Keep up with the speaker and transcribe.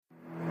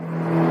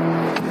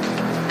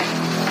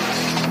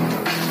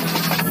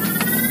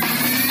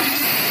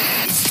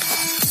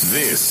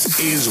This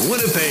is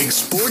Winnipeg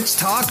Sports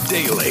Talk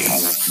Daily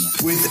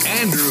with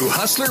Andrew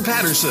Hustler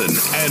Patterson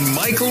and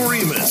Michael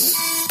Remus.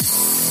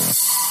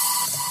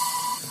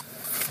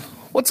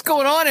 What's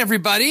going on,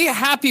 everybody?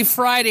 Happy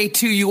Friday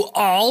to you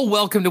all.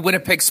 Welcome to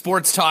Winnipeg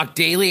Sports Talk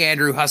Daily.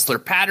 Andrew Hustler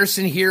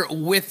Patterson here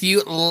with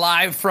you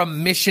live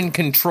from Mission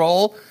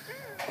Control,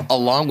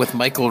 along with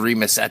Michael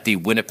Remus at the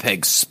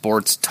Winnipeg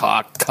Sports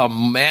Talk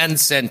Command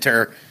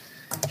Center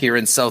here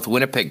in South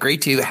Winnipeg.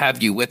 Great to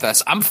have you with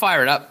us. I'm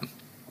fired up.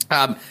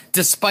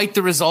 Despite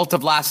the result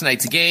of last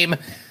night's game,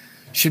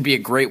 should be a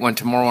great one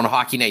tomorrow on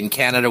Hockey Night in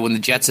Canada when the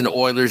Jets and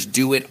Oilers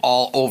do it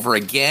all over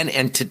again.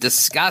 And to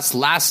discuss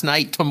last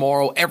night,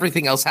 tomorrow,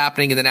 everything else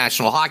happening in the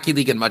National Hockey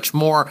League and much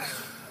more,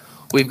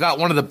 we've got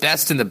one of the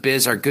best in the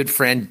biz, our good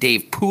friend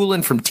Dave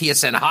Poulin from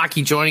TSN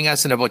Hockey joining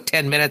us in about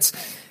 10 minutes.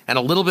 And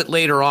a little bit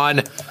later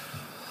on,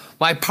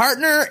 my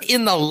partner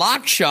in the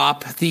lock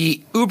shop,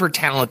 the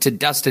uber-talented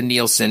Dustin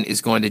Nielson, is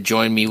going to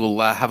join me. We'll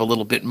have a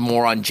little bit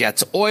more on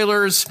Jets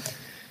Oilers.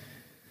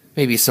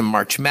 Maybe some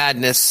March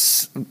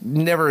Madness.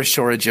 Never a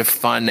shortage of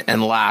fun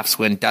and laughs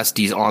when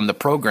Dusty's on the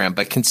program.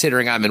 But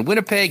considering I'm in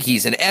Winnipeg,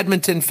 he's in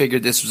Edmonton,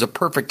 figured this was a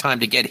perfect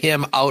time to get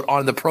him out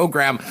on the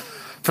program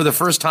for the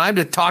first time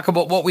to talk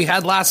about what we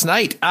had last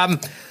night. Well,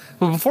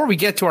 before we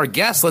get to our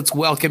guest, let's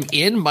welcome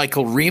in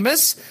Michael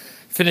Remus,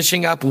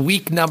 finishing up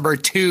week number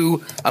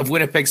 2 of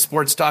Winnipeg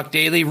Sports Talk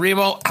Daily.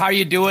 Remo, how are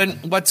you doing?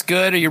 What's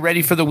good? Are you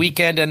ready for the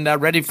weekend and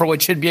ready for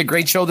what should be a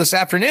great show this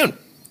afternoon?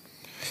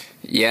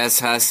 Yes,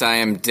 Huss, I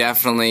am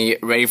definitely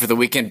ready for the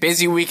weekend.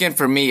 Busy weekend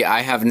for me. I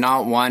have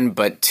not one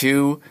but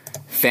 2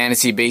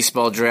 fantasy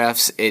baseball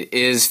drafts. It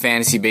is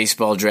fantasy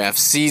baseball draft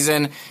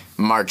season.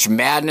 March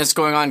Madness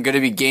going on. Going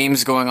to be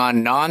games going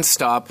on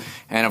nonstop.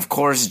 And, of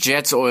course,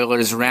 Jets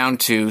Oilers round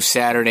 2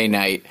 Saturday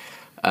night.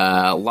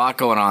 A lot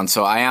going on.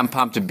 So I am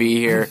pumped to be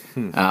here.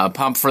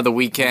 Pumped for the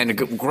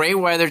weekend. Great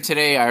weather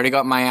today. I already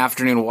got my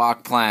afternoon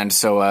walk planned.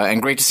 So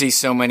and great to see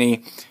so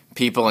many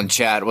people in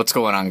chat. What's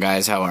going on,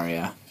 guys? How are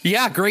you?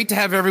 Yeah, great to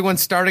have everyone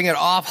starting it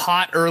off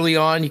hot early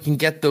on. You can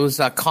get those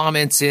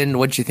comments in.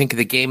 What'd you think of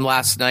the game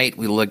last night?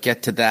 We'll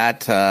get to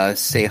that.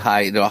 Say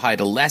hi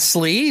to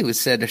Leslie, who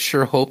said, I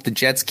sure hope the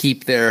Jets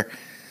keep their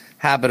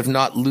habit of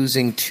not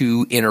losing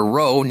 2 in a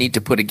row. Need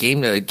to put a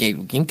game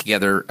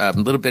together, a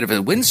little bit of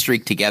a win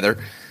streak together.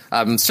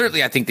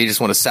 Certainly, I think they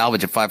just want to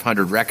salvage a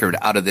 500 record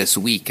out of this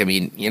week. I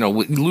mean,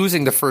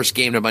 losing the first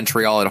game to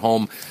Montreal at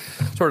home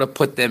sort of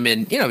put them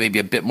in, maybe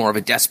a bit more of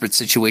a desperate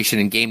situation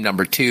in game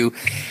number 2.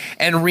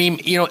 And Reem,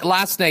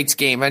 last night's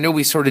game, I know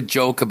we sort of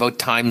joke about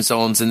time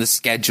zones and the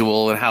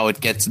schedule and how it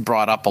gets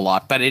brought up a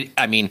lot, but it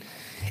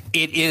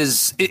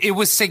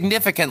was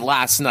significant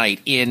last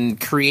night in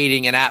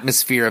creating an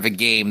atmosphere of a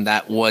game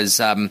that was,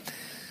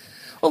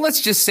 well,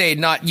 let's just say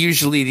not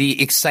usually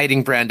the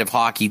exciting brand of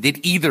hockey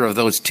that either of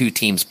those 2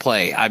 teams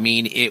play. I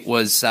mean, it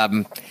was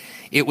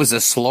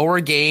a slower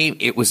game.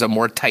 It was a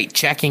more tight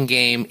checking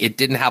game. It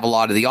didn't have a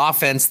lot of the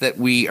offense that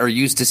we are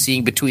used to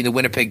seeing between the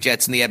Winnipeg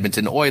Jets and the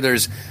Edmonton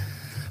Oilers,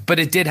 but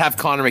it did have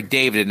Connor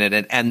McDavid in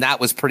it, and that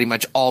was pretty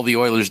much all the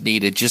Oilers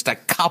needed. Just a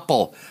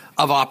couple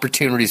of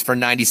opportunities for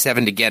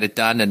 97 to get it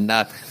done, and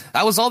that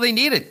was all they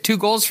needed. 2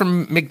 goals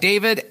from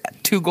McDavid,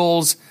 2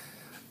 goals.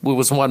 It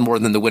was one more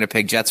than the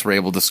Winnipeg Jets were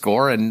able to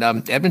score, and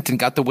Edmonton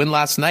got the win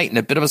last night in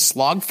a bit of a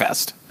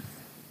slogfest.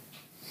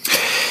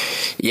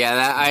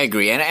 Yeah, I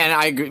agree, and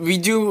I agree. We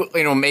do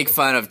make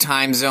fun of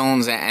time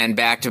zones and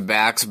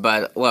back-to-backs,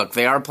 but look,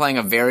 they are playing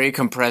a very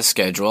compressed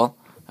schedule.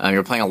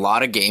 You're playing a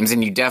lot of games,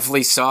 and you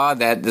definitely saw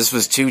that this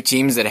was 2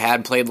 teams that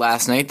had played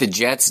last night. The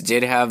Jets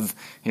did have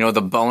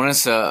the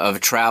bonus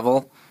of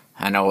travel.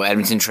 I know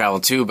Edmonton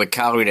traveled too, but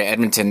Calgary to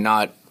Edmonton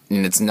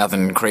and it's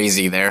nothing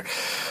crazy there.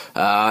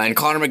 And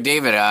Connor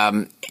McDavid,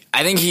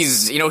 I think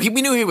he's,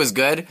 we knew he was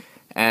good,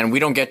 and we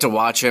don't get to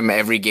watch him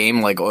every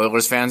game like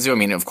Oilers fans do. I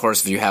mean, of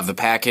course, if you have the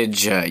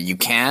package, you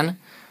can.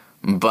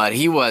 But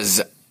he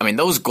was,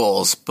 those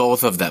goals,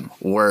 both of them,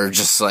 were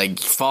just like,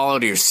 fall out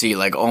of your seat,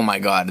 like, oh my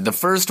God. The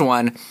first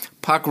one,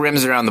 puck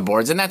rims around the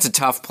boards, and that's a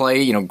tough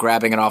play,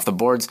 grabbing it off the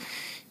boards.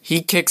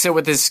 He kicks it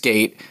with his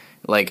skate,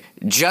 like,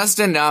 just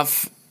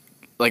enough,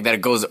 like, that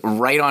it goes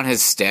right on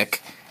his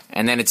stick,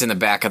 and then it's in the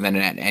back of the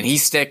net. And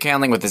he's stick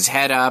handling with his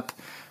head up,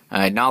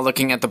 not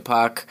looking at the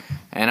puck.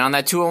 And on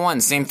that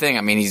 2-on-1, same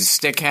thing. He's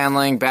stick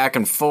handling back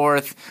and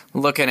forth,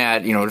 looking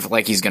at,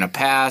 like he's going to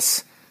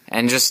pass,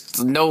 and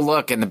just no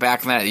look in the back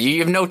of the net. You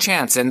have no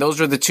chance. And those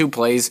were the 2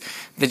 plays.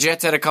 The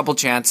Jets had a couple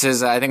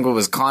chances. I think it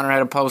was Connor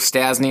had a post,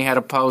 Stasny had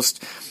a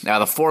post.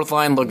 The fourth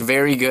line looked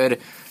very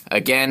good.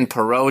 Again,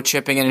 Perreault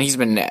chipping in, and he's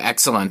been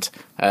excellent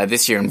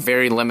this year in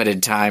very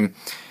limited time.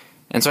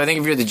 And so I think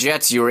if you're the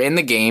Jets, you were in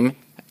the game.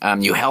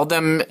 You held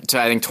them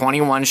to, I think,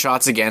 21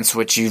 shots against,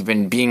 which you've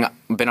been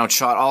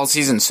outshot all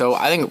season. So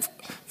I think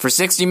for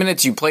 60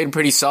 minutes, you played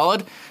pretty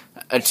solid.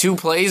 2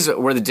 plays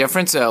were the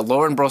difference.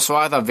 Laurent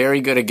Brossoit, I thought,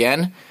 very good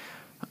again.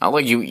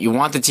 Look, you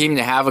want the team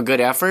to have a good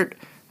effort,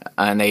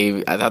 and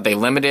I thought they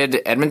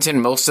limited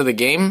Edmonton most of the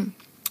game.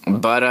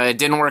 But it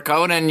didn't work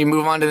out, and you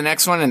move on to the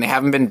next one, and they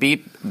haven't been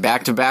beat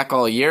back-to-back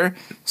all year.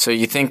 So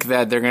you think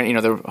that they're going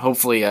to, they're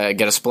hopefully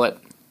get a split.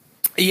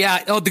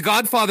 Yeah. Oh, the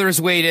Godfather has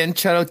weighed in.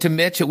 Shout out to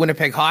Mitch at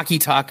Winnipeg Hockey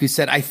Talk, who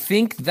said, I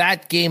think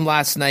that game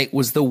last night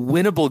was the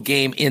winnable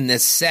game in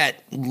this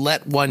set.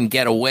 Let one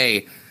get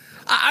away.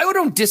 I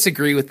don't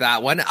disagree with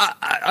that one.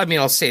 I mean,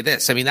 I'll say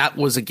this. I mean, that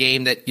was a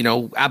game that,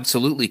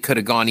 absolutely could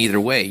have gone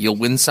either way. You'll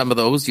win some of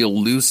those. You'll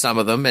lose some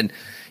of them. And,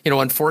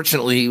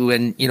 unfortunately,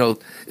 when,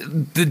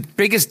 the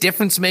biggest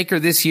difference maker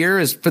this year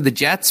is for the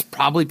Jets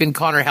probably been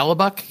Connor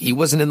Hellebuck. He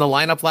wasn't in the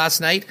lineup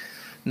last night.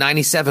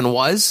 97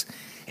 was.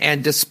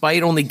 And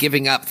despite only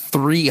giving up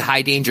 3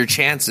 high-danger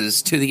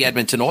chances to the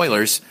Edmonton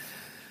Oilers,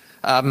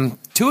 2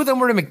 of them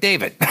were to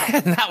McDavid.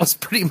 And that was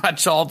pretty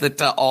much all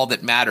that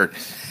mattered.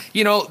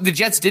 The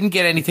Jets didn't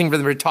get anything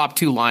from their top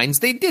 2 lines.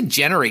 They did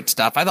generate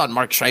stuff. I thought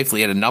Mark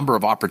Scheifele had a number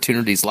of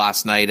opportunities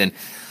last night. And,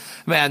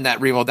 man, that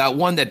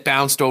one that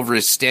bounced over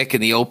his stick in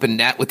the open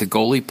net with the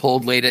goalie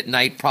pulled late at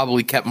night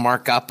probably kept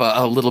Mark up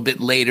a little bit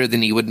later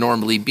than he would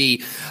normally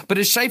be. But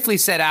as Scheifele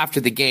said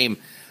after the game,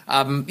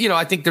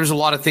 I think there's a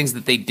lot of things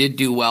that they did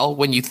do well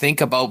when you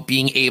think about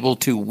being able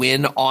to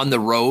win on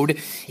the road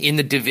in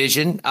the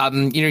division.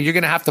 You're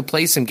going to have to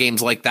play some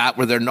games like that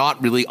where they're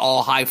not really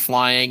all high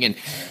flying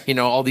and,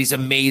 all these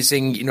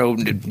amazing,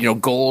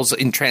 goals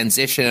in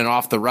transition and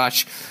off the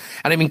rush.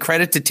 And I mean,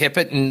 credit to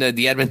Tippett and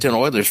the Edmonton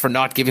Oilers for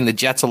not giving the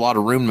Jets a lot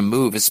of room to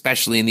move,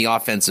 especially in the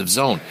offensive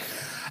zone.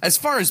 As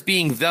far as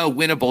being the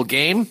winnable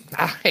game,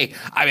 I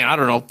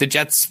don't know. The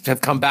Jets have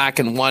come back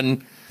and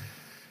won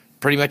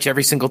pretty much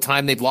every single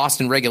time they've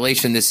lost in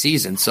regulation this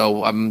season.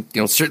 So,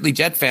 certainly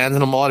Jet fans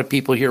and a lot of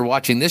people here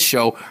watching this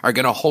show are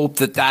going to hope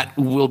that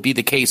will be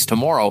the case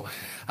tomorrow.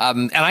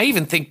 And I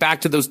even think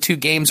back to those 2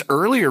 games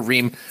earlier,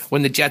 Reem,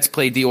 when the Jets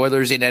played the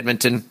Oilers in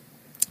Edmonton.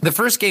 The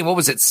first game, what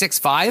was it,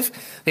 6-5?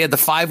 They had the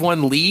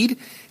 5-1 lead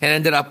and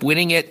ended up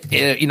winning it.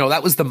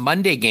 That was the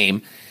Monday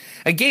game.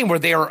 A game where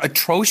they are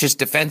atrocious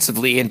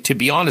defensively and, to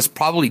be honest,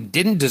 probably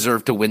didn't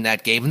deserve to win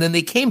that game. And then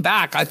they came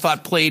back, I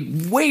thought,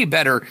 played way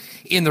better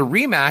in the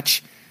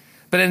rematch,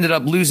 but ended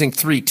up losing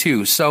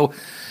 3-2. So,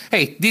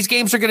 hey, these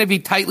games are going to be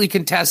tightly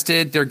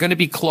contested. They're going to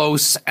be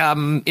close.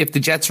 If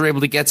the Jets are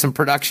able to get some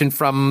production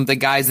from the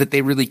guys that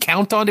they really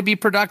count on to be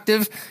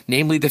productive,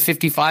 namely the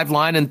 55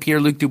 line and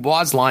Pierre-Luc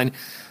Dubois line,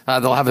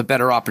 they'll have a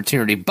better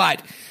opportunity.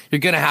 But you're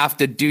going to have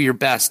to do your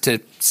best to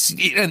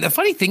see. And the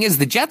funny thing is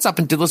the Jets up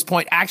until this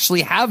point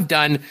actually have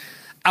done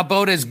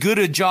about as good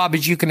a job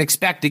as you can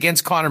expect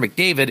against Connor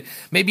McDavid.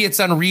 Maybe it's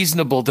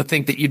unreasonable to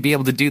think that you'd be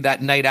able to do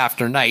that night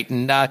after night.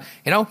 And,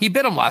 he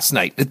bit him last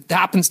night. It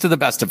happens to the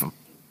best of them.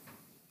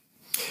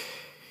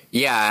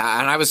 Yeah,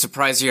 and I was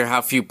surprised to hear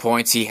how few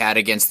points he had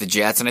against the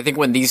Jets. And I think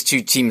when these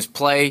 2 teams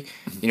play,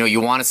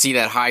 you want to see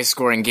that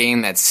high-scoring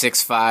game, that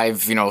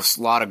 6-5,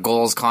 a lot of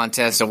goals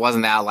contest. It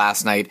wasn't that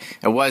last night.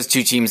 It was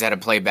 2 teams that had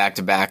to play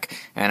back-to-back.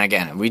 And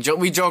again, we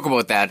joke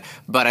about that,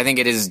 but I think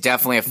it is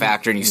definitely a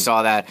factor, and you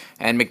saw that.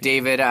 And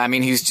McDavid, I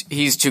mean,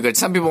 he's too good.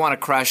 Some people want to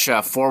crush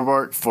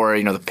forward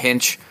for, the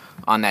pinch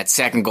on that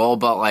second goal,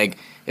 but,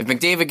 if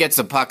McDavid gets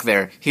the puck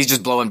there, he's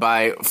just blowing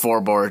by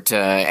Forbort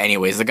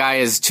anyways. The guy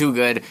is too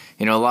good.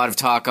 A lot of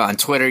talk on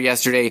Twitter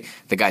yesterday.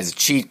 The guy's a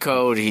cheat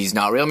code. He's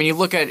not real. I mean, you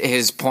look at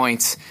his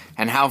points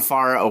and how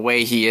far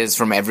away he is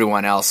from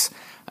everyone else.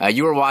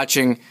 You were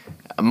watching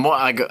more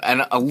like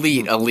an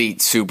elite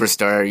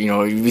superstar.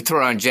 You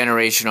throw on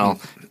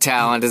generational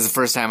talent. This is the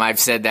first time I've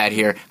said that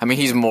here. I mean,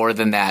 he's more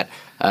than that.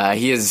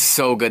 He is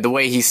so good. The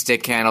way he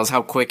stick handles,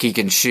 how quick he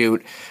can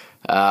shoot.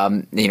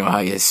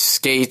 His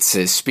skates,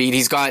 his speed,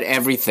 he's got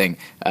everything.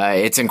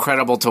 It's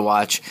incredible to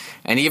watch.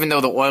 And even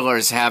though the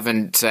Oilers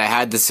haven't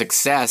had the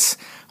success,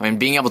 I mean,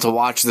 being able to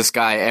watch this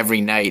guy every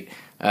night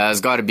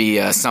has got to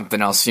be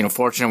something else.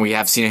 Fortunately, we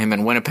have seen him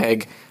in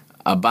Winnipeg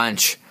a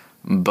bunch,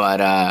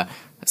 but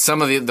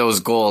some of those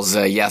goals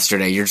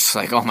yesterday, you're just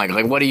like, oh my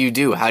God, what do you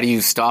do? How do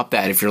you stop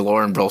that if you're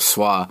Laurent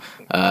Brossoit?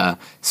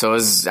 So it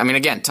was,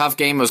 again, tough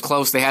game. It was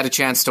close. They had a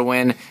chance to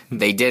win.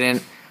 They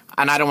didn't.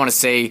 And I don't want to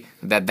say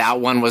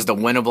that one was the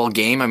winnable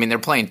game. I mean, they're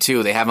playing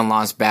 2. They haven't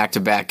lost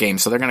back-to-back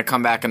games. So they're going to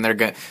come back and they're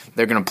going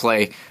to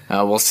play.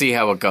 We'll see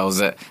how it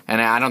goes. And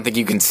I don't think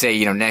you can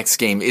say, next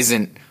game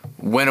isn't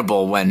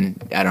winnable when,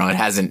 I don't know, it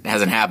hasn't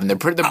happened.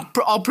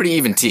 They're all pretty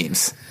even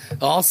teams.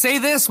 I'll say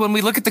this, when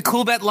we look at the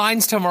Coolbet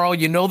lines tomorrow,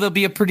 they'll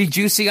be a pretty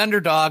juicy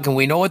underdog, and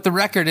we know what the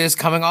record is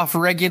coming off a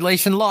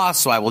regulation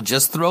loss, so I will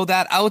just throw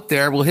that out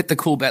there. We'll hit the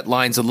Coolbet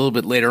lines a little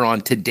bit later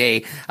on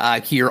today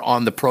here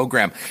on the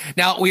program.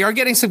 Now, we are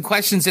getting some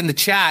questions in the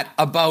chat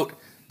about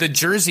the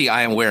jersey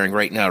I am wearing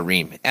right now,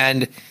 Reem.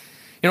 And,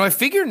 I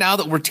figure now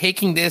that we're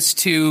taking this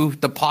to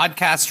the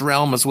podcast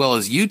realm as well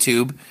as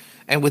YouTube,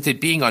 and with it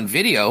being on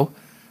video,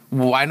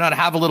 why not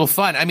have a little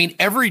fun? I mean,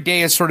 every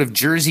day is sort of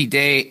jersey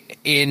day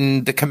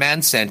in the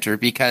command center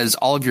because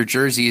all of your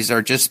jerseys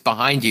are just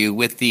behind you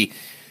with the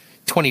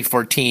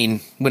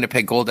 2014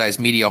 Winnipeg Goldeyes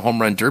Media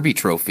Home Run Derby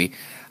Trophy.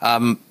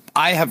 I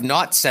have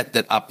not set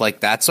that up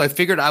like that, so I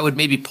figured I would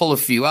maybe pull a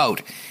few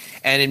out.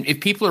 And if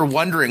people are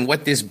wondering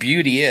what this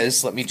beauty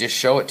is, let me just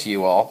show it to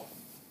you all.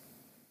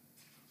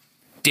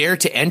 dare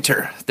to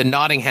enter the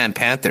Nottingham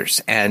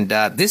Panthers. And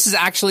this is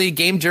actually a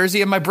game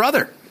jersey of my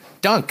brother,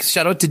 Dunk.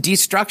 Shout out to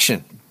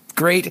Destruction.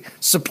 Great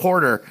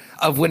supporter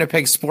of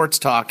Winnipeg Sports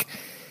Talk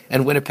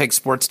and Winnipeg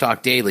Sports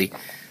Talk Daily.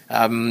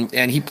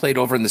 And he played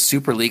over in the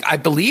Super League. I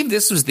believe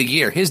this was the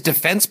year. His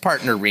defense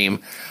partner, Reem,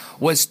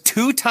 was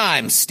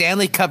 2-time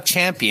Stanley Cup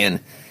champion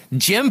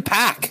Jim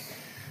Pack.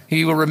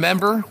 You will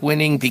remember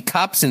winning the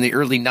Cups in the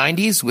early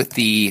 90s with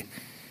the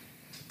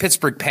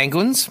Pittsburgh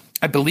Penguins.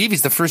 I believe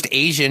he's the first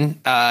Asian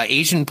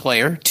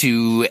player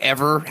to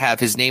ever have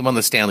his name on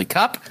the Stanley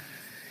Cup.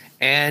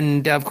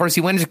 And, of course,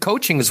 he went into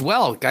coaching as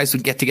well. Guys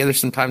would get together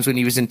sometimes when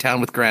he was in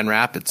town with Grand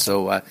Rapids.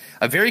 So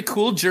a very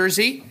cool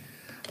jersey.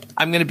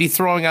 I'm going to be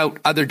throwing out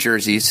other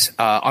jerseys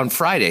on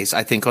Fridays,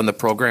 I think, on the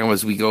program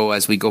as we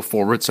go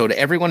forward. So to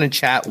everyone in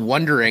chat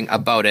wondering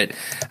about it,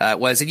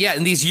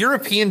 and these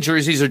European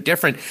jerseys are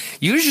different.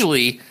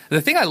 Usually,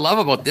 the thing I love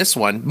about this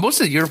one, most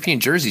of the European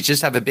jerseys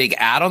just have a big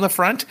ad on the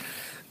front.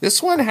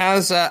 This one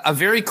has a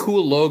very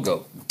cool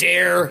logo,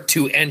 Dare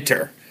to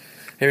Enter.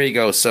 There you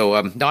go.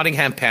 So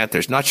Nottingham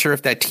Panthers. Not sure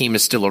if that team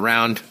is still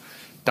around.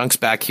 Dunk's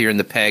back here in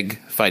the Peg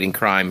fighting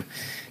crime.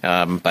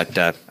 But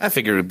I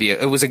figured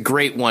it was a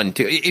great one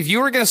too. If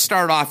you were going to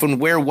start off and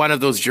wear one of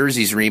those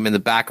jerseys, Reem, in the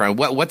background,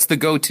 what's the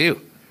go-to?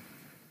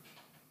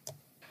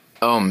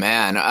 Oh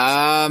man,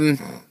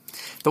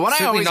 the one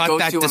I always go to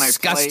when I play. Not that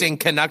disgusting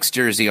Canucks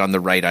jersey on the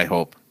right. I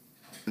hope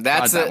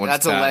that's a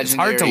legendary. It's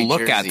hard to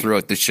look jersey. At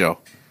throughout the show.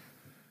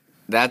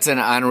 That's an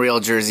unreal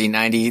jersey.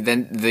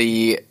 Then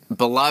the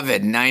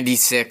beloved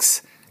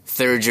 96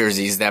 third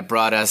jerseys that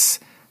brought us.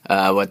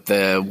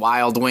 The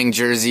Wild Wing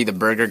jersey, the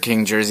Burger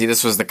King jersey.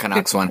 This was the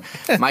Canucks one.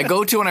 My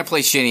go-to when I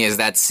play shinny is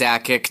that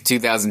Sakic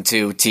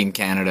 2002 Team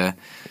Canada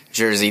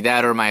jersey.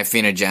 That or my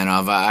Afina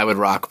Genov. I would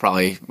rock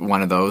probably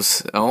one of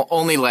those.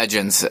 Only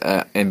legends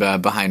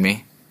behind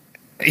me.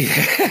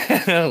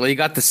 Yeah. Well, you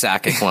got the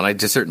Sakic one. I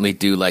just certainly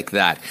do like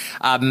that.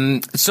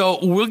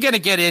 So we're going to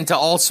get into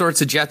all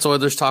sorts of Jets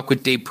Oilers talk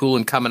with Dave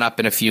Poulin coming up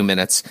in a few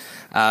minutes.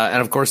 And,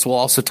 of course, we'll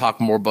also talk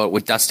more about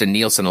with Dustin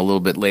Nielson a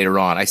little bit later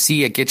on. I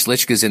see Gitch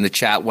Lichka's in the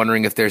chat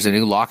wondering if there's a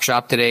new lock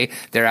shop today.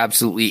 There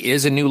absolutely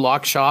is a new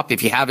lock shop.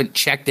 If you haven't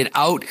checked it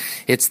out,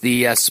 it's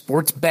the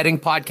sports betting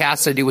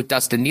podcast I do with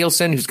Dustin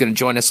Nielson, who's going to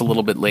join us a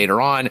little bit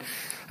later on.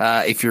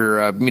 If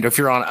you're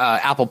on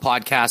Apple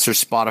Podcasts or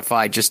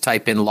Spotify, just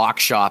type in Lock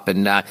Shop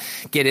and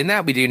get in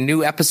that. We do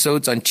new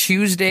episodes on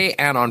Tuesday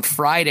and on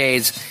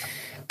Fridays,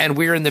 and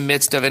we're in the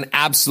midst of an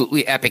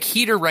absolutely epic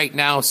heater right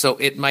now, so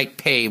it might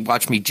pay.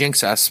 Watch me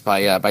jinx us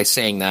by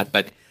saying that,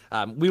 but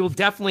we will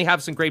definitely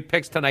have some great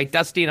picks tonight.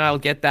 Dusty and I will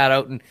get that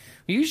out, and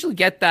we usually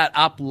get that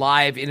up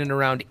live in and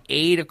around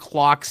 8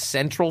 o'clock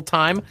Central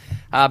Time,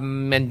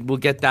 and we'll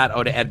get that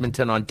out of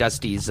Edmonton on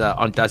Dusty's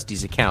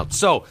account.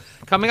 So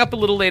coming up a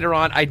little later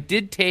on, I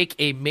did take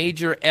a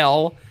major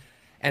L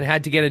and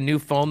had to get a new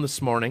phone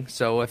this morning.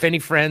 So if any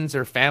friends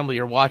or family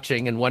are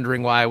watching and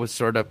wondering why I was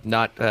sort of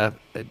not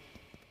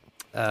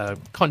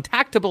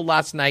contactable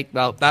last night,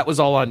 well, that was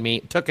all on me.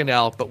 Took an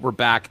L, but we're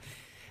back.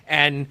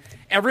 And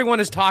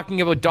everyone is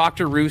talking about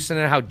Dr. Rusin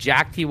and how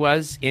jacked he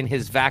was in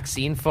his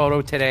vaccine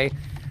photo today.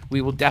 We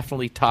will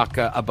definitely talk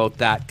about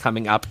that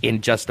coming up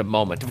in just a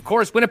moment. Of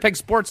course, Winnipeg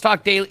Sports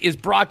Talk Daily is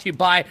brought to you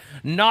by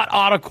Not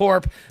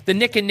Autocorp, the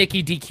Nick and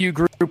Nicky DQ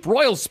Group,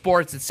 Royal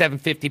Sports at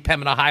 750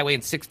 Pembina Highway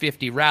and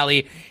 650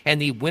 Raleigh, and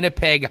the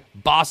Winnipeg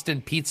Boston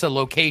Pizza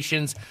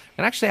locations.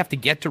 And actually have to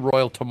get to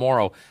Royal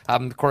tomorrow.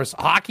 Of course,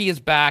 hockey is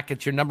back.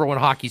 It's your number one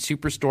hockey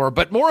superstore.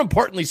 But more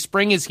importantly,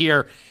 spring is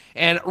here.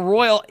 And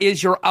Royal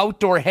is your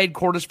outdoor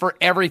headquarters for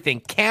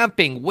everything.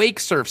 Camping, wake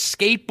surf,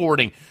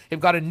 skateboarding. They've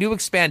got a new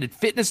expanded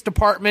fitness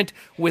department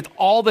with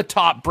all the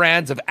top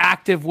brands of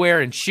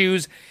activewear and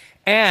shoes.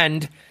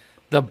 And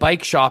the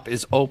bike shop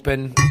is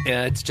open.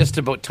 It's just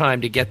about time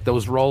to get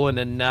those rolling.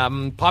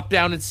 And pop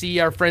down and see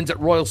our friends at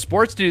Royal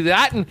Sports to do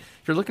that. And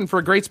if you're looking for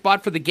a great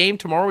spot for the game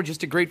tomorrow, or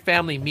just a great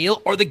family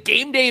meal, or the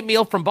game day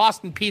meal from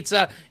Boston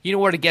Pizza, you know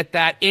where to get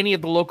that. Any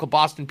of the local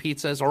Boston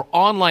Pizzas, or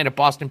online at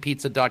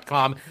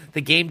bostonpizza.com.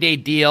 The game day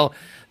deal,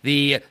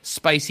 the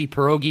spicy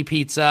pierogi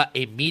pizza,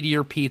 a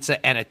meteor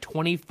pizza, and a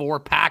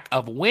 24-pack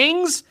of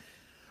wings,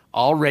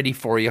 all ready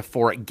for you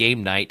for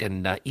game night.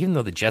 And even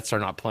though the Jets are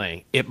not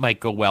playing, it might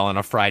go well on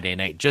a Friday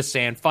night. Just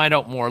saying. Find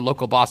out more,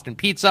 local Boston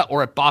Pizza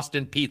or at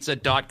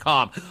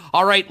bostonpizza.com.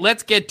 All right,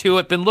 let's get to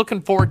it. Been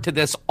looking forward to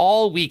this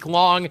all week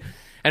long,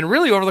 and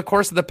really over the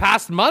course of the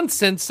past month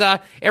since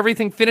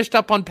everything finished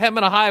up on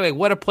Pembina Highway.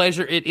 What a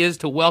pleasure it is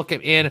to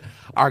welcome in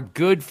our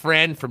good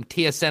friend from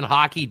TSN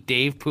Hockey,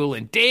 Dave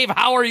Poulin. Dave,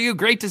 how are you?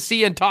 Great to see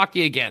you and talk to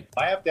you again.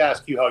 I have to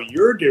ask you how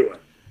you're doing.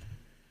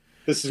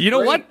 This is You know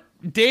great. what?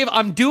 Dave,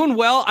 I'm doing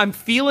well. I'm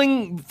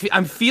feeling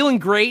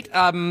great.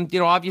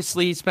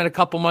 Obviously spent a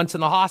couple months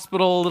in the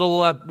hospital a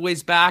little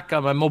ways back.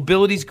 My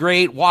mobility's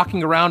great,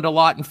 walking around a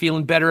lot and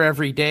feeling better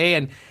every day.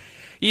 And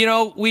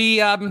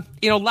We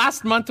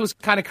last month was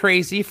kind of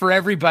crazy for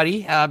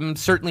everybody.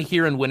 Certainly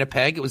here in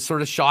Winnipeg, it was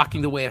sort of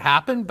shocking the way it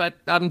happened,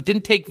 but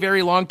didn't take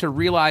very long to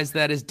realize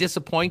that as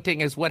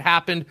disappointing as what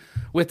happened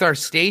with our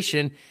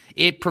station,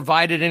 it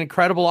provided an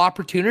incredible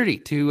opportunity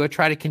to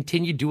try to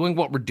continue doing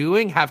what we're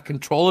doing, have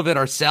control of it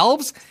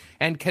ourselves,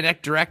 and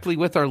connect directly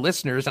with our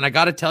listeners. And I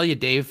got to tell you,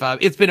 Dave,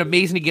 it's been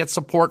amazing to get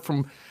support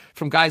from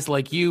guys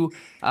like you,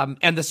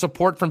 and the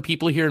support from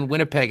people here in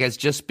Winnipeg has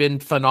just been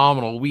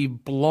phenomenal. We've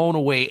blown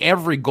away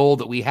every goal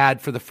that we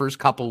had for the first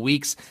couple of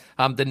weeks.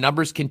 The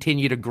numbers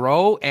continue to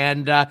grow,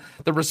 and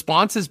the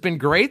response has been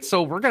great.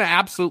 So we're going to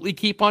absolutely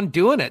keep on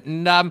doing it,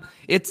 and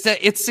it's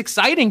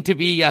exciting to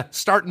be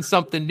starting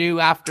something new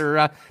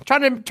after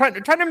trying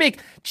to make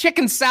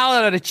chicken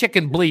salad out of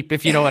chicken bleep,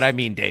 if you know what I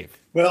mean, Dave.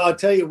 Well, I'll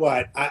tell you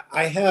what,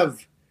 I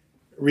have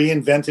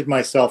reinvented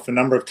myself a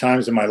number of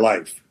times in my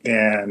life,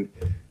 and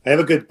I have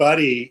a good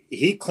buddy.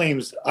 He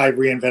claims I've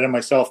reinvented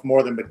myself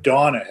more than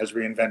Madonna has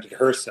reinvented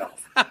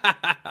herself.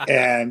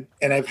 and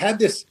I've had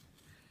this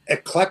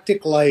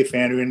eclectic life,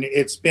 Andrew, and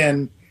it's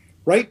been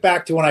right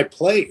back to when I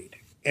played.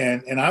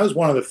 And I was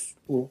one of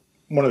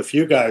the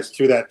few guys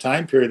through that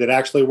time period that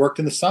actually worked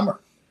in the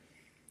summer.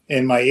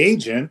 And my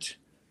agent,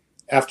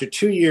 after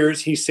 2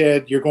 years, he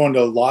said, "You're going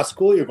to law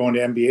school, you're going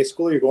to MBA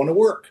school, you're going to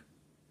work."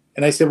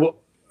 And I said, "Well,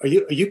 are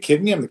you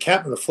kidding me? I'm the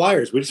captain of the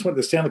Flyers. We just went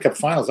to the Stanley Cup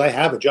Finals. I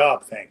have a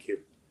job, thank you."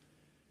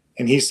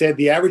 And he said,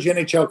 "The average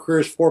NHL career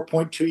is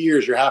 4.2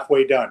 years. You're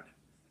halfway done."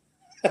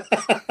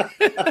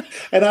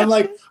 And I'm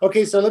like,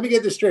 okay, so let me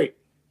get this straight.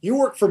 You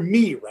work for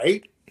me,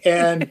 right?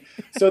 And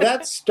so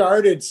that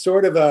started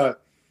sort of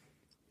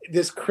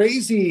this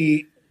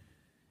crazy,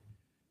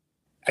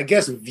 I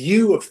guess,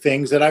 view of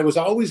things that I was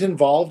always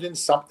involved in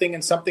something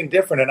and something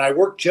different. And I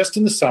worked just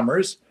in the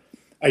summers.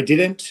 I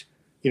didn't,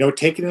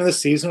 take it into the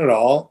season at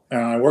all.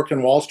 I worked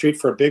on Wall Street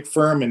for a big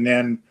firm, and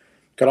then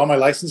got all my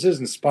licenses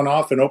and spun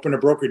off and opened a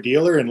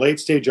broker-dealer in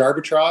late-stage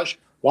arbitrage.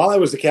 While I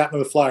was the captain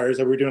of the Flyers,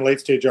 we were doing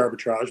late-stage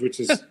arbitrage, which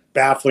is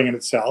baffling in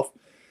itself.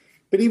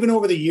 But even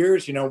over the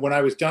years, when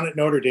I was done at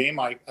Notre Dame,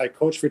 I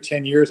coached for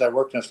 10 years. I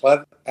worked as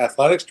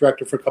athletics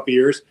director for a couple of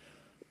years,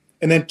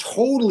 and then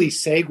totally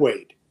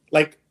segued,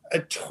 like a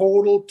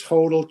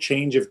total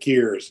change of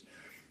gears.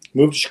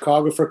 Moved to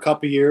Chicago for a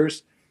couple of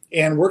years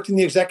and worked in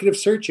the executive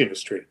search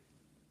industry.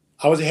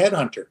 I was a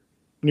headhunter,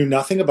 knew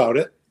nothing about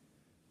it.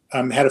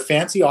 Had a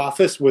fancy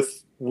office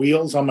with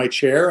wheels on my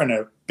chair and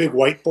a big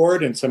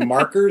whiteboard and some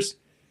markers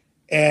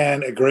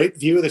and a great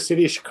view of the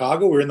city of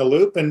Chicago. We were in the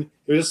Loop, and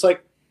it was just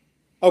like,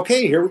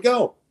 okay, here we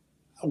go.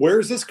 Where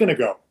is this going to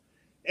go?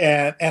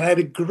 And I had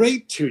a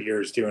great 2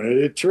 years doing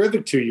it, a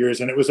terrific 2 years.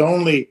 And it was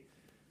only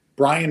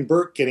Brian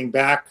Burke getting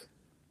back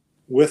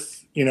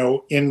with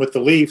the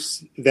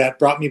Leafs that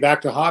brought me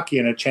back to hockey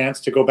and a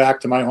chance to go back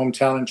to my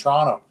hometown in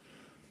Toronto.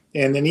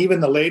 And then even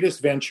the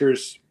latest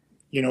ventures,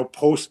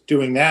 post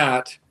doing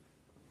that,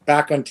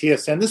 back on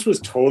TSN, this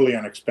was totally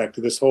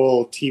unexpected, this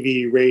whole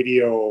TV,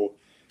 radio,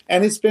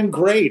 and it's been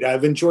great.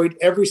 I've enjoyed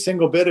every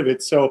single bit of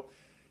it. So,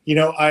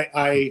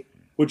 I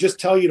would just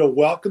tell you to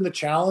welcome the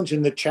challenge,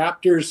 and the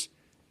chapters,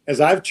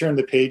 as I've turned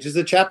the pages,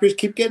 the chapters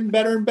keep getting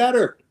better and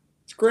better.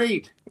 It's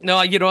great.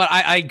 No, you know what?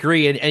 I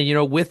agree.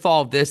 And with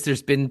all of this,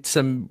 there's been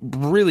some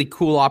really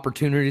cool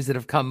opportunities that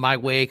have come my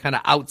way kind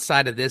of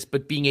outside of this,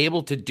 but being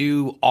able to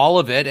do all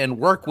of it and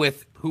work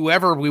with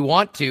whoever we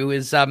want to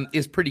is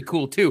pretty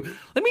cool too.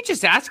 Let me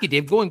just ask you,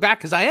 Dave, going back,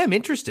 because I am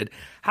interested,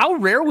 how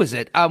rare was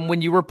it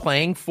when you were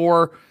playing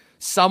for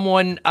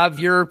someone of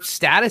your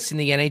status in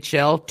the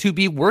NHL to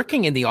be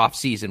working in the off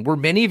season? Were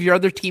many of your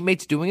other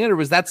teammates doing it, or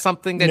was that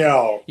something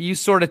that you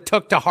sort of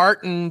took to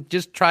heart and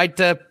just tried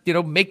to,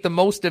 make the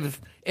most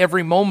of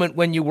every moment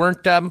when you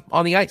weren't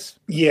on the ice?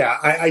 Yeah,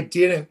 I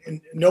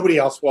didn't. Nobody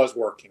else was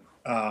working.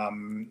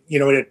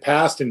 It had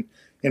passed. And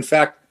in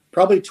fact,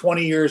 probably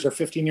 20 years or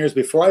 15 years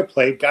before I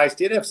played, guys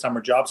did have summer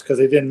jobs because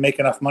they didn't make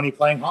enough money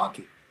playing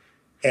hockey.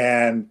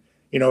 And,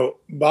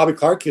 Bobby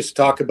Clark used to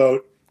talk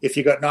about, if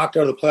you got knocked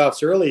out of the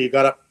playoffs early, you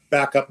got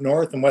back up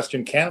north in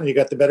Western Canada, you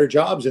got the better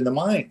jobs in the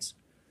mines,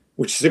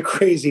 which is a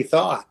crazy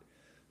thought.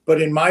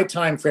 But in my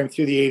time frame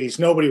through the 80s,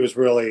 nobody was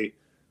really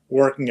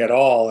working at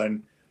all.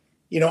 And,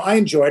 I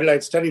enjoyed it.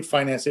 I'd studied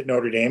finance at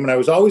Notre Dame, and I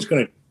was always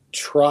going to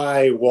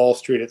try Wall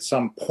Street at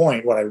some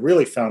point. What I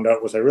really found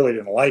out was I really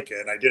didn't like it.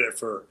 And I did it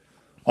for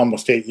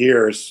almost 8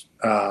 years,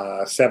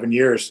 7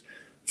 years,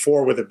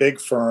 4 with a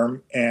big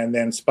firm, and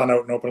then spun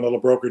out and opened a little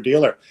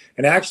broker-dealer.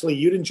 And actually,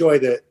 you'd enjoy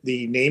the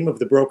name of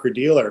the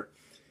broker-dealer.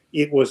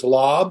 It was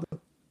Lobb,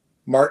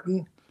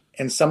 Martin,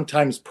 and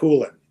sometimes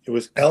Poulin. It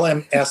was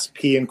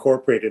LMSP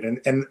Incorporated.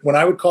 And when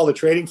I would call the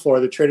trading floor,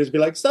 the traders would be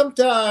like,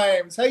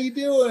 "Sometimes, how you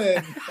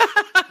doing?"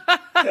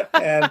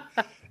 And,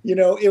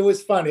 it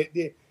was fun.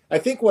 I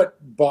think what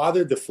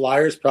bothered the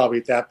Flyers probably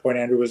at that point,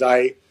 Andrew, was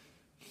I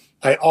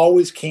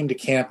always came to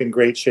camp in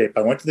great shape.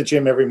 I went to the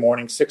gym every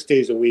morning, 6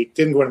 days a week,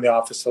 didn't go into the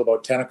office till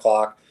about 10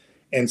 o'clock.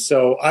 And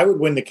so I would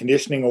win the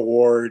conditioning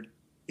award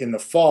in the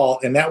fall,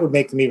 and that would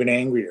make them even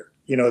angrier,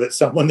 that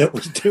someone that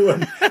was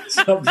doing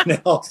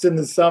something else in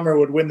the summer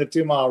would win the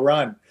 2-mile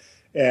run.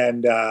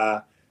 And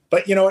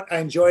But you know what? I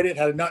enjoyed it.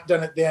 Had I not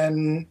done it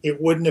then, it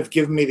wouldn't have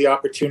given me the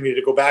opportunity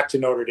to go back to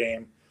Notre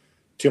Dame,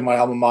 to my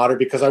alma mater,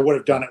 because I would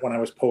have done it when I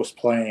was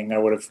post-playing. I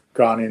would have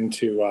gone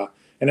into,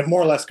 and it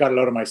more or less got it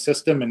out of my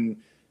system and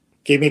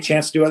gave me a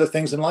chance to do other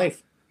things in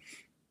life.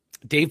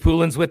 Dave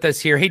Poulin's with us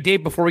here. Hey,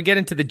 Dave, before we get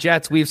into the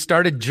Jets, we've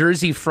started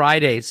Jersey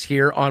Fridays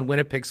here on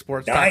Winnipeg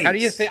Sports Talk. Nice.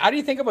 How do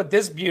you think about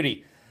this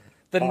beauty?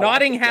 The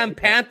Nottingham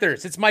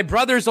Panthers. It's my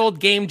brother's old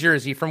game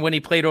jersey from when he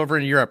played over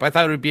in Europe. I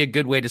thought it would be a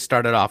good way to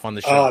start it off on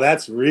the show. Oh,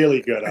 that's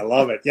really good. I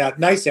love it. Yeah,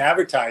 nice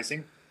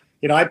advertising.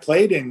 You know, I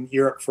played in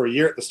Europe for a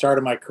year at the start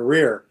of my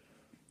career,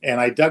 and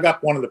I dug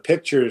up one of the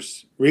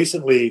pictures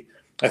recently.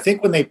 I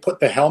think when they put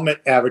the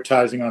helmet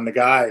advertising on the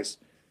guys,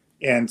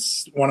 and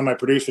one of my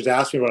producers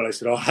asked me about it, I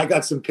said, "Oh, I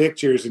got some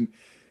pictures,"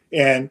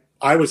 and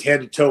I was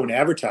head to toe in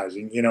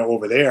advertising, you know,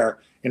 over there.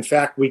 In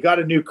fact, we got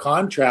a new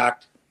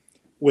contract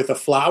with a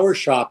flower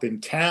shop in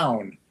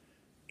town.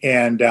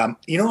 And,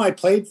 you know, I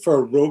played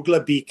for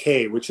Rogla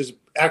BK, which is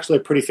actually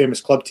a pretty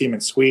famous club team in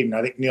Sweden.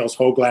 I think Niels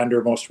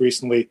Höglander most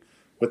recently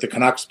with the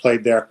Canucks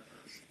played there.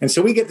 And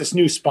so we get this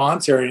new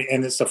sponsor,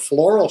 and it's a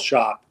floral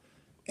shop.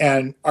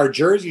 And our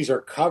jerseys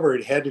are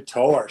covered head to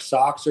toe. Our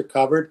socks are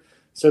covered.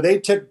 So they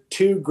took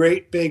two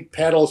great big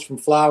petals from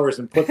flowers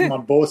and put them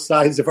on both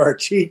sides of our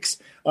cheeks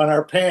on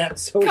our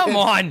pants. So Come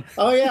on.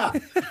 Oh, yeah.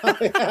 Oh,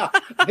 yeah.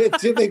 We had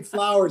two big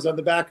flowers on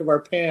the back of our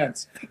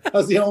pants. That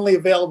was the only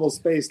available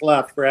space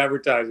left for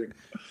advertising.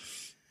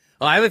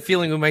 Well, I have a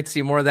feeling we might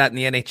see more of that in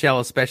the NHL,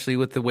 especially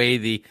with the way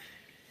the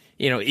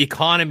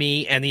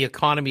economy and the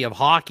economy of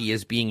hockey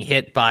is being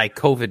hit by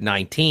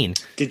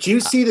COVID-19. Did you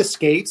see the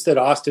skates that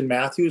Austin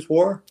Matthews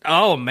wore?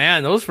 Oh,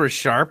 man, those were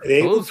sharp.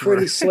 They were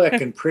pretty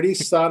slick and pretty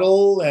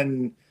subtle.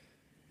 And,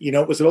 you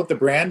know, it was about the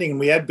branding. And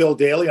we had Bill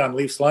Daly on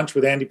Leafs Lunch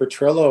with Andy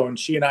Petrillo, and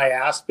she and I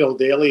asked Bill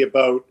Daly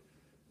about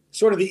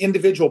sort of the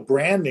individual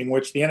branding,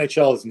 which the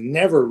NHL has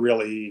never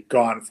really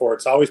gone for.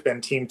 It's always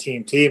been team,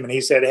 team, team. And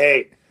he said,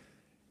 hey,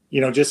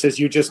 you know, just as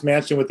you just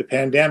mentioned with the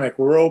pandemic,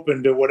 we're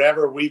open to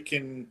whatever we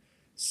can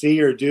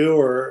see or do,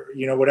 or,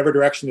 you know, whatever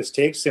direction this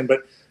takes in.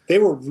 But they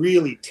were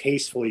really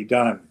tastefully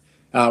done.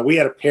 We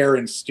had a pair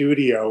in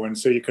studio, and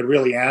so you could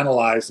really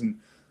analyze, and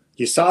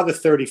you saw the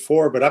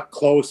 34, but up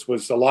close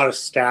was a lot of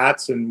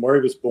stats and where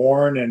he was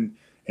born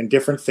and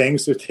different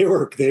things. That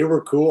they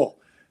were cool.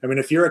 I mean,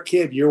 if you're a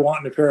kid, you're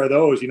wanting a pair of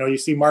those. You know, you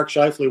see Mark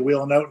Scheifele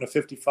wheeling out in a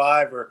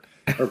 55 or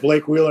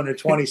Blake Wheeler in a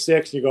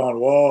 26, you're going,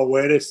 whoa,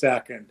 wait a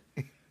second.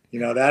 You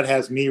know, that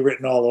has me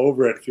written all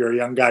over it if you're a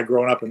young guy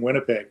growing up in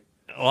Winnipeg.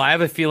 Well, I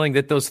have a feeling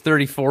that those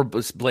 34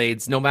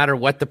 blades, no matter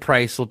what the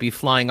price, will be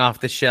flying off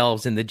the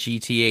shelves in the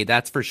GTA.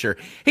 That's for sure.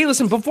 Hey,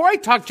 listen, before I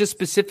talk just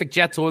specific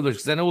Jets Oilers,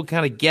 because I know we'll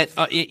kind of get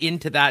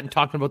into that and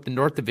talking about the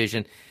North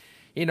Division.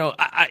 You know,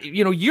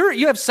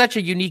 you have such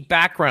a unique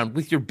background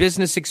with your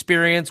business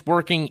experience,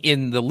 working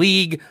in the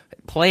league,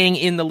 playing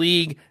in the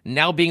league,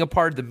 now being a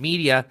part of the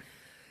media.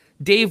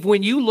 Dave,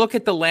 when you look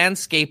at the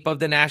landscape of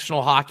the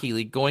National Hockey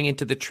League going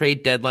into the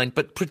trade deadline,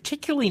 but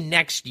particularly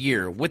next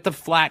year with the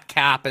flat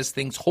cap as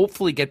things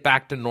hopefully get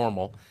back to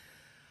normal,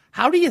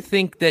 how do you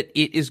think that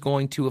it is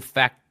going to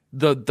affect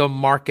the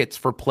markets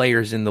for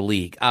players in the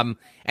league?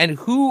 And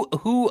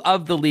who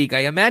of the league?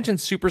 I imagine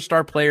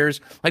superstar players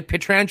like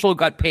Pietrangelo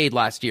got paid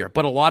last year,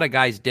 but a lot of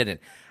guys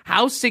didn't.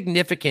 How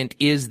significant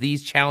is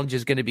these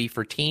challenges going to be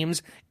for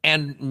teams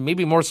and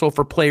maybe more so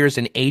for players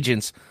and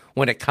agents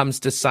when it comes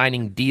to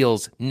signing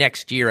deals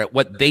next year at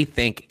what they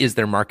think is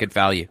their market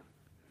value?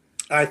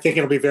 I think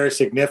it'll be very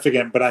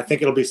significant, but I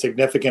think it'll be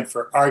significant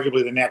for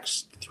arguably the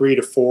next 3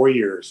 to 4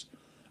 years.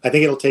 I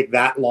think it'll take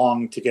that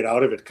long to get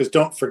out of it, because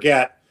don't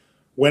forget,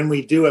 when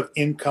we do have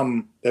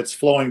income that's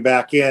flowing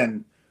back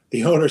in,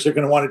 the owners are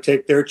going to want to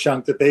take their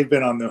chunk that they've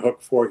been on the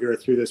hook for here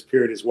through this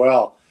period as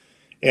well.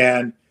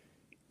 And,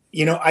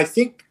 you know, I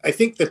think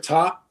the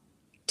top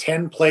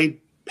 10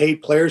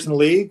 paid players in the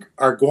league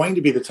are going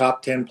to be the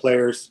top 10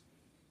 players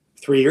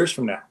 3 years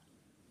from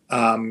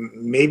now,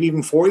 maybe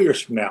even 4 years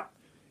from now.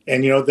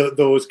 And, you know,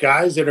 those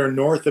guys that are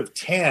north of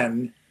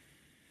 10,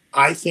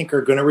 I think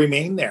are going to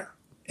remain there.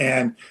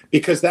 And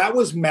because that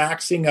was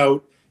maxing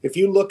out, if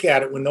you look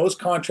at it, when those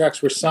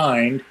contracts were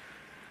signed,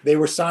 they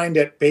were signed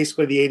at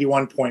basically the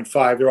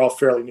 81.5. They're all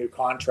fairly new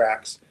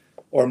contracts,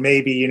 or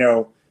maybe, you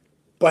know,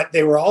 but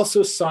they were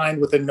also signed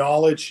with the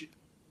knowledge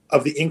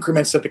of the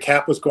increments that the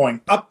cap was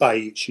going up by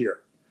each year.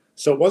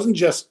 So it wasn't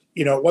just,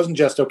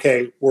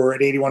 okay, we're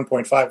at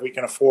 81.5, we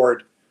can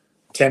afford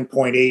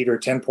 10.8 or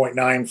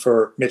 10.9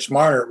 for Mitch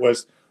Marner. It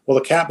was, well,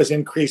 the cap has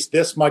increased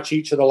this much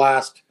each of the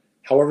last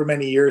however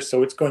many years,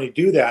 so it's going to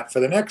do that for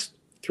the next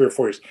 3 or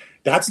 4 years.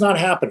 That's not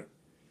happening.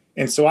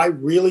 And so I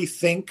really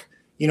think,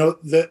 you know,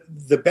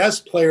 the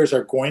best players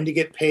are going to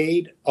get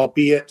paid,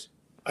 albeit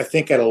I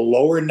think at a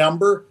lower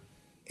number.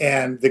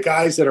 And the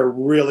guys that are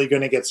really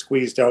going to get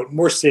squeezed out, and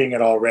we're seeing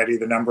it already,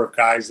 the number of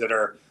guys that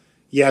are,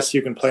 yes,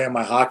 you can play on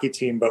my hockey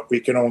team, but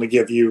we can only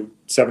give you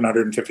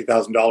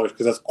 $750,000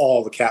 because that's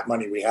all the cap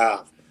money we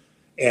have.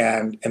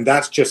 And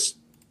that's just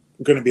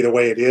going to be the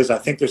way it is. I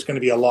think there's going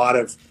to be a lot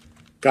of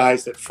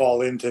guys that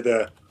fall into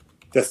the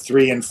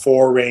 3 and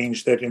 4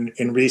 range that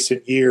in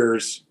recent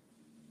years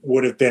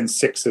would have been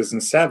 6s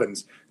and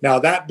 7s. Now,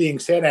 that being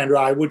said, Andrew,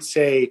 I would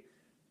say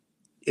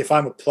if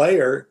I'm a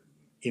player,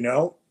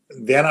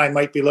 then I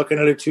might be looking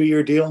at a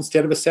 2-year deal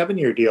instead of a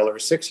 7-year deal or a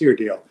 6-year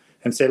deal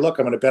and say, look,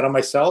 I'm going to bet on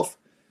myself.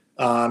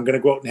 I'm going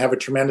to go out and have a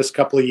tremendous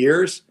couple of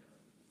years.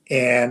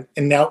 And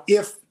now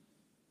if,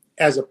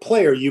 as a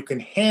player, you can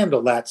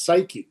handle that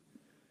psyche,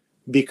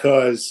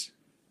 because,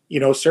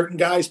 certain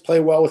guys play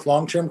well with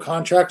long-term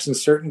contracts and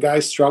certain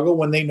guys struggle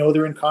when they know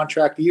they're in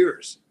contract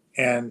years.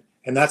 And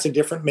that's a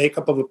different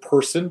makeup of a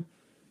person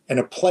and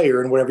a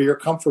player and whatever you're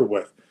comfortable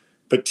with.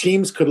 But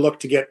teams could look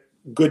to get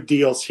good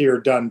deals here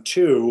done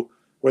too,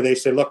 where they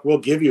say, look, we'll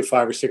give you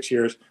 5 or 6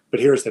 years, but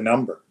here's the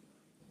number.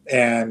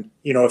 And,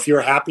 if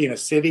you're happy in a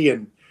city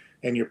and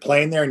you're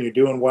playing there and you're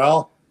doing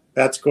well,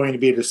 that's going to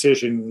be a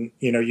decision.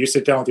 You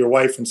sit down with your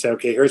wife and say,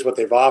 okay, here's what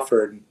they've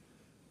offered.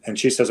 And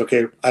she says,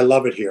 okay, I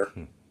love it here.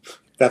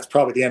 That's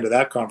probably the end of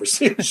that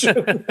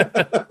conversation.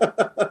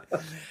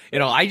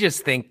 I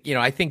just think,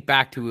 I think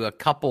back to a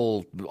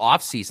couple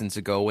off seasons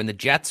ago when the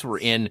Jets were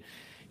in,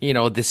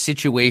 the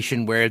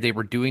situation where they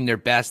were doing their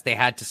best. They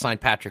had to sign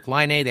Patrick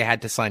Laine. They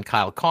had to sign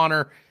Kyle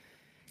Connor.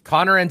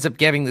 Connor ends up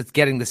getting the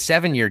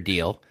 7-year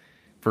deal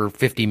for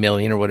 $50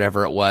 million or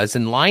whatever it was.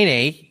 And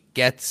Laine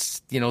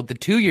gets, the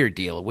 2-year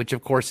deal, which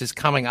of course is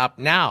coming up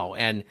now.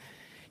 And,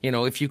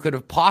 if you could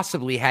have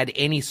possibly had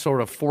any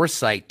sort of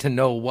foresight to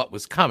know what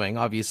was coming,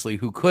 obviously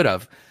who could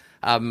have,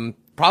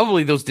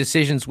 probably those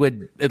decisions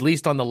would, at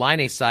least on the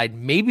Laine side,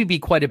 maybe be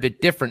quite a bit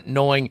different,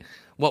 knowing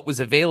what was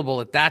available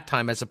at that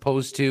time as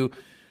opposed to,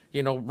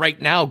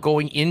 right now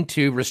going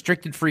into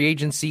restricted free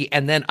agency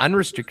and then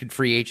unrestricted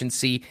free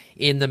agency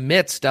in the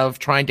midst of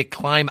trying to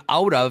climb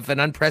out of an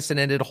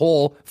unprecedented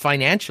hole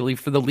financially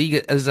for the league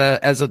as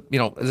a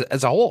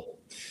whole.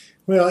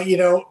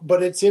 Well,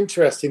 but it's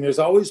interesting. There's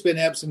always been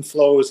ebbs and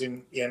flows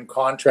in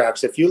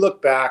contracts. If you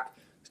look back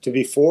to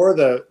before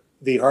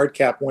the hard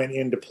cap went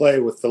into play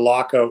with the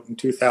lockout in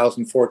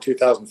 2004,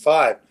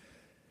 2005,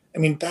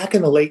 back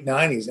in the late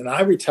 90s, and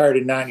I retired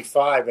in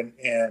 95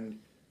 and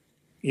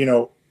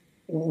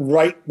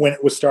right when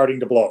it was starting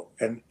to blow.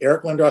 And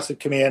Eric Lindros had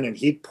come in and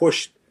he'd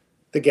pushed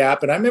the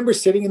gap. And I remember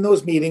sitting in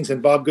those meetings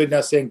and Bob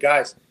Goodenough saying,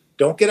 guys,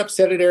 don't get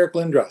upset at Eric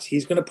Lindros.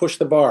 He's going to push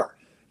the bar.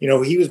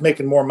 He was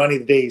making more money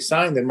the day he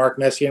signed than Mark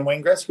Messier and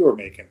Wayne Gretzky were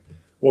making.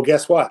 Well,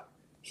 guess what?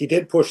 He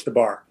did push the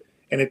bar,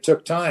 and it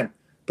took time.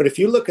 But if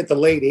you look at the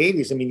late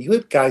 80s, you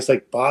had guys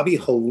like Bobby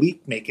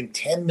Halik making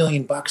 $10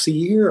 million a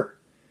year.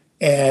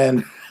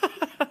 And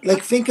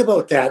think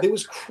about that. It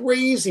was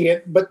crazy.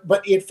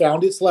 But it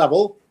found its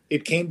level.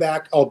 It came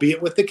back,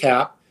 albeit with the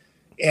cap.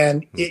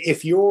 And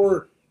if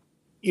you're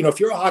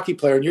a hockey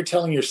player and you're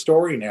telling your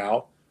story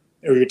now,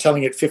 or you're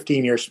telling it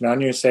 15 years from now,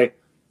 and you say,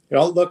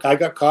 look, I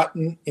got caught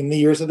in the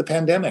years of the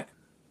pandemic.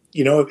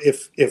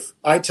 If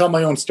I tell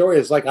my own story,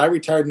 it's like I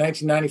retired in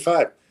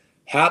 1995,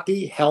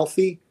 happy,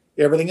 healthy,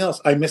 everything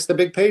else. I missed the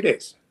big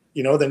paydays.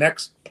 The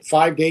next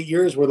 5 to 8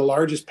 years were the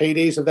largest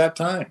paydays of that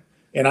time,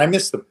 and I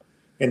missed them.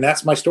 And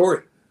that's my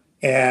story.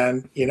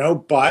 And,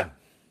 but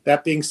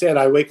that being said,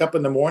 I wake up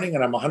in the morning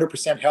and I'm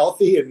 100%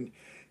 healthy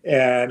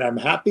and I'm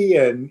happy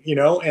and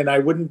I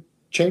wouldn't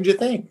change a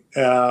thing.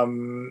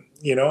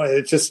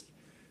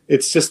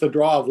 It's just the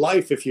draw of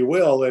life, if you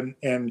will.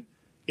 And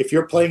if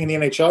you're playing in the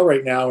NHL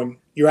right now and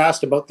you're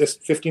asked about this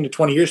 15 to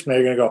 20 years from now,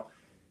 you're going to go,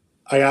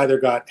 I either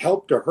got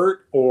helped or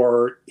hurt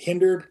or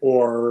hindered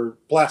or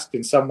blessed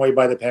in some way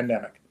by the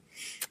pandemic.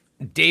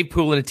 Dave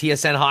Poulin of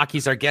TSN Hockey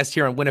is our guest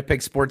here on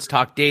Winnipeg Sports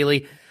Talk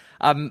Daily.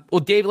 Well,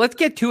 Dave, let's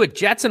get to it.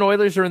 Jets and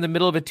Oilers are in the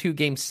middle of a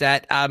 2-game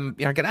set. I'm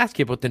going to ask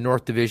you about the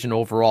North Division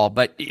overall,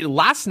 but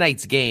last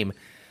night's game,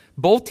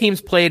 both teams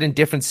played in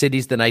different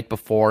cities the night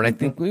before, and I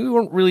think we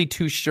weren't really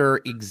too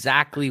sure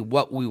exactly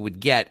what we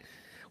would get.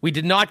 We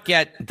did not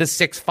get the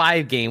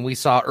 6-5 game we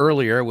saw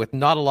earlier with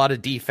not a lot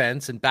of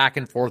defense and back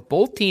and forth.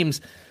 Both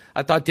teams,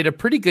 I thought, did a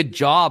pretty good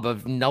job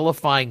of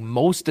nullifying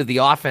most of the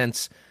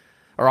offense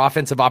or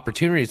offensive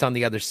opportunities on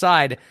the other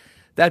side.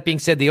 That being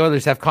said, the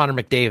Oilers have Connor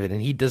McDavid,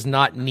 and he does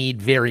not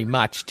need very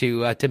much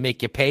to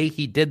make you pay.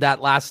 He did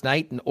that last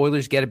night, and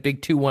Oilers get a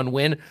big 2-1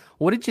 win.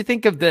 What did you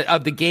think of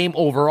the game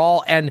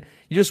overall, and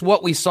just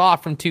what we saw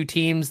from two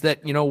teams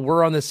that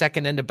were on the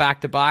second end of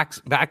back,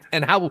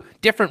 and how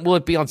different will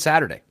it be on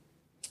Saturday?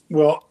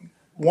 Well,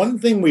 one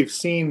thing we've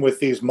seen with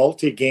these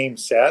multi-game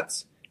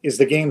sets is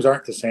the games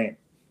aren't the same.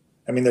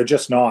 They're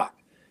just not.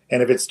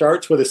 And if it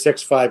starts with a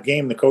 6-5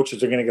 game, the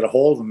coaches are going to get a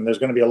hold of them, and there's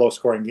going to be a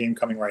low-scoring game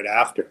coming right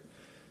after.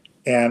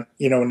 And,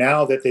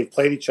 now that they've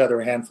played each other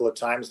a handful of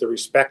times, the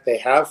respect they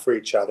have for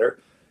each other,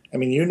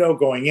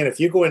 going in, if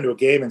you go into a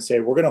game and say,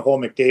 we're going to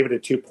hold McDavid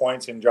at 2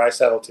 points and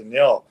Draisaitl to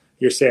 0,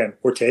 you're saying,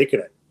 we're taking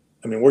it.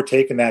 We're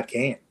taking that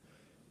game.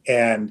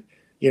 And,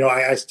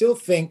 I still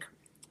think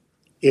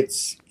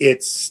it's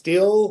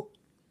still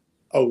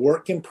a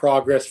work in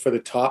progress for the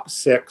top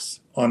 6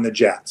 on the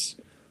Jets.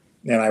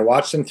 And I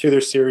watched them through their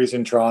series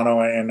in Toronto,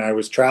 and I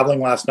was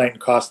traveling last night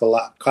and caught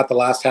the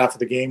last half of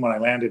the game when I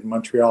landed in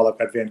Montreal. I've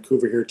got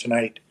Vancouver here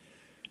tonight.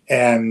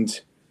 And,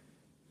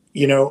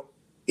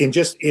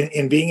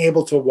 in being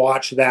able to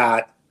watch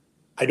that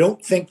I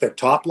don't think the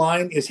top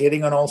line is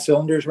hitting on all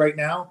cylinders right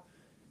now.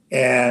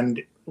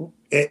 And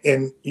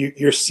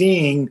you're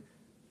seeing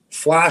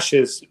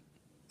flashes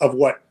of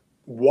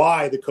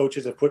why the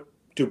coaches have put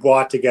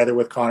Dubois together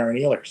with Connor and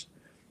Ehlers.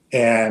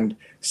 And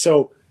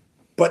so,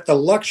 but the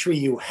luxury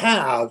you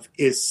have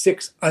is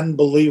 6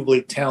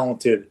 unbelievably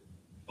talented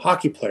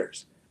hockey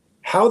players.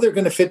 How they're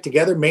going to fit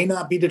together may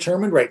not be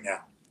determined right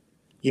now.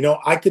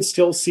 I could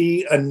still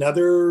see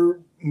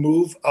another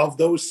move of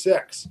those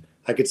 6.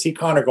 I could see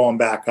Connor going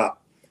back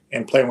up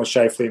and playing with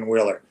Scheifele and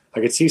Wheeler. I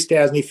could see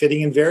Stastny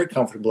fitting in very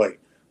comfortably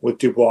with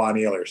Dubois and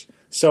Ehlers.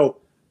 So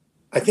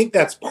I think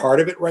that's part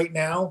of it right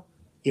now.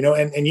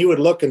 And you would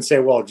look and say,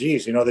 well,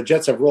 geez, the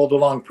Jets have rolled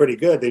along pretty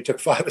good. They took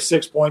 5 or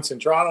 6 points in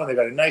Toronto, and they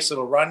got a nice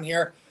little run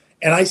here.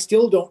 And I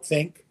still don't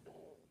think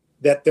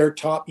that their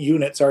top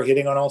units are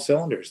hitting on all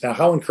cylinders. Now,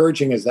 how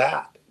encouraging is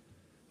that?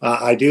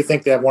 I do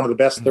think they have one of the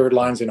best third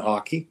lines in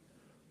hockey.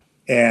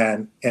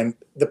 And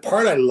the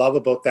part I love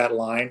about that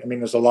line,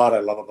 there's a lot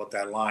I love about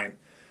that line.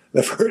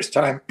 The first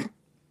time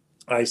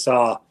I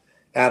saw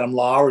Adam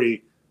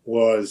Lowry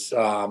was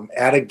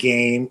at a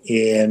game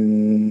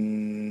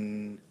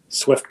in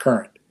Swift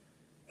Current.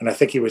 And I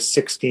think he was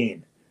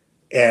 16.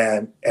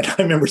 And I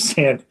remember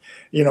saying,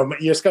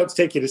 your scouts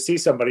take you to see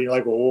somebody. You're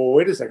like, well,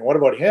 wait a second, what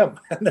about him?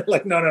 And they're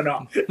like,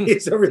 no.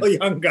 He's a really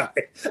young guy.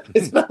 I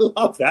said, I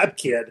love that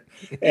kid.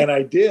 And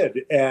I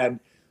did.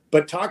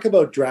 But talk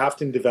about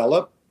draft and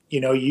develop.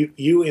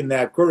 You in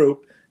that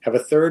group have a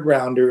 3rd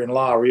rounder in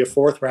Lowry, a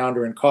 4th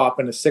rounder in Kopp,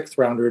 and a 6th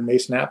rounder in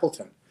Mason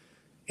Appleton.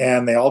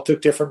 And they all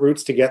took different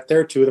routes to get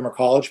there. 2 of them are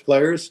college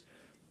players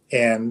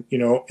and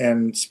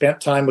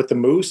spent time with the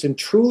Moose and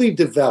truly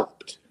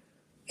developed.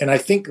 And I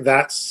think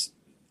that's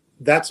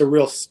a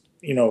real,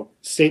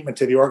 statement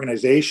to the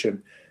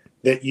organization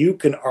that you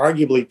can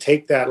arguably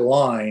take that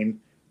line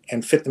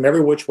and fit them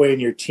every which way in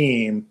your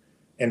team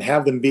and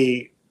have them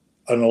be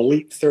an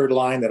elite third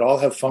line that all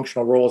have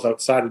functional roles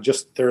outside of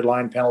just third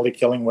line, penalty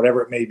killing,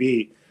 whatever it may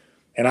be.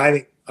 And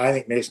I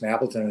think Mason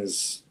Appleton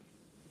is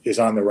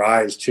on the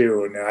rise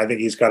too. And I think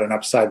he's got an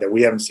upside that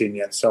we haven't seen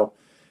yet. So,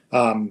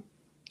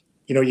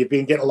 you've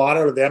been getting a lot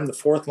out of them. The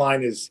 4th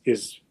line is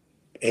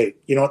hey,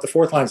 you know what? The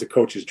 4th line is a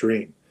coach's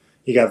dream.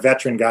 You got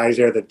veteran guys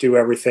there that do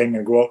everything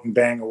and go out and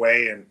bang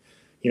away. And,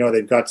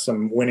 they've got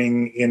some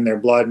winning in their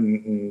blood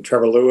and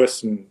Trevor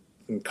Lewis and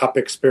Cup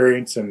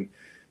experience and,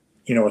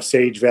 a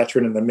sage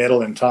veteran in the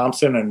middle in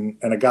Thompson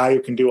and a guy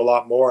who can do a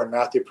lot more in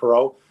Matthew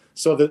Perreault.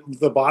 So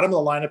the bottom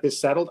of the lineup is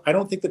settled. I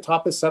don't think the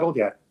top is settled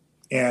yet.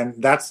 And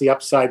that's the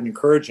upside and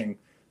encouraging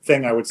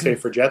thing I would say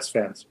for Jets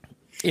fans.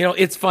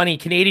 It's funny.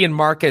 Canadian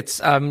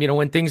markets,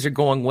 when things are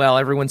going well,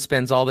 everyone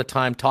spends all the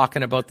time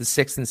talking about the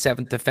 6th and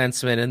 7th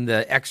defenseman and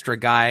the extra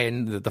guy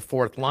and the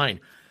 4th line.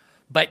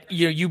 But,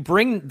 you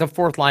bring the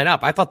 4th line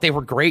up. I thought they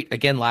were great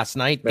again last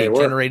night. They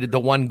generated the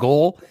 1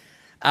 goal.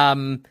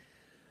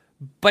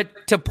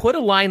 But to put a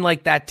line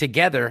like that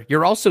together,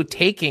 you're also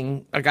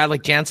taking a guy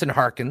like Jansen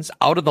Harkins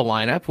out of the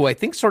lineup, who I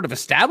think sort of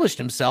established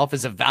himself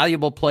as a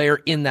valuable player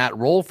in that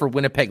role for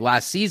Winnipeg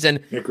last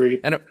season.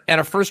 Agreed. And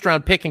a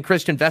first-round pick in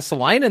Christian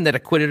Vesalainen that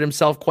acquitted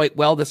himself quite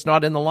well that's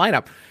not in the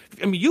lineup.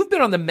 You've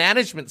been on the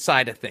management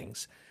side of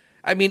things.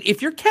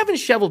 If you're Kevin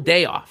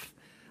Cheveldayoff,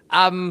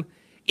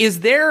 is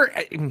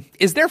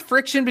there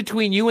friction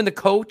between you and the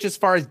coach as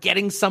far as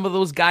getting some of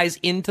those guys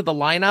into the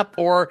lineup,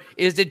 or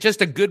is it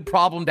just a good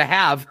problem to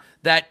have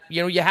that,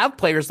 you have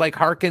players like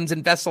Harkins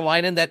and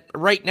Vesalainen that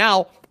right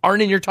now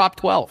aren't in your top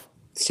 12?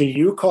 See,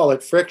 you call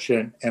it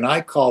friction, and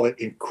I call it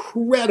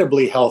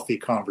incredibly healthy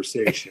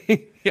conversation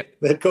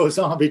that goes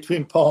on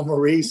between Paul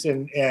Maurice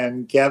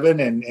and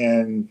Kevin,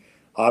 and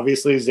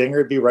obviously Zinger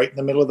would be right in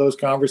the middle of those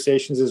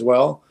conversations as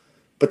well.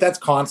 But that's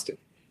constant.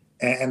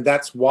 And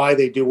that's why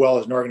they do well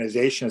as an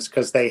organization, is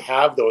because they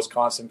have those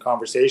constant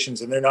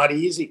conversations, and they're not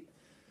easy.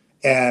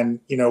 And,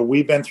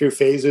 we've been through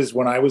phases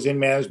when I was in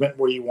management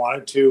where you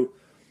wanted to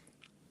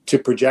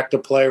project a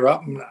player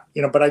up,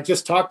 but I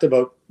just talked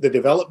about the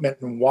development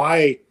and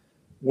why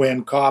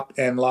when Kopp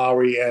and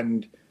Lowry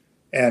and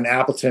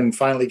Appleton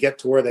finally get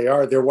to where they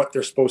are, they're what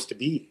they're supposed to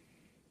be,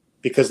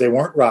 because they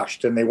weren't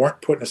rushed and they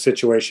weren't put in a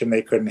situation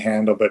they couldn't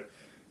handle. But,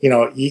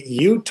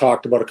 you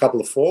talked about a couple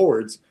of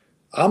forwards.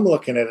 I'm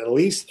looking at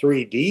least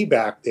 3D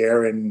back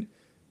there in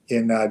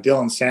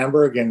Dylan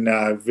Sandberg and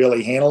Ville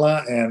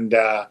Heinola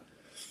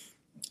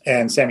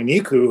and Sami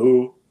Niku,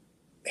 who,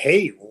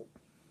 hey,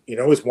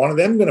 is one of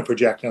them going to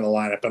project in the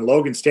lineup? And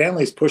Logan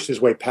Stanley's pushed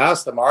his way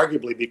past them,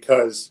 arguably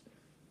because,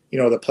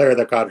 the player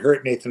that got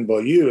hurt, Nathan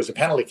Beaulieu, is a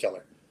penalty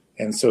killer.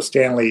 And so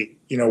Stanley,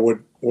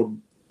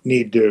 would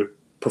need to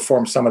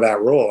perform some of that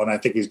role, and I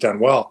think he's done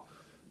well.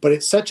 But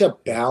it's such a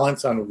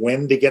balance on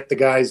when to get the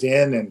guys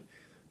in, and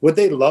would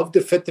they love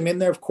to fit them in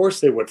there? Of course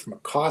they would. From a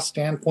cost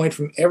standpoint,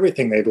 from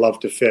everything, they'd love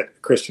to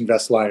fit Christian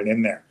Vesalainen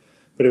in there.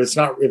 But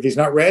if he's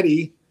not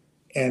ready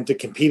and to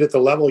compete at the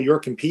level you're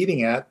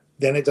competing at,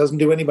 then it doesn't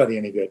do anybody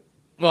any good.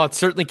 Well, it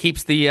certainly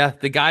keeps the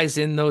guys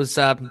in those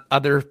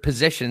other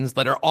positions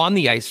that are on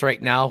the ice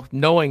right now,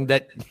 knowing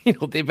that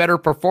they better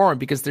perform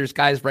because there's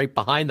guys right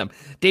behind them.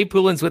 Dave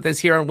Poulin's with us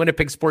here on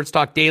Winnipeg Sports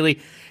Talk Daily.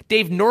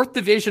 Dave, North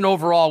Division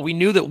overall, we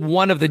knew that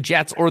one of the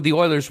Jets or the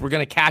Oilers were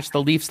going to catch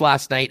the Leafs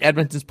last night.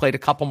 Edmonton's played a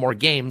couple more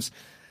games.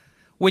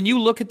 When you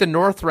look at the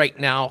North right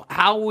now,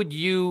 how would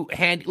you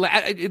handle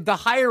the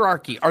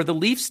hierarchy? Are the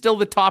Leafs still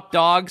the top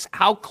dogs?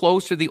 How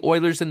close are the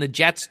Oilers and the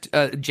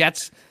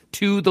Jets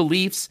to the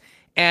Leafs?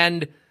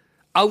 And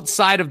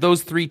outside of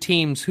those three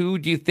teams, who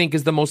do you think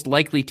is the most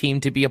likely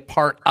team to be a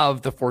part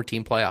of the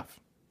 14 playoff?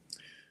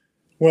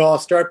 Well, I'll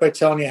start by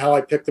telling you how I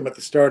picked them at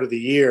the start of the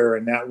year,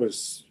 and that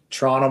was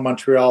Toronto,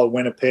 Montreal,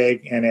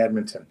 Winnipeg, and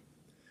Edmonton.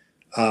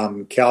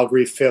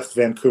 Calgary 5th,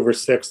 Vancouver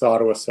 6th,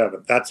 Ottawa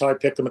 7th. That's how I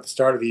picked them at the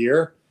start of the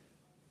year.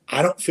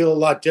 I don't feel a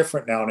lot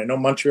different now, and I know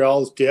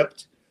Montreal's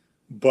dipped,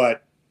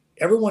 but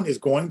everyone is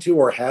going to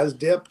or has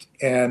dipped,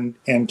 and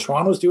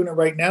Toronto's doing it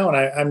right now, and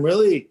I'm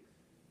really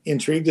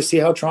intrigued to see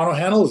how Toronto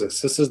handles this.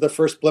 This is the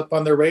first blip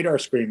on their radar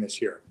screen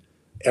this year.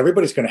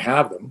 Everybody's going to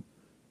have them.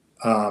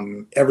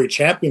 Every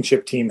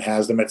championship team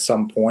has them at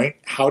some point.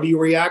 How do you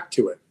react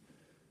to it?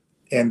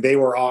 And they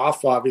were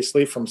off,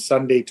 obviously, from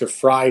Sunday to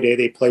Friday.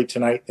 They play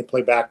tonight. They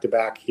play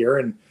back-to-back here.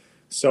 And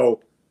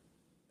so,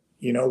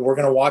 we're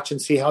going to watch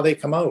and see how they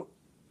come out.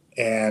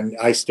 And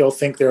I still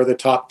think they're the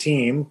top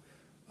team,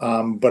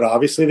 but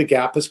obviously the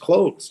gap is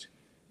closed.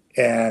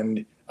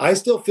 And I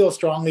still feel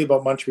strongly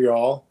about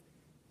Montreal.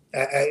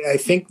 I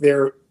think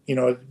they're,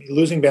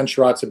 losing Ben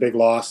Sherratt's a big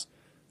loss,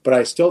 but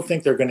I still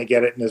think they're going to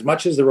get it. And as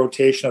much as the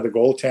rotation of the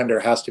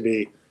goaltender has to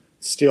be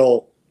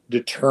still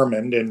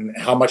determined and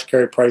how much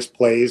Carey Price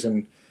plays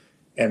and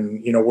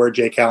where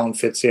Jake Allen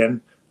fits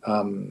in,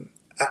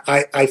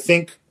 I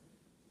think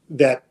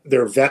that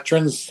their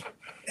veterans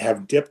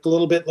have dipped a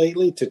little bit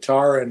lately,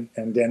 Tatar and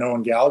Danault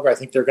and Gallagher. I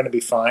think they're going to be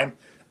fine.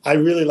 I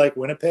really like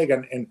Winnipeg.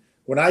 And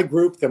when I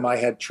grouped them, I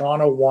had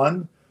Toronto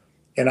 1,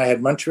 and I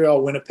had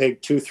Montreal,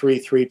 Winnipeg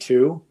 2-3,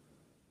 3-2.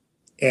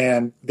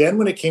 And then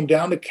when it came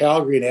down to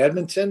Calgary and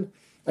Edmonton,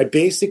 I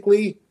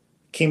basically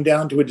came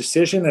down to a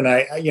decision. And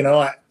I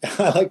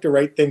like to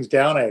write things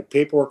down. I had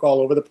paperwork all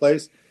over the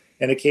place.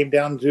 And it came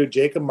down to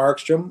Jacob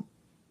Markstrom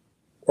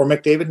or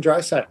McDavid and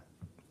Draisaitl.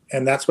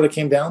 And that's what it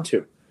came down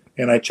to.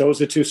 And I chose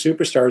the two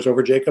superstars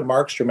over Jacob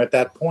Markstrom at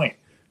that point.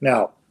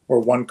 Now, we're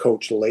one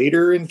coach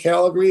later in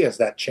Calgary. Has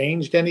that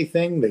changed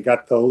anything? They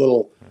got the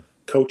little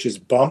coach's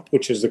bump,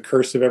 which is the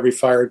curse of every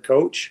fired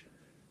coach.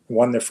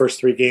 Won their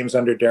first 3 games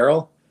under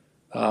Darryl.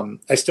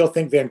 I still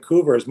think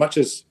Vancouver, as much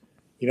as,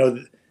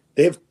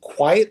 they've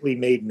quietly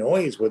made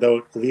noise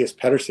without Elias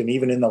Pettersson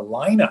even in the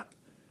lineup.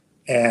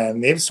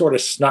 And they've sort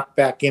of snuck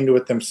back into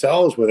it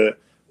themselves with a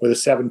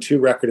 7-2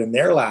 record in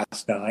their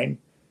last 9.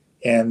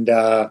 And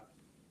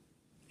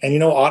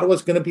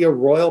Ottawa's going to be a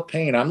royal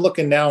pain. I'm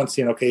looking now and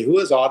seeing, okay, who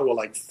has Ottawa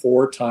like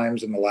 4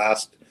 times in the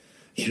last,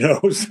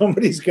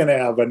 somebody's going to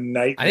have a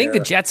nightmare. I think the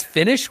Jets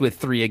finished with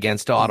 3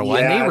 against Ottawa,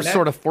 and they were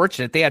sort of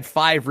fortunate. They had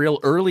 5 real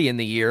early in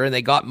the year, and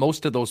they got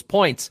most of those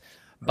points.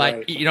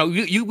 But,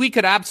 right. We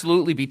could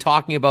absolutely be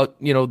talking about,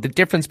 the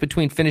difference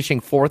between finishing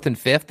 4th and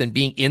 5th and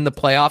being in the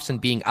playoffs and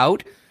being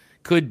out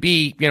could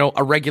be,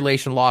 a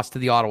regulation loss to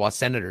the Ottawa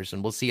Senators,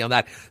 and we'll see on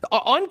that.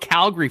 On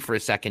Calgary for a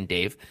second,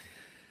 Dave.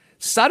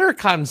 Sutter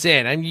comes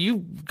in, and you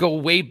go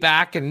way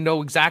back and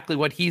know exactly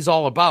what he's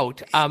all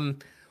about.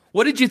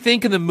 What did you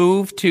think of the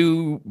move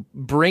to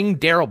bring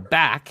Darryl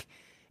back?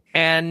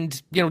 And,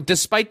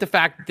 despite the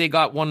fact that they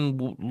got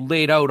one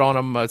laid out on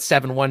them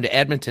 7-1 to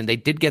Edmonton, they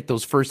did get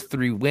those first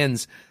 3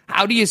 wins.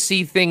 How do you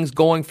see things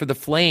going for the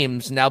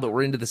Flames now that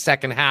we're into the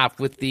second half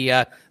with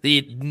the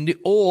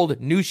old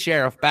new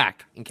sheriff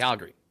back in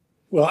Calgary?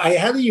 Well, I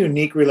had a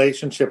unique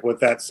relationship with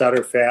that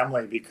Sutter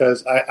family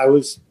because I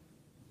was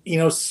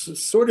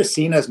sort of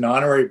seen as an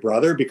honorary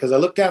brother because I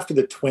looked after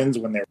the twins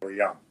when they were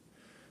young.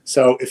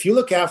 So if you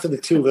look after the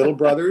 2 little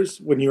brothers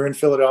when you're in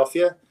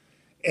Philadelphia,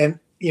 and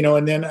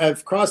then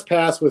I've crossed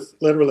paths with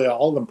literally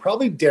all of them,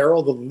 probably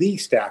Darryl the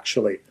least,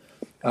 actually.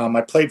 I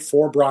played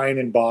for Brian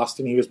in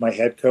Boston. He was my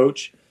head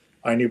coach.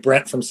 I knew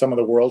Brent from some of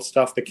the World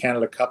stuff, the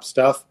Canada Cup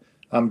stuff.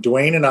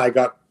 Dwayne and I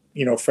got,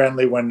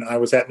 friendly when I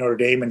was at Notre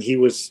Dame and he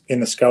was in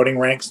the scouting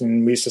ranks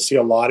and we used to see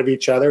a lot of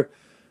each other.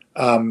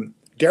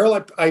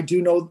 Darryl, I do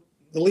know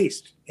the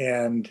least.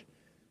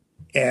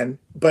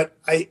 But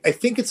I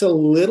think it's a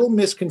little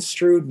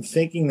misconstrued in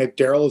thinking that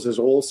Darryl is as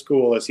old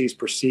school as he's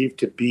perceived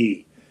to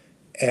be.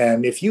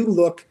 And if you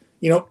look,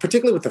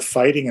 particularly with the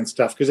fighting and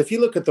stuff, because if you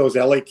look at those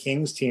LA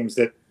Kings teams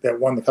that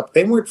won the Cup,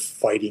 they weren't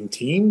fighting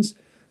teams.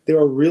 They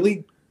were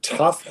really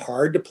tough,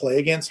 hard to play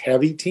against,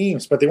 heavy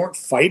teams, but they weren't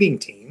fighting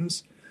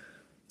teams.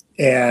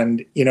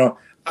 And,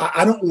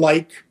 I don't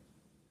like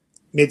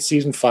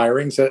mid-season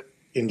firings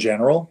in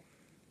general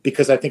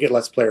because I think it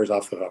lets players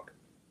off the hook.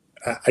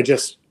 I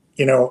just,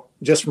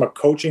 just from a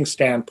coaching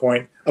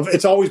standpoint,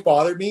 it's always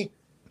bothered me.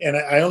 And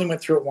I only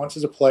went through it once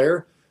as a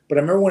player. But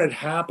I remember when it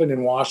happened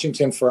in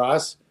Washington for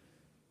us,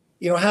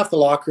 half the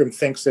locker room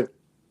thinks that,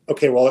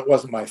 okay, well, it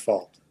wasn't my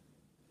fault.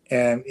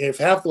 And if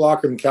half the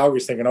locker room in Calgary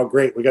is thinking, oh,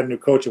 great, we got a new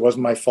coach, it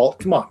wasn't my fault.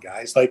 Come on,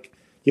 guys. Like,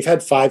 you've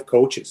had 5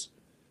 coaches,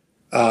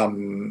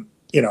 in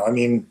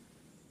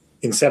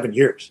 7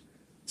 years.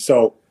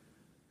 So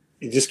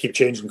you just keep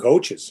changing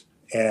coaches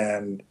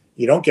and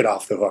you don't get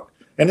off the hook.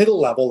 And it'll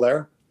level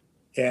there.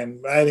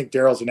 And I think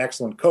Daryl's an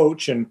excellent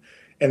coach. And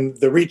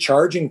the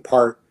recharging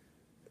part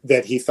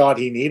that he thought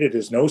he needed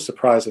is no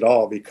surprise at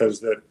all,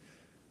 because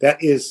that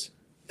is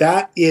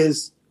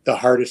the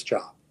hardest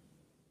job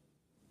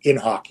in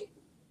hockey,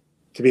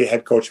 to be a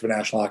head coach of a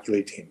National Hockey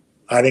League team.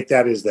 I think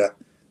that is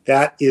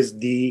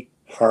the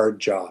hard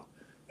job.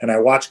 And I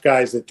watch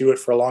guys that do it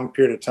for a long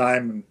period of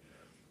time and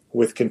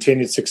with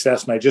continued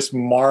success, and I just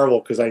marvel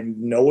because I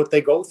know what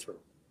they go through.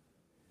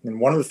 And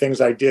one of the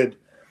things I did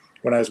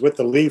when I was with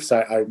the Leafs,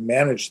 I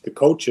managed the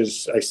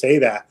coaches. I say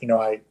that,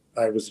 I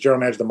was the general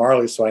manager of the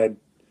Marlies, so I had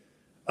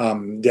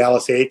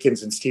Dallas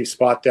Aikens and Steve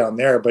Spott down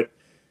there. But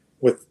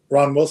with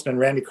Ron Wilson and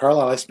Randy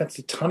Carlyle, I spent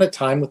a ton of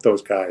time with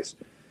those guys.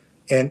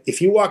 And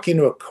if you walk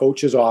into a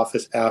coach's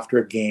office after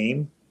a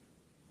game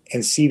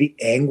and see the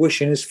anguish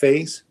in his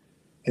face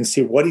and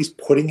see what he's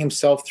putting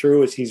himself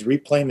through as he's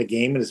replaying the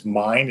game in his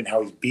mind and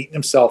how he's beating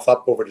himself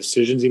up over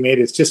decisions he made,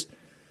 it's just,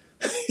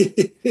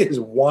 it is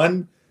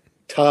one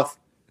tough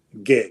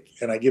gig.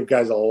 And I give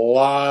guys a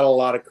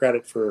lot of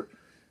credit for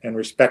and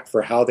respect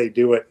for how they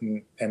do it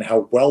and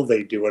how well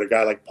they do it. A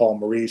guy like Paul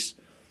Maurice,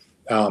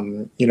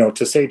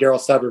 to say Daryl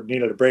Sutter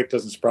needed a break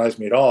doesn't surprise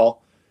me at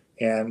all.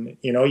 And,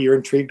 you're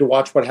intrigued to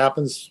watch what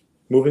happens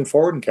moving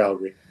forward in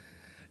Calgary.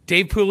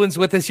 Dave Poulin's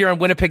with us here on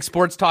Winnipeg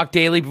Sports Talk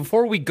Daily.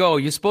 Before we go,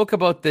 you spoke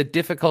about the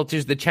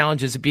difficulties, the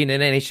challenges of being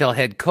an NHL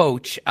head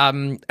coach. A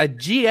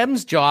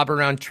GM's job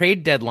around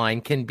trade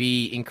deadline can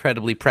be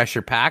incredibly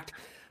pressure-packed.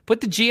 Put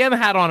the GM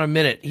hat on a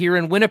minute here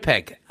in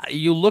Winnipeg.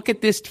 You look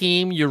at this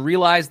team, you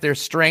realize their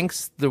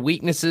strengths, their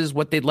weaknesses,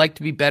 what they'd like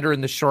to be better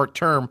in the short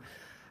term.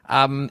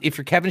 If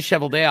you're Kevin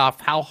Cheveldayoff,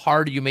 how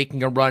hard are you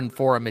making a run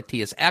for a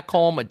Matthias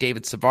Ekholm, a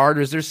David Savard?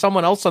 Or is there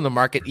someone else on the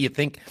market you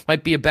think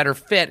might be a better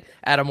fit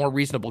at a more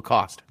reasonable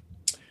cost?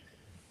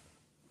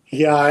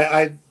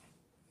 Yeah,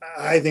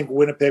 I think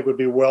Winnipeg would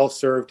be well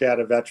served to add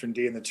a veteran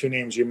D, and the 2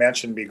 names you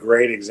mentioned be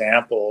great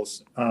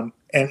examples.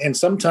 And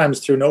sometimes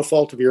through no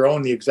fault of your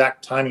own, the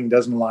exact timing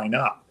doesn't line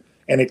up,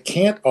 and it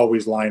can't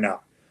always line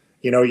up.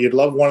 You'd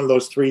love one of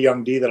those 3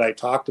 young D that I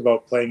talked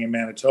about playing in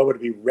Manitoba to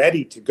be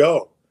ready to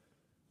go,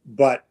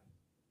 but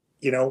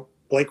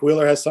Blake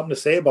Wheeler has something to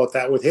say about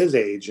that with his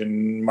age,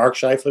 and Mark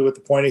Scheifele with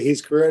the point of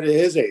his career at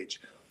his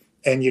age,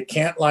 and you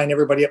can't line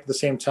everybody up at the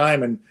same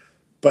time.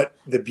 But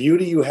the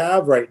beauty you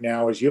have right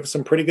now is you have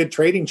some pretty good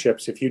trading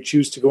chips if you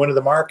choose to go into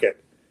the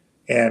market.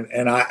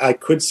 And I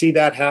could see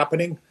that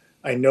happening.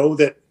 I know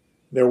that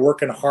they're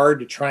working hard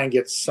to try and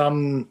get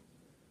some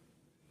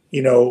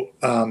sort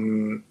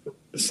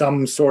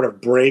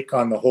of break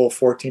on the whole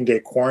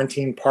 14-day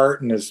quarantine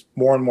part. And as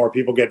more and more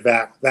people get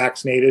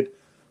vaccinated,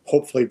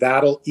 hopefully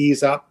that'll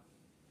ease up.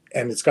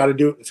 And it's got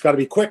to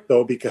be quick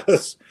though,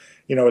 because,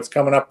 it's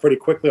coming up pretty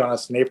quickly on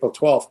us on April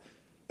 12th.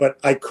 But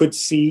I could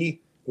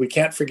see, we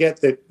can't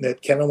forget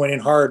that Kevin went in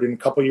hard in a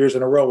couple years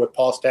in a row with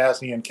Paul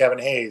Stastny and Kevin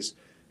Hayes,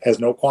 has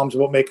no qualms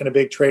about making a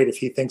big trade if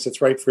he thinks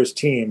it's right for his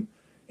team.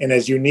 And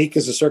as unique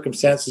as the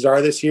circumstances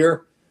are this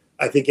year,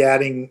 I think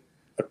adding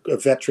a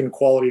veteran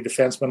quality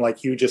defenseman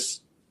like you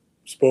just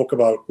spoke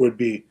about would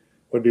be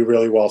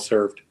really well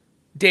served.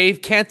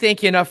 Dave, can't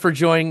thank you enough for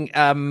joining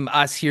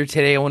us here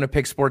today on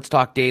Winnipeg Sports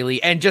Talk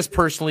Daily. And just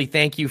personally,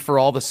 thank you for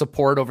all the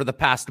support over the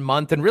past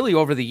month and really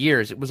over the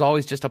years. It was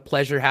always just a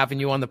pleasure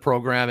having you on the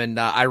program, and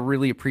I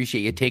really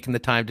appreciate you taking the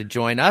time to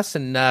join us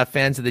and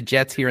fans of the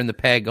Jets here in the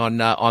Peg on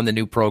the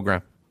new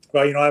program.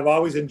 Well, I've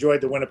always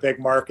enjoyed the Winnipeg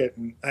market,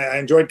 and I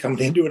enjoyed coming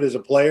into it as a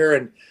player,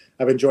 and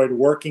I've enjoyed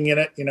working in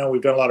it.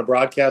 We've done a lot of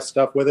broadcast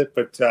stuff with it,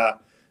 but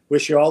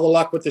wish you all the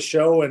luck with the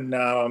show,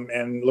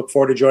 and look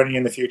forward to joining you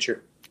in the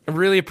future. I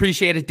really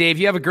appreciate it, Dave.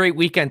 You have a great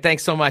weekend.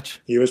 Thanks so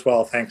much. You as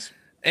well. Thanks.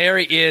 There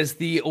he is,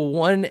 the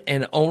one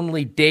and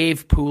only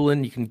Dave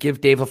Poulin. You can give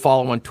Dave a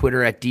follow on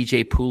Twitter at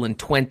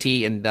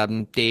DJPoulin20.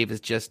 And Dave is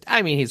just,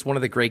 he's one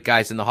of the great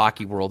guys in the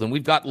hockey world. And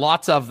we've got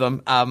lots of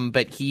them,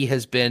 but he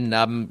has been,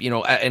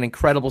 an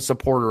incredible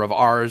supporter of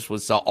ours,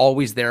 was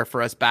always there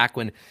for us back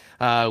when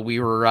we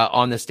were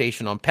on the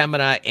station on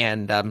Pembina.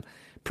 And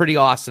pretty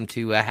awesome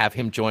to have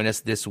him join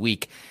us this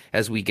week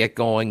as we get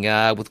going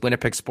with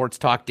Winnipeg Sports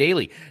Talk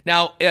Daily.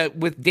 Now,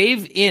 with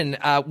Dave in,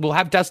 we'll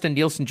have Dustin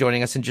Nielson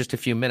joining us in just a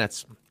few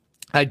minutes.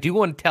 I do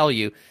want to tell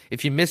you,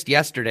 if you missed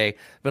yesterday,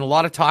 been a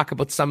lot of talk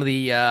about some of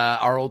the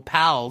our old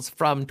pals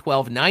from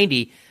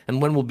 1290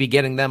 and when we'll be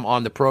getting them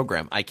on the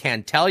program. I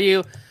can tell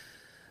you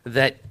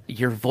that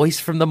your voice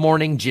from the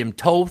morning, Jim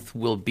Toth,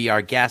 will be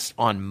our guest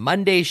on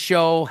Monday's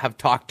show. Have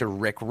talked to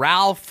Rick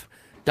Ralph.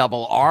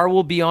 Double R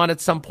will be on at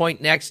some point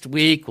next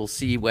week. We'll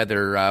see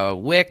whether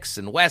Wicks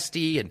and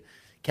Westy and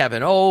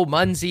Kevin O,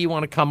 Munzie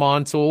want to come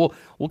on. So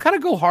we'll kind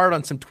of go hard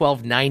on some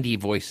 1290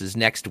 voices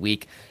next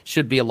week.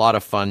 Should be a lot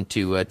of fun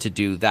to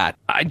do that.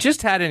 I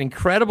just had an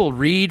incredible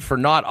read for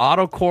Not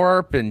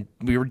Autocorp, and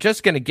we were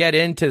just going to get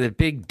into the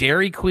big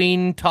Dairy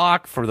Queen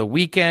talk for the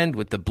weekend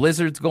with the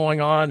blizzards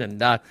going on,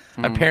 and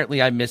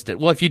apparently I missed it.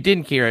 Well, if you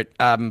didn't hear it,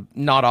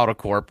 Not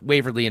Autocorp,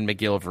 Waverly and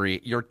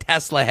McGillivray, your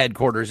Tesla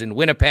headquarters in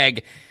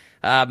Winnipeg,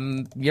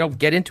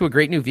 get into a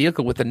great new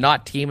vehicle with the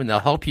Not team, and they'll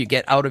help you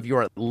get out of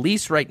your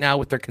lease right now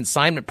with their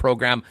consignment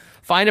program.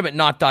 Find them at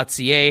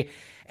not.ca.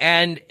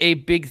 And a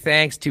big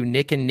thanks to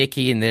Nick and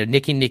Nikki and the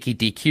Nick and Nikki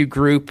DQ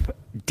group,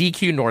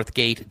 DQ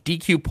Northgate,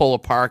 DQ Polo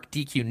Park,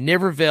 DQ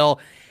Niverville,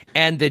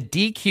 and the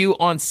DQ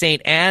on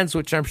St. Anne's,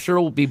 which I'm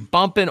sure will be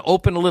bumping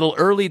open a little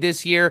early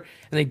this year.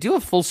 And they do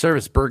have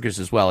full-service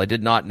burgers as well. I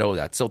did not know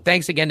that. So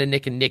thanks again to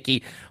Nick and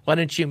Nikki. Why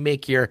don't you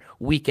make your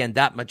weekend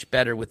that much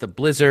better with a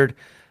Blizzard,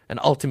 an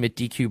ultimate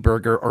DQ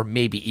burger, or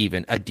maybe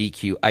even a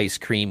DQ ice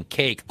cream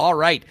cake. All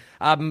right.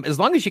 As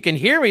long as you can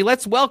hear me,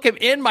 let's welcome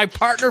in my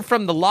partner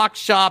from the lock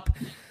shop,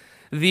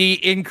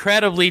 the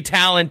incredibly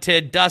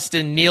talented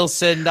Dustin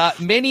Nielson.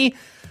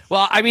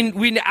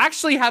 We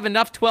actually have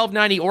enough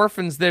 1290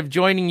 orphans that are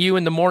joining you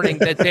in the morning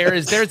that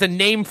there's a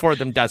name for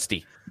them,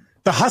 Dusty.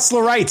 The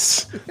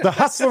Hustlerites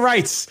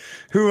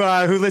who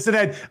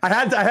listen. I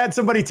had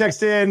somebody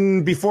text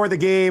in before the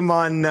game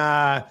on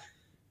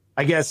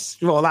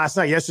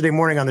yesterday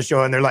morning on the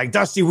show, and they're like,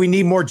 Dusty, we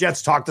need more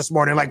Jets talk this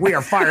morning. Like, we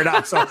are fired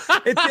up. So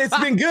it's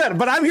been good.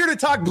 But I'm here to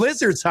talk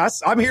Blizzards,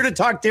 Huss. I'm here to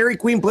talk Dairy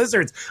Queen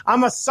Blizzards.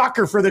 I'm a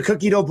sucker for the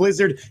cookie dough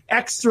Blizzard.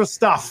 Extra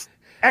stuff.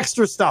 It's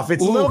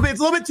a little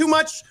bit too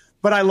much,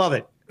 but I love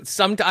it.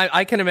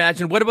 I can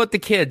imagine. What about the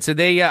kids?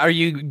 Are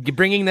you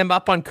bringing them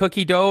up on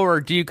cookie dough, or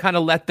do you kind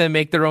of let them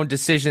make their own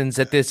decisions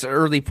at this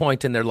early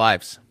point in their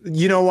lives?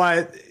 You know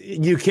what?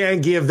 You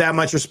can't give that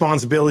much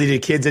responsibility to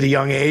kids at a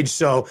young age.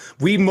 So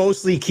we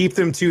mostly keep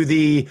them to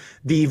the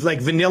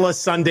like vanilla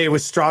sundae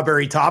with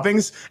strawberry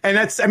toppings. And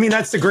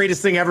that's the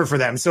greatest thing ever for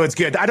them. So it's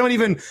good. I don't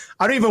even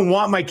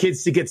want my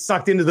kids to get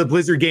sucked into the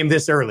Blizzard game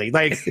this early.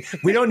 Like,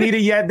 we don't need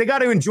it yet. They got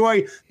to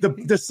enjoy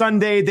the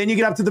sundae. Then you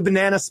get up to the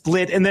banana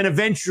split. And then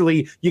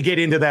eventually you get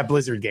into that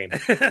Blizzard game.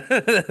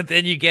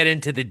 Then you get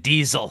into the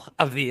diesel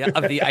of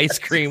the ice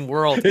cream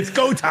world. It's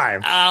go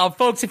time.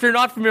 Folks, if you're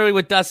not familiar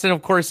with Dustin,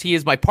 of course, he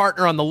is my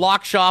partner on the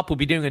Lock Shop. We'll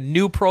be doing a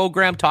new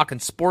program talking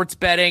sports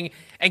betting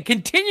and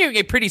continuing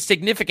a pretty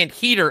significant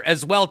heater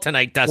as well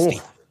tonight, Dusty.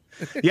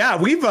 Oh.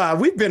 Yeah,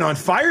 we've been on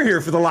fire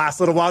here for the last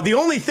little while. The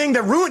only thing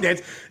that ruined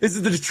it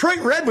is the Detroit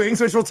Red Wings,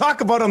 which we'll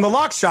talk about on the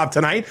Lock Shop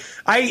tonight.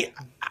 I'm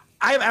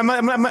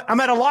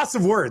at a loss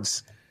of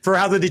words for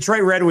how the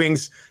Detroit Red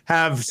Wings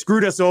have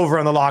screwed us over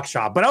on the Lock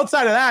Shop. But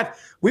outside of that,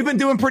 we've been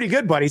doing pretty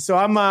good, buddy. So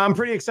I'm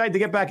pretty excited to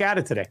get back at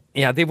it today.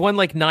 Yeah, they've won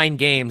like 9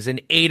 games,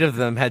 and 8 of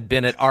them had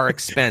been at our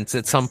expense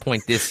at some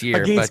point this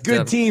year. Against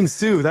good teams,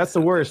 too. That's the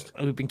worst.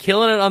 We've been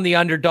killing it on the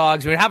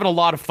underdogs. We're having a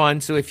lot of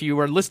fun. So if you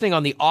are listening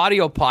on the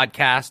audio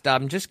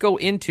podcast, just go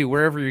into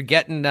wherever you're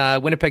getting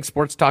Winnipeg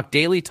Sports Talk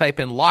Daily,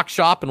 type in Lock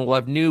Shop, and we'll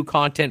have new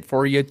content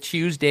for you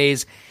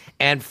Tuesdays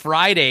and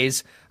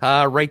Fridays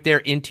right there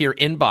into your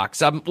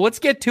inbox. Let's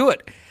get to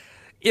it.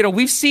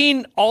 We've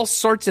seen all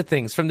sorts of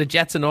things from the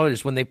Jets and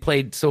Oilers when they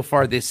played so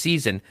far this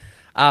season.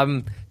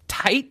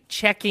 Tight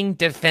checking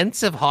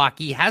defensive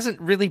hockey hasn't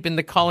really been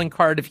the calling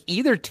card of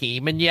either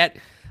team, and yet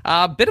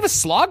a bit of a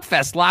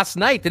slogfest last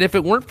night that if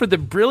it weren't for the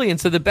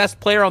brilliance of the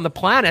best player on the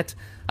planet,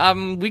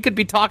 we could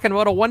be talking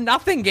about a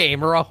 1-0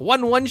 game or a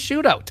 1-1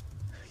 shootout.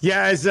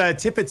 Yeah, as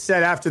Tippett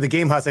said after the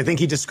game, Huss, I think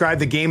he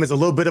described the game as a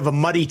little bit of a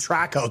muddy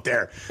track out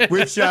there,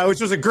 which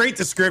was a great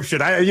description.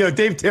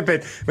 Dave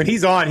Tippett, when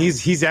he's on,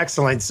 he's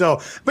excellent. So,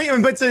 but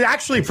it's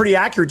actually a pretty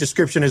accurate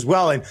description as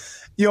well. And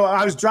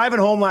I was driving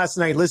home last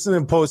night,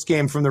 listening to post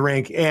game from the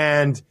rink,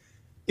 and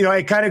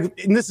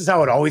and this is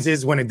how it always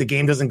is when the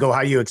game doesn't go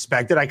how you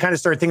expect it. I kind of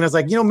started thinking, I was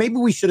like, maybe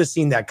we should have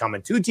seen that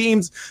coming. 2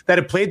 teams that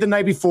had played the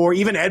night before.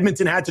 Even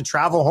Edmonton had to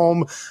travel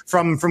home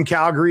from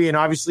Calgary, and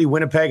obviously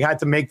Winnipeg had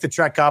to make the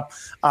trek up.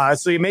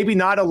 So maybe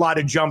not a lot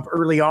of jump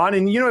early on.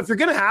 And, if you're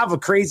going to have a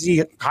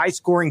crazy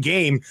high-scoring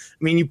game,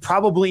 you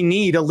probably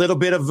need a little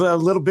bit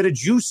of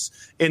juice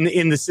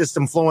in the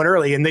system flowing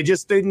early. And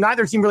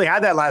neither team really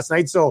had that last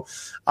night. So,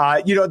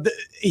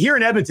 here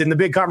in Edmonton, the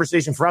big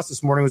conversation for us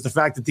this morning was the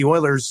fact that the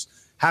Oilers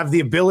have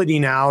the ability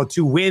now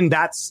to win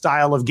that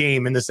style of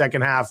game in the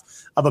second half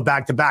of a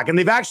back-to-back. And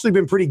they've actually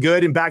been pretty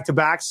good in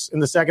back-to-backs in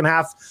the second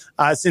half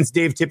since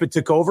Dave Tippett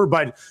took over.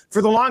 But for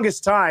the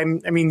longest time,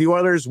 the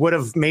Oilers would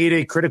have made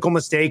a critical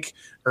mistake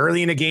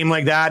early in a game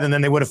like that, and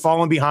then they would have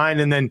fallen behind,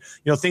 and then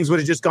things would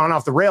have just gone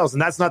off the rails. And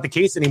that's not the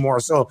case anymore.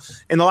 So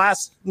in the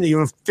last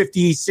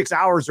 56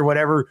 hours or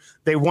whatever,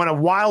 they won a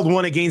wild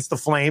one against the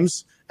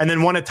Flames, and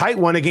then won a tight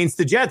one against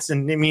the Jets.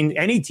 And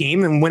any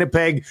team, and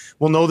Winnipeg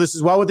will know this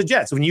as well with the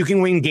Jets. When you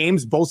can win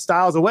games both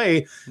styles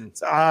away,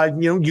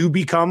 you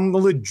become a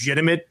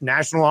legitimate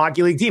National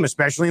Hockey League team,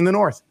 especially in the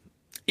North.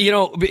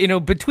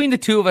 Between the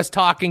two of us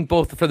talking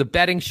both for the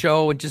betting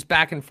show and just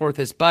back and forth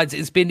as buds,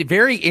 it's been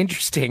very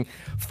interesting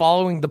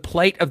following the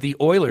plight of the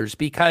Oilers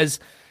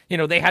because,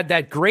 they had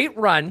that great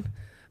run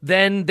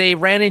then they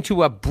ran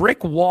into a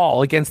brick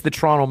wall against the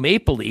Toronto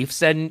Maple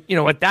Leafs. And,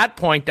 at that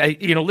point,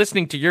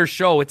 listening to your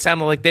show, it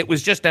sounded like it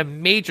was just a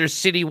major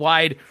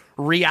citywide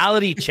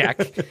reality check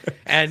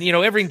and,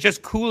 everything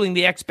just cooling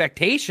the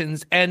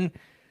expectations. And,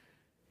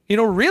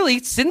 really,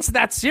 since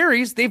that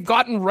series, they've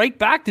gotten right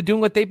back to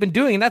doing what they've been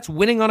doing, and that's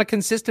winning on a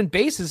consistent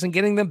basis and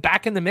getting them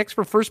back in the mix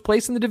for first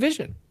place in the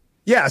division.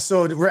 Yeah,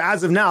 so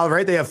as of now,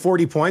 right, they have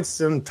 40 points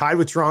and tied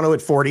with Toronto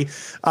at 40.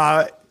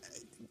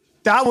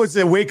 That was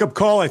a wake-up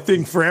call, I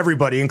think, for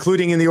everybody,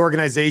 including in the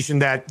organization,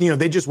 that,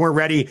 they just weren't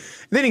ready.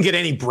 They didn't get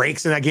any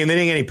breaks in that game. They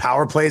didn't get any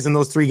power plays in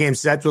those 3 game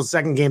sets. Well, the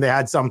second game they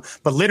had some,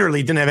 but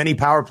literally didn't have any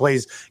power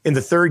plays in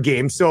the third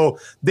game. So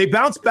they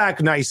bounced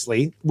back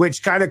nicely,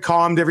 which kind of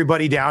calmed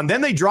everybody down.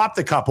 Then they dropped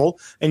a couple,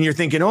 and you're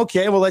thinking,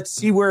 okay, well, let's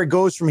see where it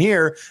goes from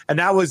here. And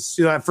that was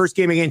first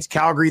game against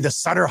Calgary. The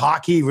Sutter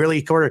hockey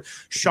really sort of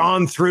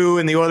shone through,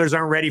 and the Oilers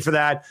aren't ready for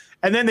that.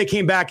 And then they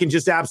came back and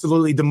just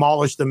absolutely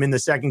demolished them in the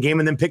second game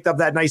and then picked up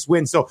that nice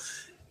win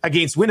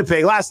against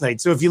Winnipeg last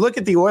night. So if you look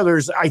at the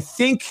Oilers, I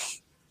think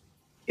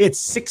it's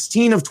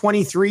 16 of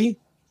 23.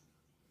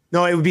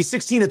 No, it would be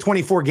 16 of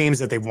 24 games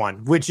that they've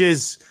won, which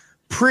is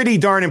pretty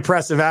darn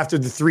impressive after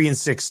the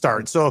 3-6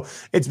 start. So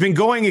it's been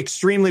going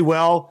extremely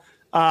well.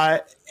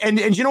 And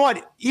you know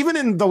what? Even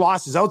in the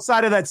losses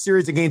outside of that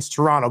series against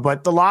Toronto,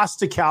 but the loss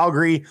to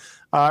Calgary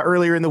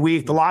earlier in the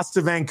week, the loss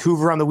to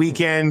Vancouver on the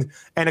weekend,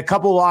 and a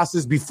couple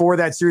losses before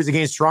that series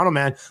against Toronto,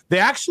 man, they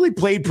actually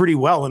played pretty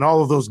well in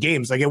all of those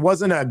games. Like, it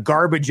wasn't a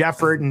garbage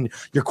effort and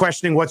you're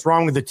questioning what's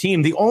wrong with the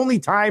team. The only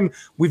time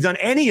we've done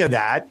any of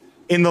that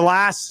in the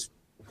last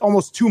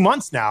almost 2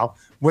 months now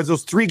was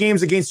those 3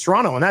 games against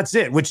Toronto, and that's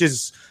it, which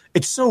is,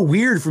 it's so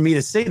weird for me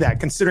to say that,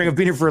 considering I've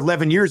been here for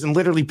 11 years and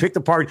literally picked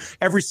apart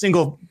every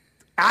single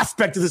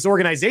aspect of this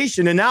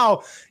organization. And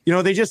now,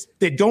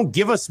 they don't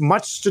give us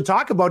much to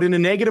talk about in a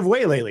negative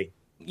way lately.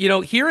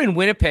 Here in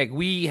Winnipeg,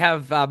 we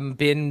have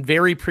been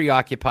very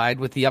preoccupied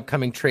with the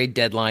upcoming trade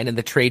deadline and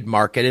the trade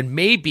market. And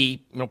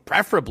maybe,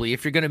 preferably,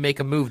 if you're going to make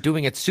a move,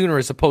 doing it sooner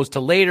as opposed to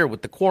later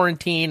with the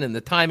quarantine and the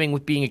timing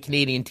with being a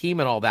Canadian team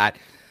and all that.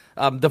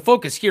 The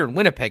focus here in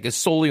Winnipeg is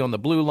solely on the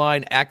blue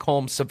line,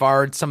 Ekholm,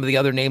 Savard, some of the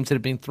other names that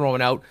have been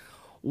thrown out.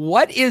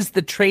 What is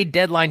the trade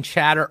deadline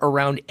chatter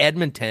around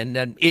Edmonton?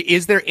 And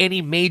is there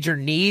any major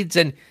needs?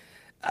 And,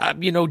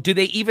 do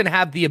they even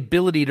have the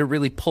ability to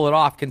really pull it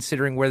off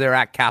considering where they're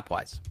at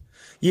cap-wise?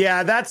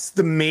 Yeah, that's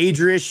the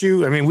major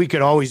issue. I mean, we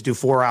could always do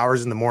 4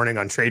 hours in the morning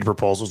on trade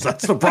proposals.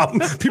 That's the problem.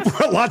 People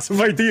have lots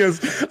of ideas.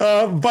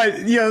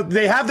 But,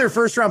 they have their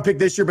first round pick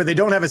this year, but they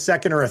don't have a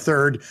second or a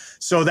third.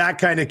 So that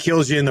kind of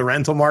kills you in the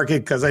rental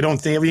market, because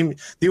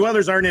the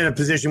Oilers aren't in a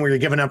position where you're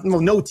giving up.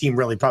 Well, no team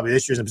really probably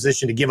this year is in a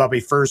position to give up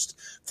a first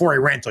for a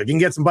rental. If you can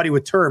get somebody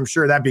with term,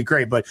 sure, that'd be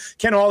great. But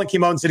Ken Holland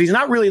came out and said he's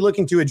not really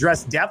looking to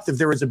address depth. If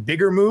there was a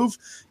bigger move,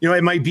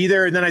 it might be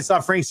there. And then I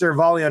saw Frank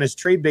Saravalli on his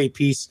trade bait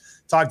piece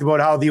talked about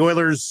how the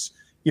Oilers,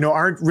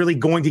 aren't really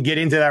going to get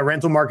into that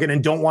rental market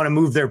and don't want to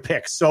move their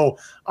picks. So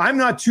I'm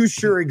not too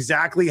sure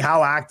exactly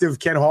how active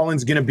Ken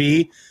Holland's going to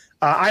be.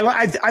 I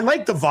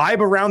like the vibe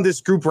around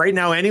this group right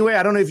now anyway.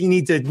 I don't know if you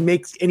need to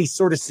make any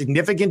sort of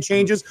significant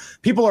changes.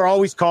 People are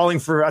always calling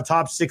for a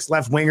top 6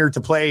 left winger to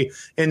play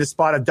in the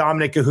spot of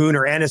Dominic Cahoon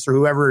or Ennis or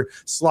whoever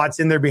slots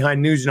in there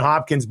behind Nugent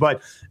Hopkins.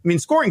 But,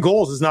 scoring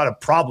goals is not a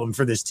problem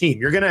for this team.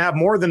 You're going to have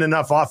more than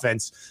enough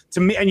offense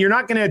and you're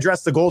not going to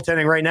address the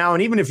goaltending right now.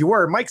 And even if you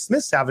were, Mike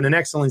Smith's having an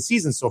excellent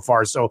season so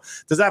far. So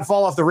does that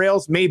fall off the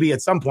rails? Maybe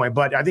at some point,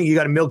 but I think you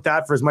got to milk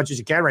that for as much as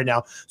you can right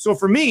now. So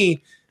for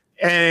me,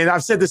 and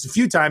I've said this a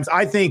few times,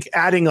 I think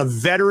adding a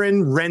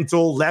veteran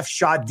rental left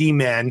shot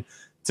D-man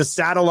to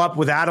saddle up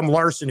with Adam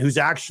Larson, who's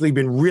actually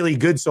been really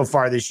good so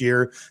far this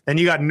year. Then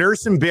you got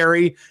Nurse and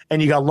Barry,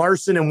 and you got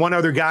Larson and one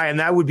other guy, and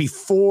that would be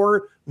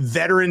 4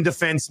 veteran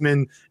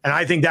defensemen. And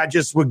I think that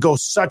just would go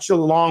such a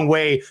long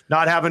way,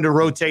 not having to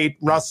rotate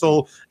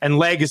Russell and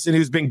Legason,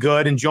 who's been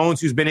good, and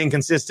Jones, who's been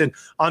inconsistent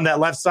on that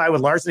left side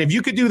with Larson. If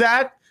you could do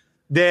that,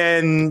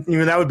 then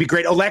that would be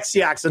great.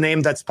 Alexiak's a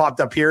name that's popped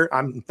up here.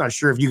 I'm not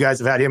sure if you guys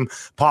have had him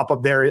pop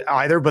up there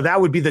either, but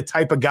that would be the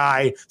type of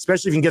guy,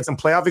 especially if you can get some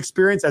playoff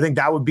experience. I think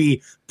that would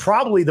be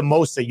probably the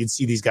most that you'd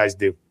see these guys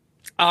do.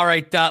 All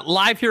right,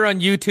 live here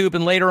on YouTube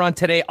and later on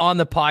today on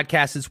the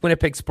podcast, it's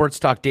Winnipeg Sports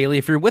Talk Daily.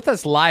 If you're with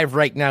us live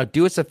right now,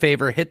 do us a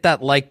favor, hit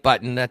that like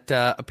button. That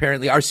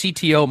apparently our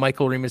CTO,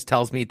 Michael Remus,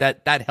 tells me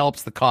that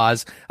helps the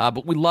cause.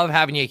 But we love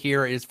having you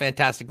here. It is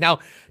fantastic. Now,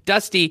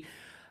 Dusty,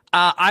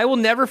 I will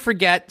never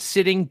forget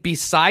sitting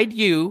beside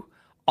you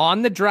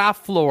on the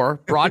draft floor,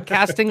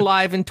 broadcasting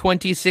live in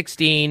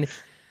 2016.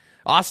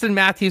 Austin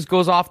Matthews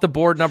goes off the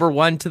board, number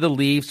 1 to the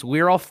Leafs.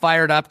 We're all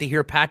fired up to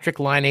hear Patrick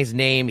Laine's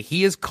name.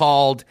 He is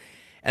called.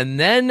 And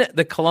then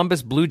the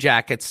Columbus Blue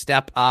Jackets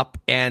step up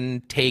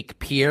and take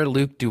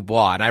Pierre-Luc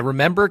Dubois. And I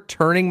remember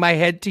turning my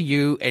head to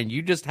you, and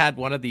you just had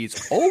one of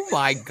these, oh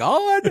my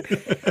God.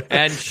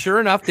 And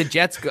sure enough,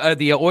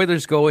 the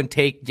Oilers go and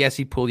take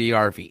Jesse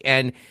Puljujarvi.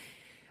 And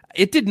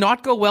It did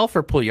not go well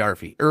for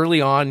Puljujärvi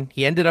early on.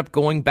 He ended up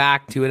going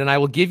back to it, and I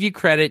will give you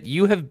credit.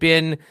 You have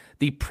been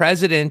the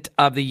president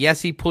of the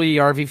Jesse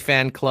Puljujärvi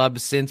fan club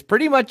since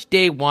pretty much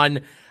day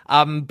one,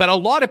 but a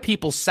lot of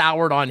people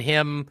soured on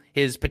him,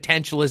 his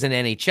potential as an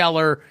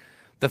NHLer,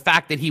 the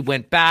fact that he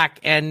went back,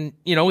 and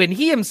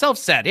he himself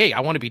said, hey,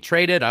 I want to be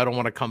traded. I don't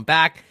want to come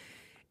back.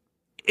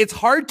 It's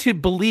hard to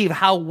believe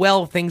how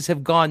well things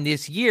have gone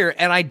this year,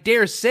 and I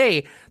dare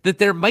say that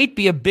there might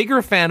be a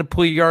bigger fan of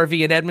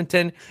Puljujärvi in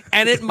Edmonton,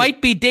 and it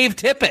might be Dave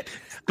Tippett.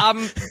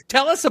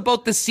 Tell us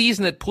about the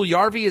season that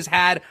Puljujärvi has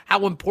had,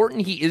 how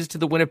important he is to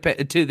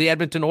the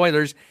Edmonton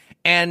Oilers,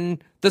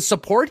 and the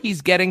support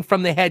he's getting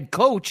from the head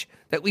coach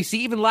that we see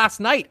even last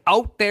night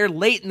out there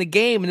late in the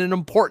game in an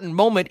important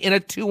moment in a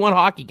 2-1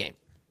 hockey game.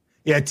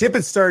 Yeah,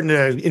 Tippett's starting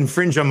to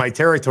infringe on my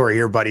territory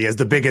here, buddy, as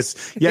the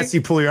biggest Jesse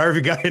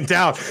Puljujärvi guy in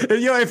town.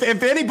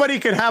 If anybody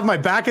could have my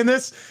back in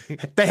this,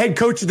 the head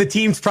coach of the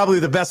team's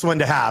probably the best one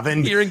to have.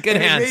 And you're in good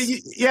hands.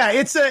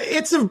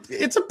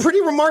 It's a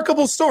pretty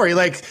remarkable story.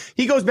 Like,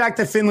 he goes back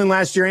to Finland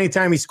last year.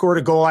 Anytime he scored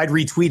a goal, I'd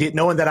retweet it,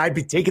 knowing that I'd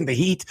be taking the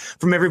heat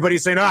from everybody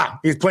saying,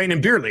 he's playing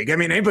in beer league. I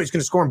mean, anybody's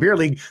going to score in beer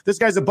league. This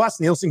guy's a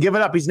bust. Nielson, give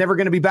it up. He's never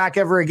going to be back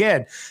ever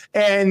again.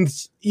 And,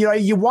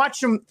 you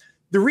watch him.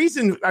 The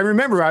reason I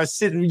remember I was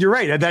sitting, you're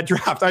right, at that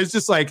draft, I was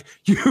just like,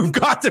 you've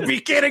got to be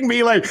kidding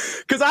me. Like,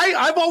 because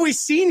I've always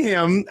seen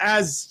him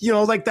as,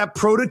 like that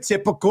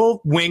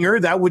prototypical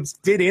winger that would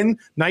fit in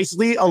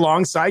nicely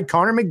alongside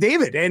Connor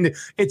McDavid. And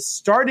it's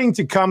starting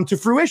to come to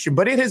fruition,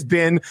 but it has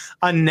been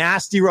a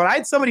nasty road. I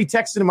had somebody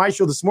texted in my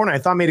show this morning, I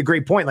thought made a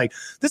great point. Like,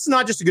 this is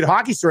not just a good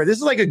hockey story. This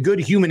is like a good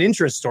human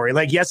interest story.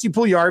 Like, Jesse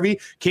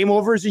Puljujärvi came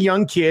over as a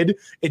young kid.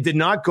 It did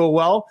not go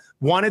well.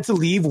 Wanted to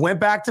leave, went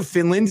back to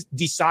Finland,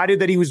 decided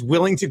that he was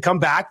willing to come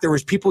back. There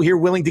was people here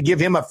willing to give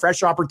him a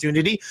fresh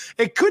opportunity.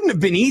 It couldn't have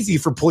been easy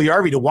for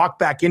Puljujärvi to walk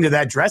back into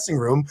that dressing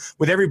room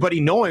with everybody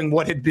knowing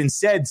what had been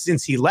said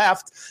since he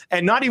left,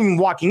 and not even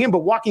walking in, but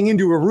walking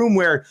into a room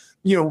where,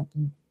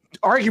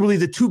 arguably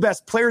the two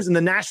best players in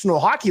the National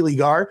Hockey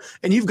League are,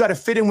 and you've got to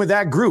fit in with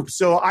that group.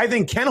 So I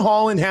think Ken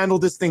Holland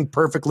handled this thing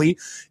perfectly.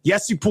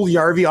 Jesse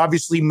Puljujärvi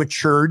obviously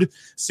matured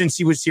since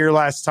he was here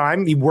last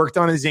time. He worked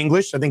on his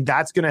English. I think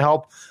that's going to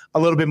help a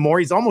little bit more.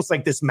 He's almost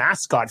like this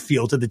mascot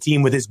feel to the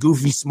team with his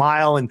goofy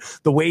smile and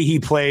the way he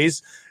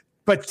plays.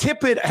 But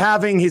Tippett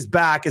having his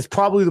back is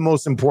probably the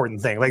most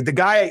important thing. Like, the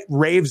guy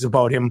raves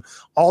about him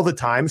all the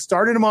time.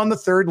 Started him on the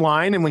third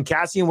line, and when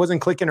Cassian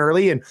wasn't clicking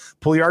early and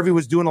Puljujärvi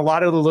was doing a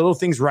lot of the little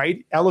things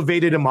right,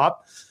 elevated him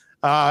up.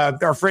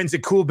 Our friends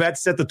at Cool Bet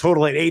set the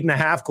total at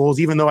 8.5 goals,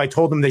 even though I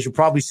told them they should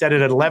probably set it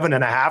at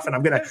 11.5, and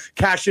I'm going to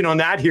cash in on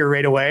that here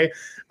right away.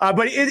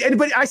 But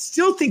I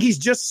still think he's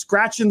just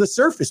scratching the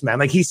surface, man.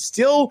 Like, he's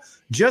still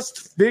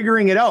just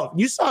figuring it out.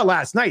 You saw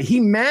last night, he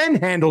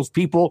manhandles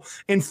people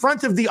in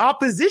front of the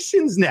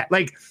opposition's net.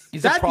 Like,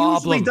 that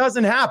usually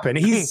doesn't happen.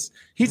 He's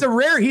a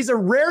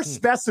rare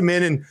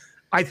specimen, and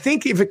I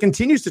think if it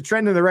continues to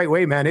trend in the right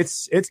way, man,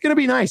 it's going to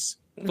be nice.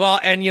 Well,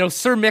 and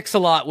Sir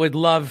Mix-a-Lot would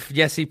love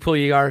Jesse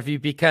Puljujärvi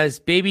because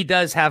Baby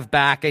does have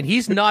back, and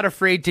he's not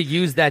afraid to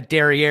use that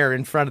derriere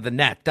in front of the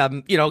net.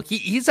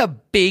 He's a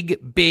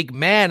big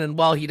man, and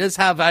while he does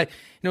have a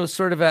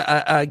sort of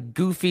a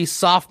goofy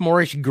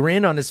sophomorish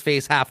grin on his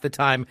face half the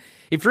time,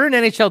 if you're an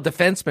NHL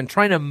defenseman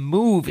trying to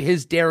move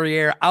his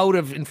derriere out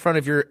of in front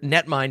of your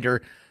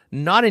netminder,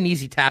 not an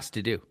easy task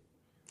to do.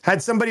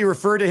 Had somebody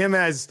refer to him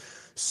as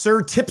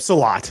Sir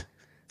Tips-a-Lot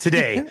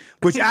today,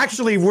 which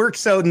actually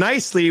works out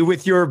nicely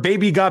with your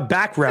Baby Got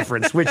Back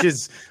reference, which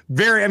is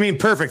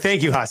perfect.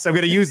 Thank you, Huss. I'm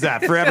going to use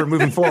that forever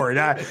moving forward.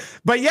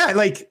 But yeah,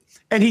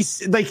 and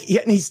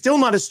he's still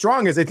not as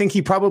strong as I think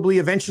he probably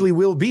eventually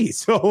will be.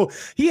 So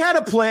he had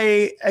a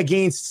play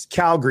against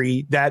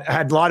Calgary that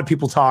had a lot of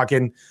people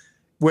talking,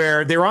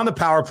 where they were on the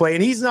power play,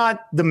 and he's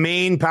not the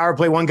main power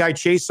play one guy,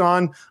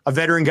 Chason, a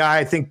veteran guy.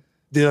 I think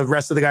the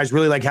rest of the guys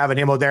really like having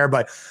him out there,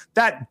 but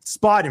that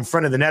spot in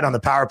front of the net on the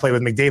power play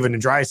with McDavid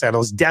and Draisaitl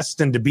is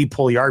destined to be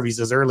Puljujärvi's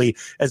as early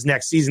as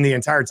next season the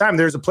entire time.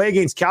 There's a play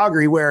against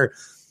Calgary where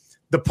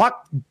the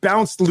puck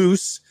bounced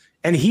loose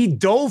and he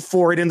dove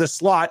for it in the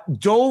slot,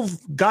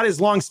 got his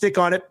long stick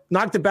on it,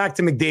 knocked it back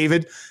to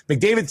McDavid.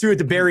 McDavid threw it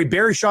to Barry.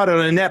 Barry shot it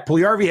on the net.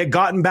 Puljujärvi had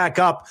gotten back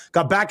up,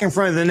 got back in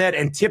front of the net,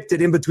 and tipped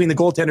it in between the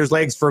goaltender's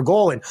legs for a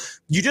goal. And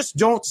you just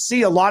don't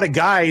see a lot of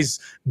guys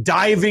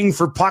diving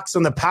for pucks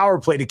on the power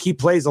play to keep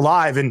plays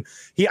alive. And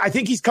I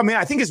think he's coming.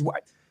 I think it's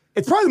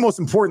probably the most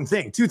important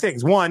thing. Two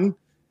things. One,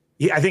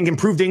 I think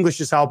improved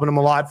English is helping him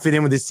a lot, fit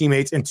in with his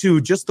teammates. And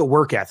two, just the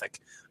work ethic.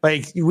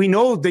 Like, we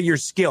know that you're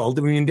skilled.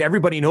 I mean,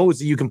 everybody knows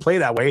that you can play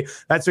that way.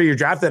 That's why you're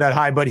drafted that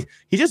high. But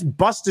he just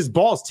busts his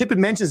balls. Tippett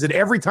mentions it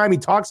every time he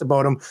talks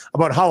about him,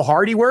 about how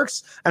hard he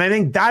works. And I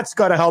think that's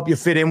got to help you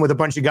fit in with a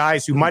bunch of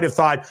guys who might have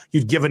thought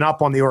you'd given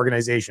up on the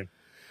organization.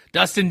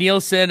 Dustin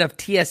Nielson of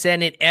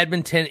TSN in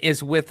Edmonton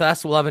is with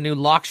us. We'll have a new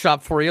Lock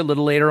Shop for you a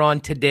little later on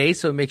today,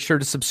 so make sure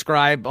to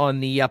subscribe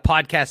on the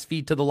podcast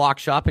feed to the Lock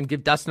Shop and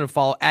give Dustin a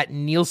follow at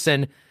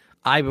Nielson,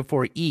 I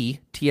before E,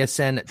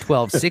 TSN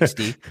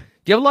 1260.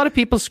 Do you have a lot of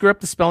people screw up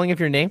the spelling of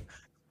your name?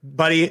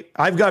 Buddy,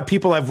 I've got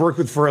people I've worked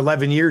with for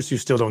 11 years who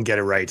still don't get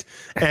it right.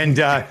 And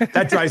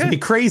that drives me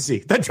crazy.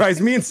 That drives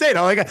me insane.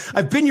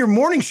 I've been your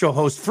morning show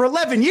host for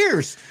 11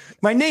 years.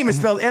 My name is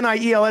spelled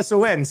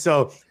Nielson.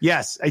 So,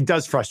 yes, it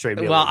does frustrate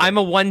me. Well, I'm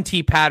a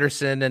 1T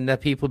Patterson,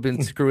 and people have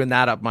been screwing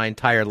that up my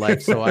entire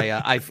life. So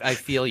I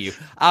feel you.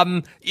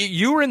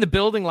 You were in the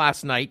building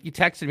last night. You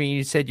texted me and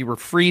you said you were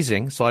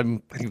freezing. So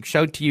I'm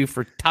shout to you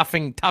for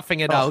toughing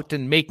it out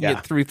and making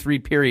it through 3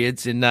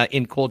 periods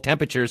in cold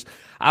temperatures.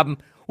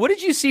 What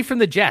did you see from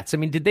the Jets? I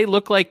mean, did they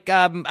look like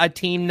a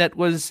team that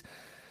was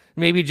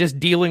maybe just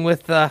dealing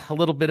with a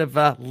little bit of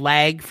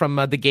lag from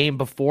the game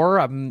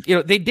before?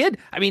 They did.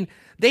 I mean,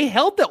 they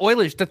held the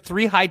Oilers to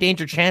 3 high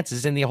danger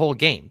chances in the whole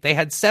game. They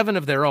had 7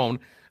 of their own.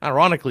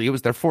 Ironically, it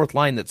was their 4th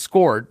line that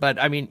scored.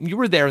 But, I mean, you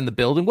were there in the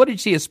building. What did you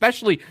see,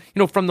 especially,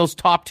 from those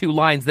top 2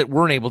 lines that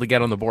weren't able to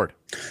get on the board?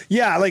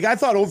 Yeah, I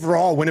thought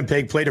overall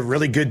Winnipeg played a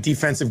really good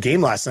defensive game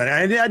last night.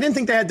 I didn't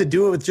think they had to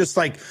do it with just,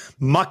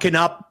 mucking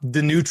up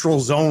the neutral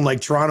zone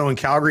like Toronto and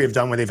Calgary have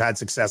done when they've had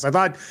success. I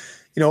thought,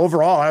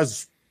 overall, I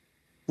was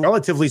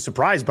relatively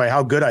surprised by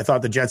how good I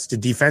thought the Jets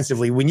did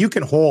defensively. When you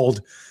can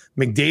hold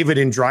McDavid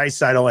and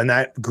Draisaitl and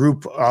that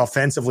group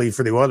offensively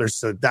for the Oilers,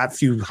 so that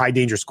few high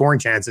danger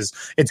scoring chances,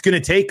 it's going to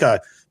take a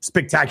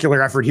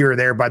spectacular effort here or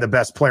there by the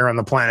best player on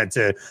the planet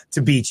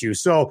to beat you.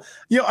 So,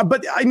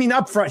 but I mean,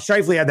 up front,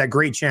 Scheifele had that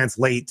great chance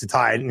late to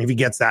tie it, and if he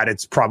gets that,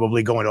 it's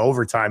probably going to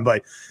overtime.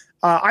 But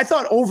I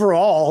thought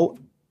overall,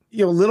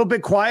 a little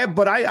bit quiet,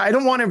 but I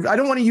don't want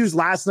to use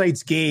last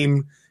night's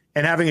game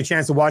and having a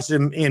chance to watch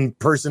them in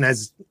person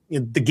as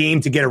the game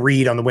to get a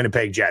read on the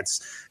Winnipeg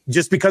Jets,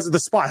 just because of the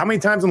spot. How many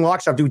times in the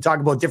lock shop do we talk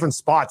about different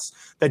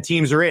spots that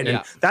teams are in? Yeah.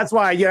 And that's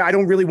why, I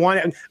don't really want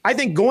it. I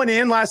think going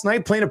in last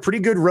night, playing a pretty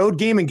good road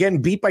game and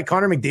getting beat by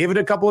Connor McDavid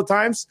a couple of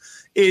times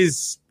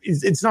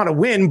it's not a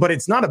win, but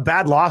it's not a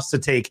bad loss to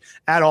take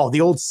at all.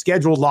 The old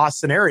scheduled loss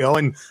scenario.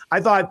 And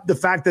I thought the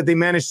fact that they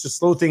managed to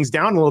slow things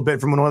down a little bit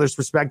from an Oilers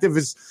perspective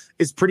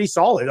is pretty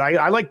solid.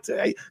 I liked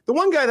the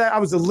one guy that I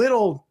was a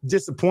little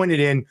disappointed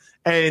in,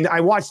 and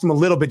I watched him a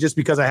little bit just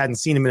because I hadn't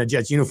seen him in a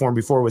Jets uniform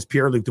before, was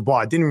Pierre-Luc Dubois.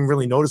 I didn't even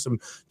really notice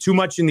him too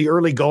much in the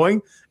early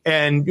going.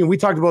 And we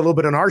talked about a little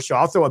bit on our show.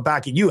 I'll throw it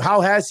back at you.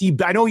 How has he?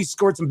 I know he's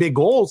scored some big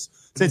goals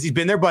since he's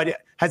been there, but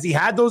has he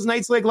had those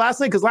nights like last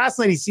night? Because last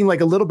night he seemed like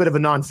a little bit of a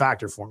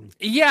non-factor for me.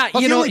 Yeah,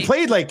 plus he only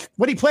played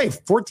what did he play?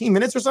 14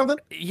 minutes or something?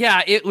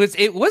 Yeah, it was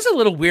a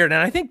little weird,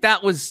 and I think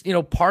that was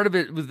part of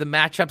it with the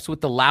matchups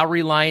with the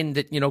Lowry line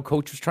that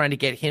coach was trying to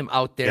get him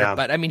out there. Yeah.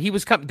 But I mean, he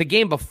was the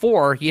game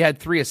before he had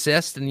 3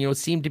 assists, and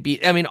seemed to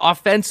be. I mean,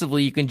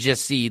 offensively, you can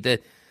just see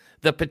that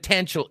the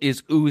potential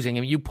is oozing.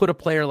 I mean, you put a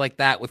player like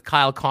that with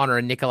Kyle Connor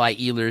and Nikolai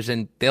Ehlers,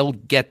 and they'll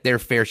get their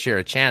fair share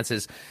of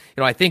chances.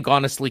 I think,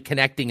 honestly,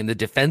 connecting in the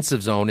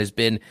defensive zone has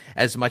been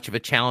as much of a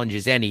challenge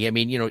as any. I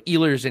mean,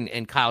 Ehlers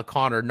and Kyle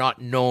Connor are not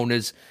known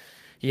as,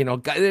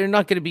 they're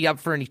not going to be up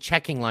for any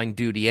checking line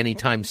duty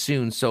anytime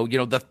soon. So,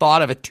 the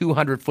thought of a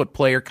 200-foot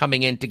player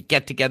coming in to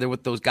get together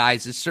with those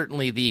guys is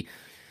certainly the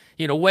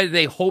what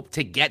they hope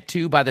to get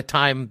to by the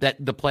time that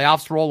the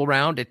playoffs roll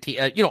around.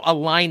 A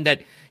line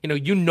that,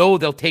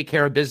 they'll take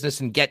care of business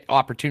and get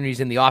opportunities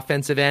in the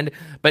offensive end,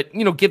 but,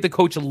 give the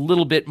coach a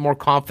little bit more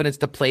confidence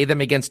to play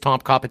them against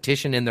top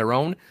competition in their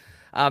own.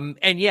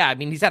 And yeah, I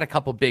mean, he's had a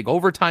couple big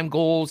overtime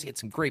goals. He had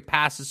some great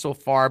passes so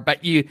far, but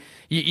I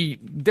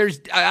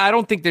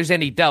don't think there's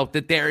any doubt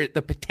that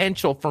the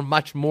potential for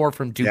much more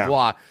from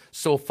Dubois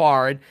so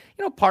far. And,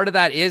 part of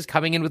that is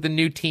coming in with a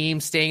new team,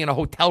 staying in a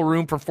hotel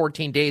room for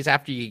 14 days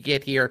after you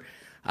get here.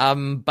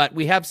 But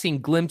we have seen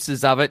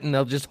glimpses of it, and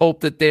they'll just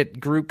hope that that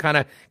group kind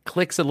of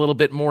clicks a little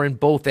bit more in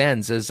both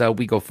ends as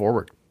we go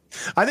forward.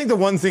 I think the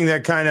one thing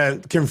that kind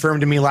of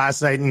confirmed to me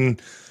last night,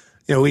 and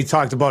we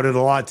talked about it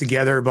a lot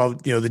together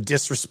about, the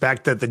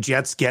disrespect that the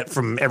Jets get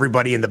from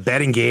everybody in the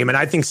betting game. And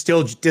I think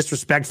still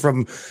disrespect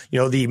from,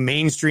 the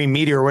mainstream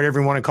media or whatever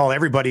you want to call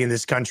everybody in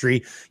this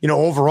country,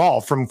 overall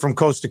from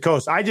coast to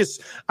coast.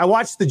 I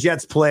watched the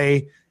Jets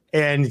play,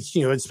 and,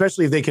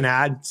 especially if they can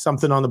add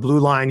something on the blue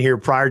line here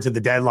prior to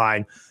the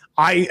deadline,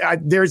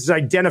 there's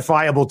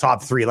identifiable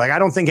top 3. I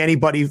don't think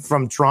anybody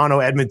from Toronto,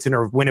 Edmonton,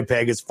 or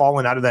Winnipeg has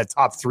fallen out of that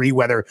top 3,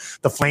 whether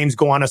the Flames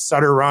go on a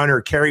Sutter run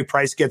or Carey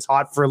Price gets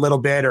hot for a little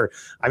bit, or,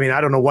 I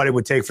don't know what it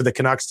would take for the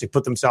Canucks to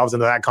put themselves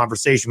into that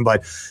conversation,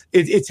 but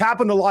it's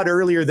happened a lot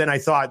earlier than I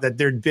thought, that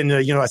there'd been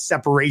a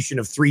separation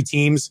of 3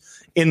 teams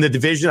in the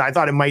division. I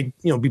thought it might,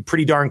 be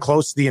pretty darn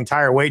close the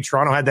entire way.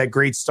 Toronto had that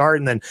great start,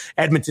 and then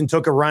Edmonton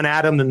took a run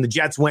at them, and the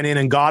Jets went in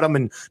and got them,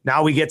 and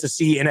now we get to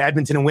see in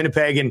Edmonton and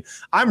Winnipeg, and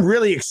I'm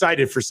really excited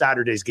for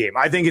Saturday's game.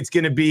 I think it's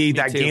going to be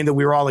that game that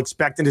we were all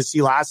expecting to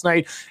see last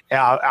night.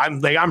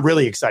 I'm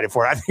really excited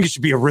for it. I think it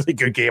should be a really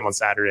good game on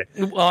Saturday.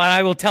 Well,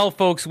 I will tell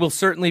folks we'll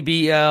certainly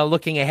be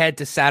looking ahead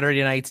to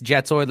Saturday night's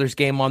Jets-Oilers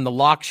game on the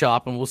Lock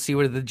Shop, and we'll see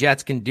what the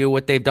Jets can do,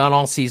 what they've done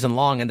all season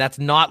long, and that's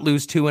not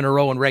lose 2 in a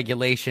row in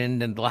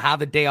regulation, and they'll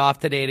have a day off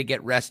today to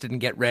get rested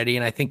and get ready,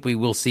 and I think we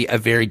will see a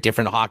very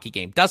different hockey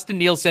game. Dustin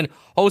Nielson,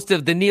 host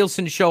of The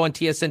Nielson Show on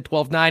TSN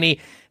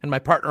 1290, and my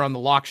partner on the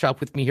Lock Shop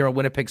with me here on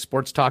Winnipeg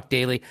Sports Talk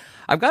Daily.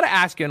 I've got to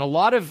ask you, and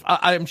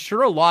I'm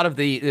sure a lot of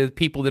the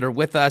people that are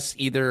with us,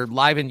 either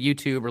live in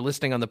YouTube or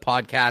listening on the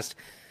podcast,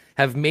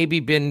 have maybe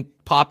been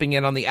popping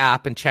in on the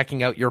app and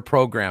checking out your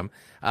program.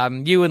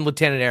 You and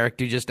Lieutenant Eric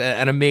do just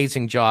an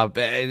amazing job.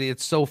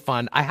 It's so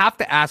fun. I have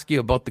to ask you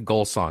about the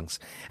goal songs.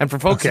 And for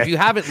folks, if you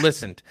haven't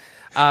listened,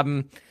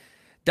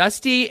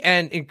 Dusty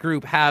and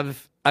group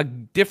have a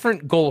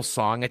different goal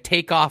song, a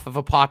takeoff of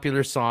a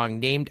popular song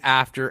named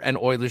after an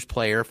Oilers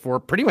player for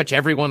pretty much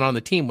everyone on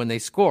the team when they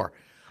score.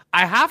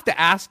 I have to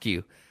ask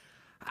you,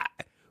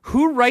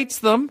 who writes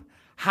them?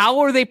 How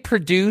are they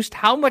produced?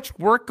 How much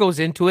work goes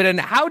into it? And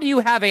how do you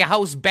have a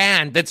house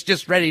band that's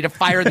just ready to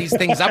fire these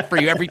things up for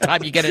you every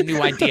time you get a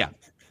new idea?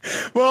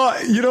 Well,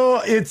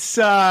 it's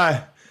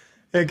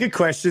good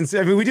questions.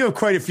 I mean, we do have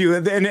quite a few.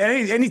 And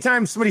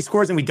anytime somebody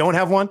scores and we don't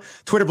have one,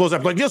 Twitter blows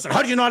up like, Nielson,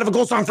 how do you not have a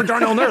goal song for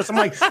Darnell Nurse? I'm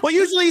like, well,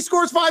 usually he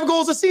scores 5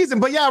 goals a season.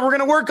 But yeah, we're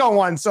going to work on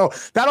one. So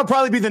that'll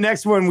probably be the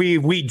next one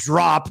we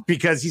drop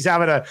because he's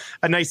having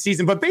a nice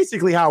season. But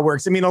basically how it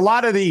works, I mean, a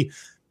lot of the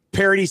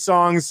parody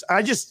songs,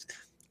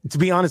 to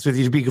be honest with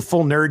you, to be a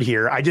full nerd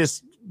here,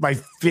 my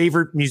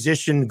favorite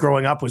musician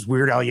growing up was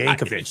Weird Al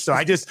Yankovic. So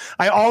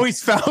I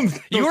always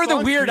found you were the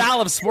Weird Al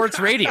of sports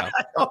radio.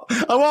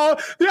 Well,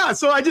 yeah.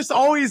 So I just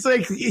always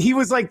he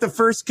was like the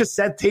first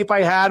cassette tape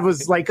I had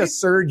was like a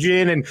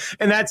Surgeon. And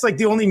that's like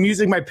the only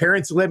music my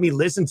parents let me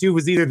listen to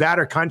was either that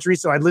or country.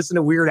 So I'd listen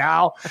to Weird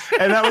Al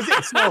and that was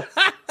it.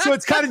 So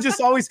it's kind of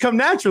just always come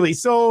naturally.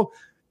 So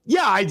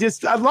yeah,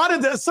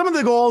 some of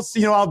the goals,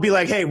 I'll be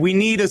like, hey, we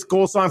need a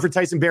goal song for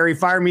Tyson Barrie.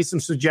 Fire me some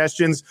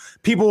suggestions.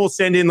 People will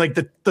send in like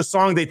the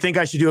song they think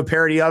I should do a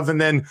parody of.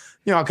 And then,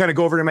 I'll kind of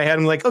go over to my head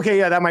and like, okay,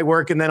 yeah, that might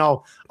work. And then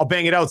I'll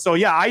bang it out. So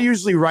yeah, I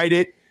usually write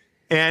it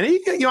and,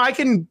 I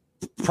can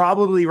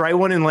probably write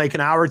one in like an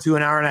hour to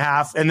an hour and a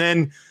half. And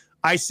then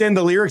I send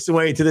the lyrics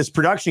away to this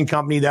production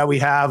company that we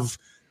have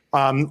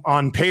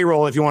on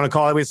payroll, if you want to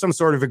call it. We have some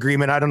sort of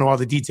agreement. I don't know all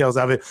the details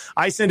of it.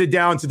 I send it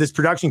down to this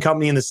production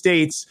company in the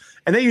States,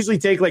 and they usually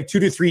take like 2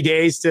 to 3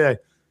 days to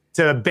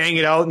bang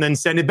it out and then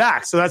send it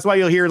back. So that's why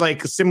you'll hear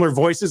like similar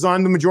voices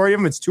on the majority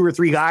of them. It's 2 or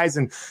 3 guys,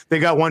 and they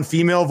got one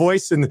female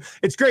voice, and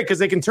it's great because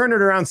they can turn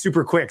it around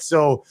super quick.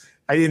 So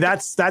I mean,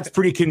 that's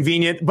pretty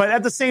convenient. But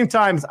at the same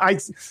time, I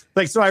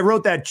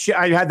wrote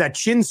I had that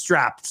chin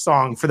strap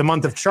song for the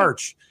month of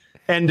Church,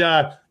 and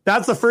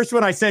that's the first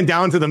one I sent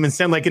down to them and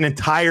sent like an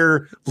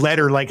entire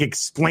letter, like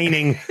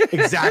explaining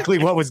exactly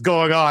what was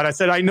going on. I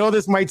said, I know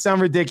this might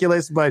sound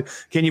ridiculous, but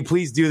can you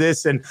please do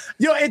this? And,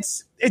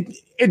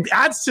 it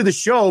adds to the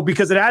show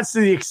because it adds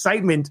to the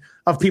excitement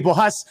of people.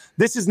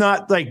 This is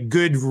not like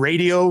good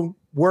radio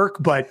work,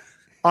 but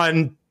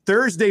on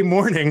Thursday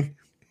morning,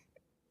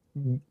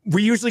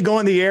 we usually go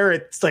on the air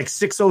at like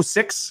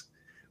 6:06.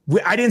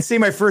 I didn't say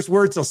my first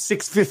word till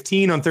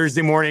 6:15 on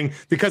Thursday morning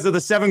because of the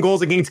 7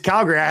 goals against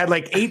Calgary. I had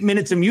like 8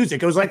 minutes of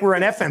music. It was like we're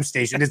an FM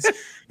station.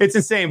 It's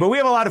insane, but we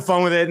have a lot of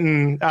fun with it,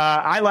 and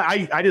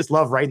I just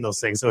love writing those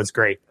things, so it's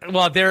great.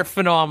 Well, they're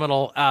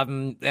phenomenal,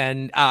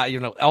 and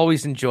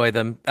always enjoy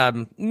them.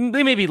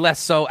 They may be less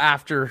so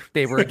after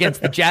they were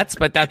against the Jets,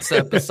 but that's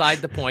beside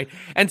the point.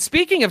 And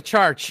speaking of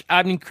Charch,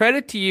 I mean,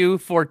 credit to you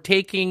for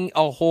taking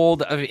a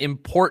hold of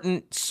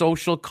important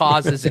social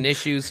causes and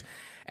issues.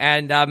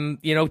 And,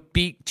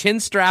 Chin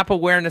Strap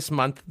Awareness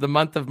Month, the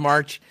month of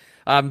March,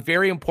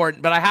 very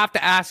important. But I have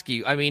to ask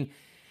you, I mean,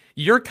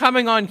 you're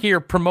coming on here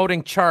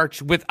promoting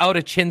Charch without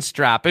a chin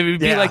strap. It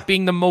would be like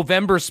being the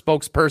Movember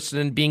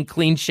spokesperson and being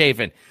clean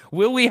shaven.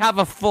 Will we have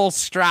a full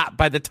strap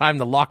by the time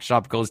the Lock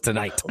Shop goes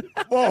tonight?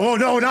 Oh,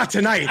 no, not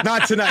tonight.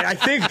 Not tonight.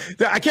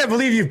 I can't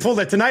believe you pulled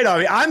it tonight on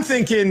me. I'm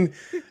thinking...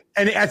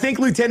 And I think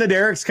Lieutenant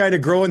Eric's kind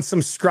of growing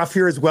some scruff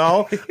here as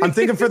well. I'm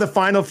thinking for the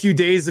final few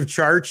days of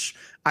Charch,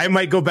 I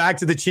might go back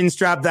to the chin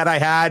strap that I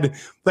had.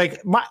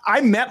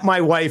 I met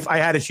my wife, I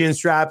had a chin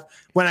strap.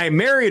 When I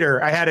married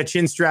her, I had a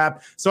chin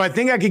strap. So I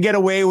think I could get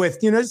away with,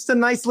 just a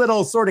nice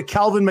little sort of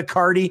Calvin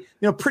McCarty,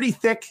 pretty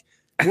thick,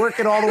 work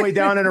it all the way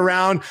down and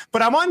around.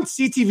 But I'm on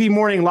CTV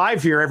Morning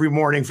Live here every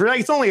morning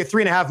it's only a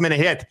 3.5 minute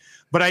hit.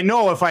 But I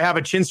know if I have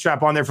a chin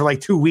strap on there for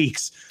like 2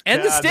 weeks.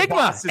 And the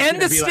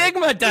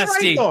stigma,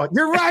 Dusty.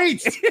 You're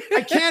right.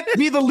 I can't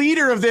be the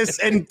leader of this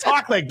and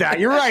talk like that.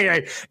 You're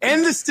right.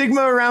 And the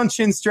stigma around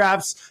chin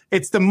straps.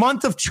 It's the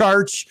month of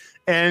Charch.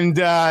 And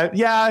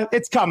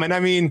it's coming. I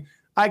mean,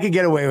 I could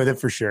get away with it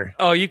for sure.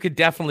 Oh, you could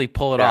definitely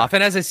pull it off.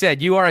 And as I said,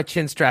 you are a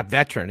chin strap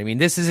veteran. I mean,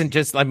 this isn't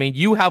just,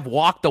 you have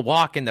walked the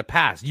walk in the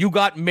past. You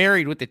got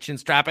married with the chin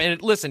strap. And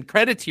listen,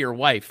 credit to your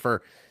wife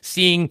for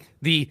seeing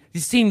the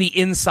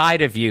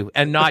inside of you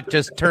and not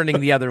just turning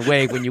the other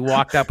way when you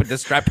walked up with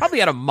this strap. Probably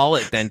had a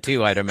mullet then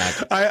too, I'd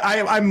imagine.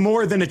 I'm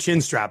more than a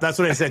chin strap. That's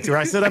what I said to her.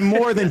 I said, I'm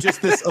more than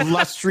just this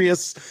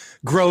illustrious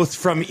growth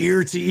from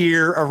ear to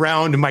ear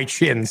around my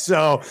chin.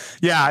 So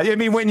yeah, I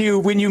mean, when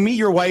you meet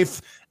your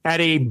wife at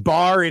a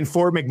bar in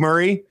Fort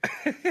McMurray,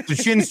 the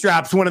chin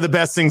strap's one of the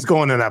best things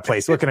going in that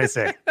place. What can I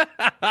say?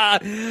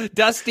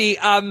 Dusty,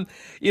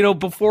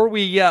 before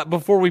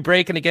we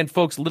break, and again,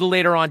 folks, a little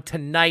later on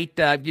tonight,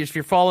 if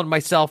you're following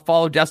myself,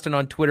 follow Dustin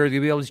on Twitter.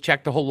 You'll be able to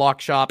check the whole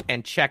Lock Shop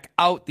and check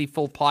out the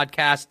full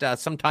podcast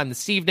sometime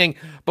this evening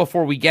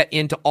before we get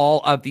into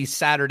all of the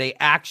Saturday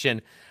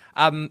action.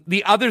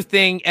 The other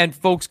thing, and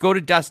folks, go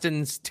to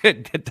Dustin's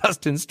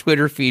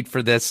Twitter feed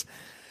for this.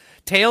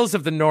 Tales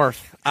of the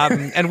North.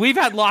 And we've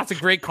had lots of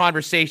great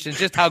conversations,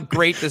 just how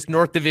great this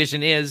North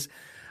Division is.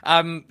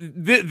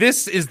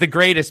 This is the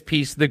greatest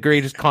piece, the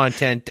greatest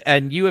content.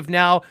 And you have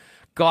now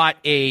got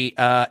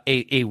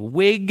a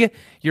wig.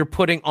 You're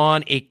putting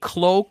on a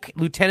cloak.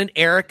 Lieutenant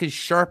Eric is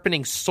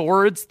sharpening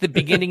swords at the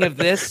beginning of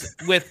this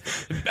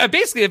with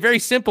basically a very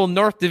simple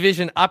North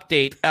Division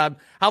update.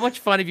 How much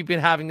fun have you been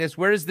having this?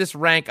 Where does this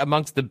rank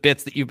amongst the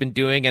bits that you've been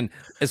doing, and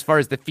as far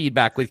as the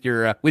feedback with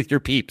your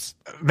peeps?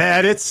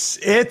 Man,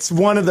 it's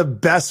one of the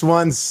best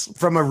ones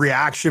from a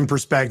reaction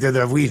perspective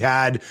that we've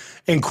had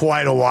in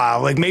quite a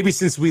while. Like maybe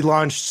since we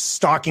launched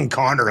Stalking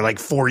Connor like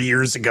 4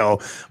 years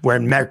ago,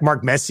 when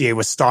Mark Messier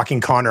was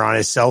stalking Connor on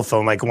his cell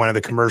phone, like one of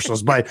the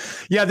commercials. But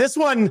yeah, this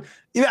one,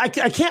 I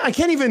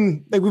can't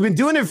even, like, we've been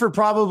doing it for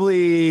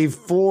probably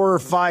 4 or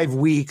 5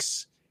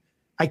 weeks.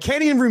 I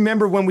can't even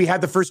remember when we had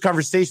the first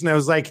conversation. I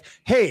was like,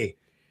 hey,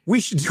 we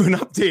should do an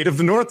update of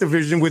the North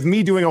Division with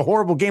me doing a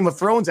horrible Game of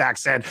Thrones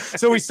accent.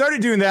 So we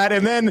started doing that,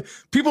 and then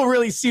people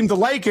really seemed to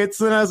like it.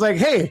 So then I was like,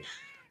 hey,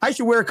 I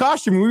should wear a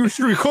costume. We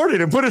should record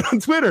it and put it on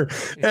Twitter.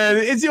 And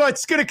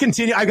it's going to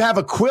continue. I have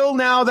a quill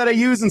now that I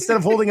use instead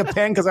of holding a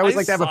pen, because I always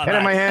like to have a pen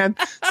in my hand.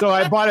 So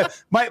I bought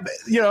it.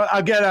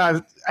 I'll get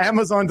a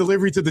Amazon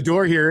delivery to the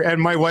door here, and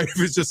my wife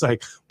is just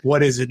like,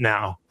 what is it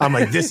now? I'm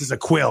like, this is a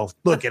quill.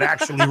 Look, it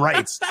actually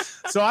writes.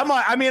 So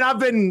I've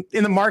been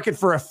in the market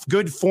for a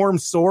good foam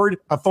sword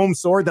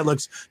that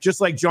looks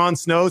just like Jon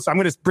Snow. So I'm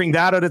going to bring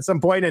that out at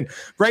some point. And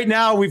right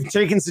now we've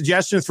taken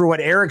suggestions for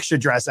what Eric should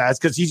dress as,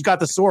 because he's got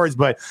the swords,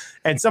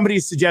 and somebody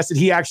suggested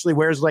he actually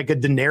wears like a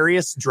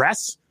Daenerys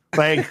dress,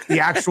 like the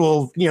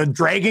actual,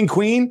 dragon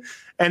queen,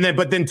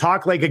 but then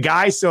talk like a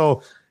guy.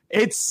 So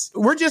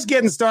we're just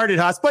getting started,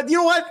 Huss. But you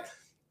know what?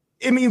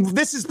 I mean,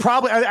 this is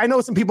probably, I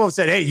know some people have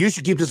said, hey, you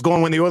should keep this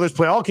going when the Oilers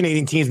play all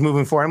Canadian teams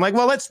moving forward. I'm like,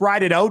 well, let's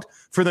ride it out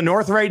for the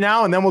North right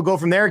now, and then we'll go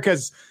from there,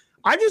 because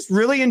I just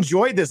really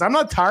enjoyed this. I'm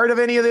not tired of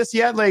any of this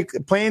yet, like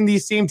playing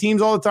these same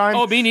teams all the time.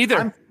 Oh, me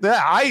neither.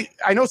 I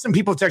know some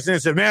people texted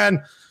and said,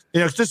 man,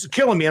 it's just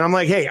killing me. And I'm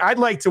like, hey, I'd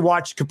like to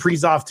watch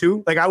Kaprizov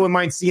too. Like, I wouldn't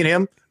mind seeing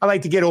him. I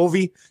like to get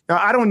Ovi. Now,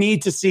 I don't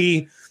need to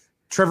see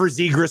Trevor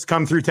Zegras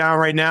come through town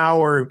right now,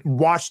 or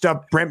washed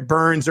up Brent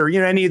Burns, or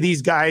any of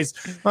these guys.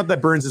 Not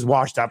that Burns is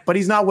washed up, but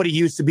he's not what he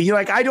used to be.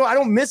 Like, I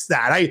don't miss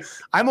that.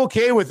 I'm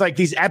okay with like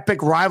these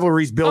epic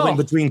rivalries building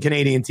between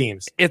Canadian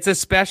teams. It's a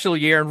special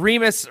year, and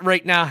Remus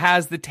right now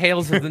has the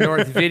Tales of the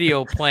North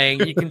video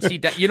playing. You can see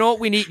that. You know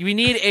what we need? We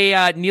need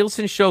a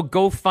Nielsen show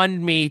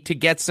GoFundMe to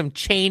get some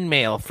chain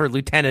mail for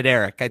Lieutenant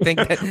Eric. I think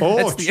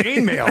that's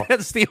chain mail.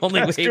 That's the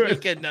only way we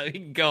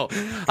can go.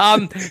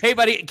 Hey,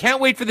 buddy,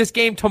 can't wait for this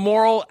game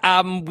tomorrow.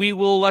 We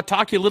will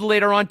talk to you a little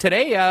later on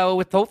today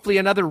with hopefully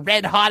another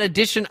red-hot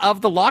edition of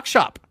the Lock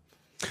Shop.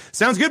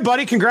 Sounds good,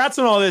 buddy. Congrats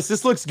on all this.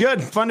 This looks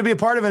good. Fun to be a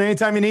part of it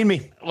anytime you need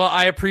me. Well,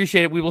 I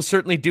appreciate it. We will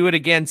certainly do it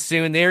again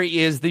soon. There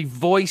is the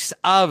voice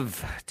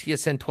of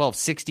TSN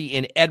 1260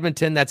 in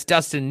Edmonton. That's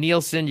Dustin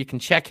Nielson. You can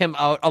check him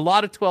out. A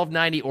lot of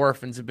 1290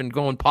 orphans have been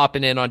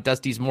popping in on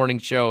Dusty's morning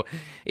show.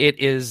 It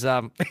is,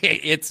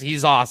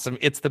 he's awesome.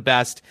 It's the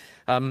best.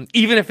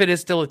 Even if it is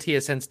still a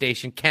TSN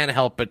station, can't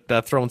help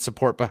but throwing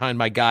support behind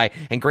my guy,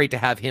 and great to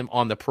have him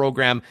on the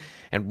program,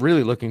 and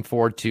really looking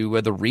forward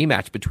to the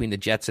rematch between the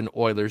Jets and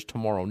Oilers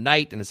tomorrow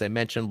night. And as I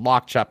mentioned,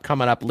 Lock Shop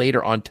coming up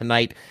later on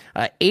tonight,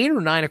 8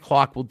 or 9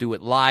 o'clock. We'll do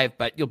it live,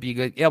 but you'll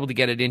be able to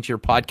get it into your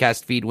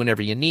podcast feed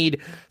whenever you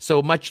need.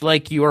 So much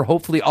like you are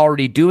hopefully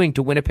already doing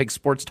to Winnipeg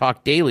Sports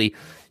Talk Daily,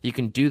 you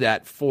can do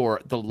that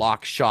for the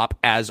Lock Shop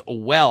as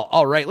well.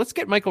 All right, let's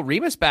get Michael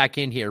Remus back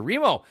in here.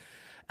 Remo,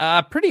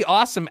 pretty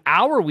awesome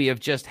hour we have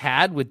just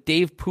had with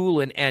Dave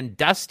Poulin and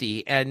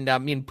Dusty. And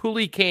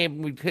Poulin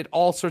came, we hit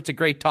all sorts of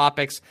great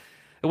topics.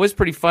 It was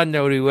pretty fun,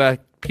 though, to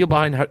peel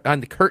behind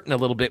on the curtain a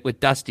little bit with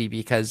Dusty,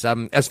 because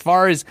as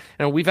far as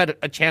we've had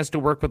a chance to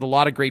work with a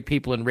lot of great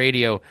people in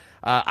radio.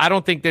 I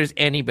don't think there's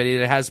anybody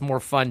that has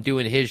more fun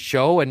doing his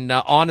show. And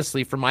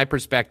honestly, from my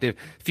perspective,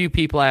 few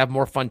people I have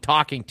more fun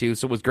talking to.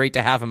 So it was great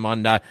to have him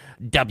on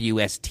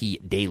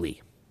WST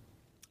Daily.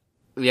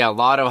 Yeah, a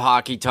lot of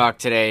hockey talk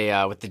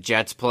today with the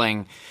Jets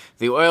playing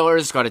the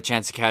Oilers. Got a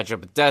chance to catch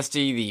up with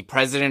Dusty, the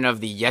president of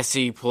the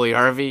Jesse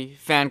Puljujärvi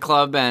fan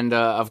club, and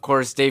of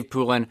course Dave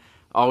Poulin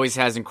always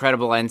has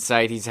incredible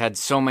insight. He's had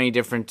so many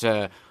different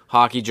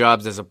hockey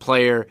jobs as a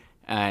player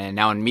and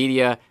now in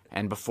media,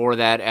 and before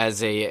that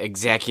as a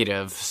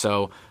executive.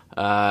 So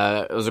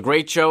it was a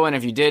great show, and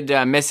if you did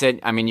miss it,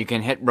 you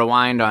can hit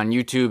rewind on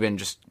YouTube and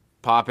just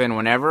pop in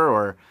whenever,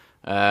 or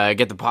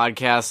get the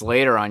podcast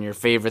later on your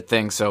favorite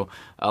thing. So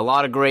a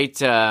lot of great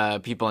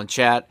people in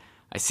chat.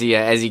 I see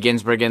Ezzy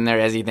Ginsburg in there.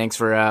 Ezzy, thanks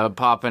for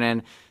popping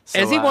in. So,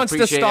 Ezzy wants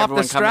to stop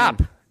the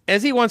strap.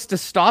 Ezzy wants to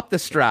stop the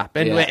strap,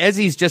 and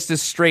Ezzy's just a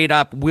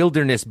straight-up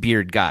wilderness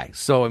beard guy.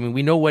 So, I mean,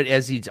 we know what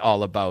Ezzy's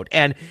all about.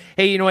 And,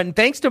 hey, you know what? And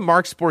thanks to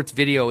Mark Sports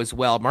Video as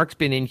well. Mark's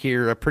been in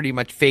here pretty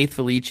much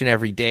faithful each and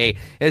every day.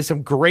 There's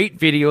some great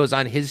videos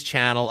on his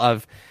channel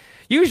of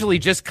usually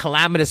just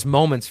calamitous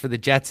moments for the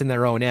Jets in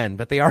their own end,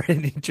 but they are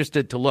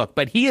interested to look.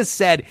 But he has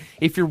said,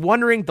 if you're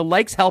wondering, the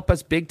likes help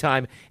us big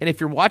time. And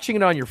if you're watching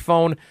it on your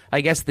phone,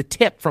 I guess the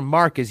tip from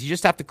Mark is you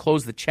just have to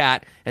close the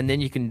chat and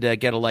then you can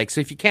get a like.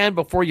 So if you can,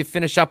 before you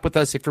finish up with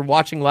us, if you're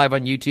watching live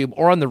on YouTube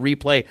or on the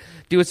replay,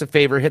 do us a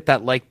favor, hit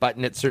that like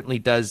button. It certainly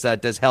does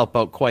help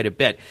out quite a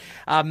bit.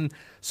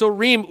 So,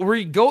 Reem,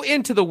 we go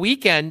into the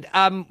weekend.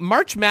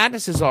 March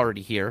Madness is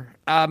already here.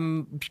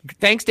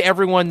 Thanks to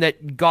everyone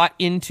that got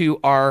into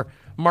our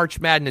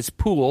March Madness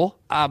pool.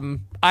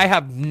 I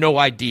have no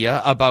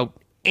idea about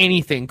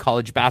anything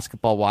college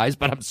basketball-wise,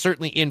 but I'm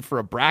certainly in for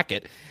a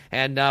bracket.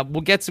 And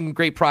we'll get some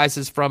great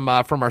prizes from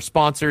our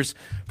sponsors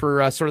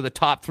for sort of the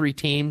top 3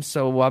 teams.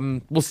 So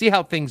we'll see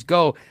how things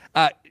go.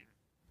 I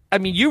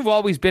mean, you've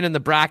always been in the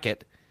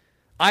bracket.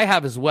 I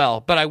have as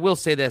well. But I will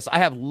say this. I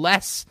have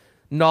less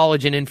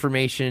knowledge and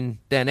information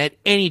than at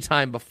any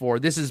time before.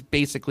 This is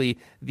basically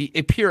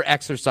a pure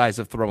exercise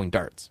of throwing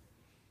darts.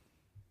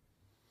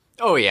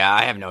 Oh, yeah,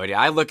 I have no idea.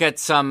 I look at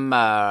some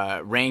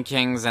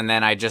rankings, and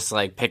then I just,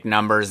 pick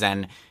numbers,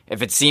 and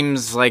if it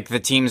seems like the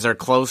teams are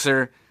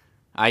closer,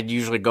 I'd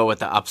usually go with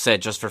the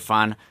upset just for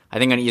fun. I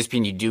think on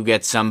ESPN you do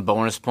get some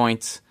bonus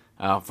points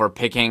for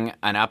picking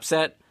an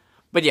upset.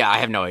 But, yeah, I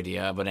have no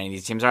idea what any of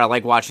these teams are. I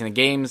like watching the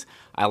games.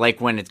 I like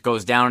when it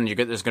goes down and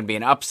there's going to be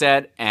an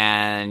upset,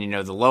 and,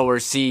 the lower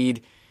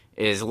seed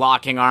is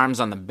locking arms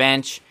on the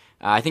bench.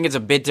 I think it's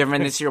a bit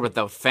different this year with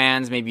the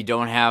fans. Maybe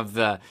don't have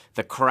the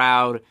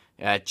crowd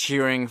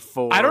cheering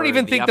for. I don't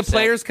even think upset. The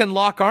players can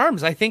lock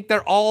arms. I think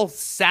they're all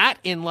sat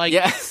in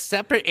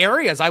separate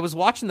areas. I was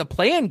watching the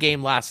play-in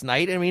game last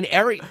night. I mean,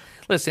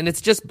 listen,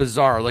 it's just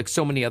bizarre, like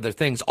so many other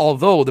things.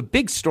 Although the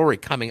big story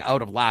coming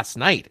out of last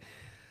night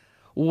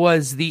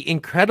was the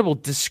incredible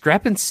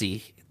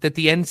discrepancy that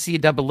the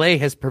NCAA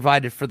has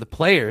provided for the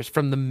players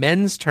from the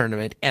men's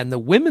tournament and the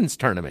women's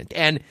tournament.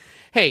 And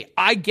hey,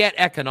 I get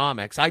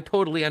economics. I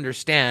totally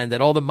understand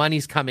that all the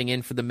money's coming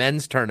in for the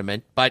men's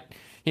tournament, but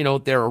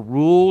there are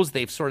rules.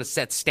 They've sort of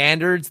set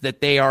standards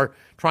that they are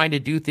trying to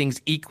do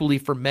things equally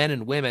for men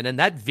and women. And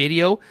that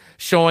video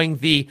showing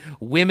the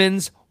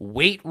women's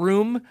weight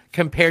room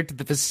compared to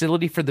the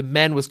facility for the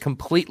men was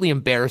completely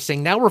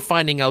embarrassing. Now we're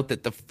finding out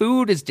that the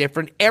food is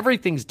different.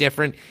 Everything's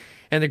different.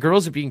 And the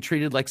girls are being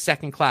treated like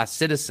second-class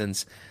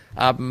citizens.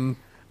 In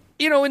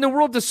the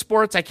world of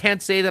sports, I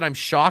can't say that I'm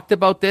shocked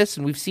about this.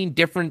 And we've seen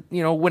different,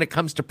 when it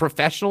comes to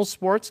professional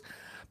sports.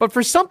 But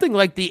for something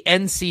like the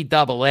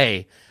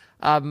NCAA,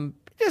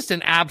 just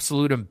an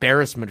absolute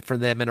embarrassment for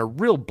them and a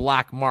real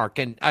black mark.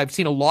 And I've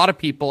seen a lot of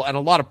people and a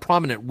lot of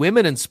prominent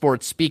women in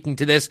sports speaking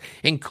to this,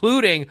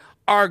 including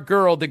our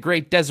girl, the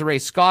great Desiree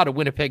Scott of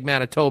Winnipeg,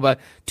 Manitoba,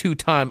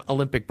 2-time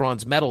Olympic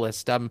bronze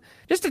medalist.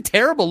 Just a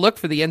terrible look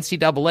for the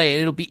NCAA,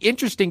 and it'll be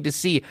interesting to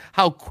see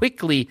how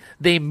quickly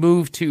they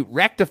move to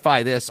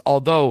rectify this,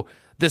 although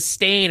the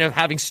stain of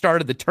having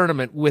started the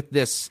tournament with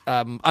this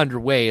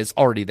underway is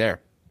already there.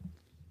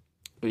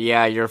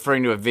 Yeah, you're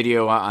referring to a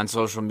video on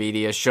social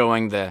media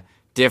showing the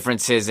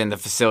differences in the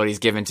facilities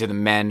given to the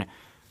men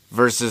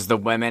versus the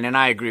women, and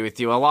I agree with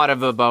you. A lot of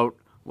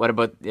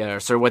what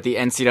the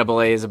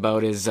NCAA is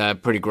about is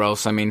pretty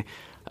gross. I mean,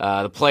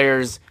 the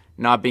players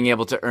not being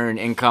able to earn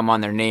income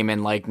on their name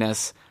and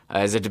likeness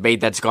is a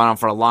debate that's gone on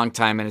for a long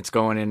time, and it's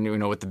going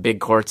in, with the big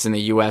courts in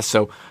the U.S.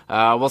 So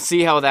we'll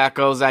see how that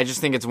goes. I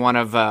just think it's one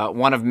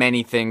of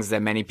many things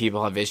that many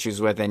people have issues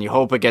with, and you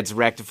hope it gets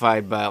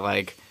rectified.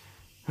 But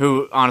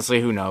who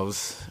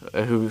knows?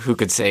 Who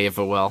could say if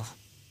it will?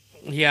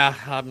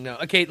 Yeah, no.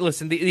 Okay,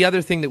 listen, the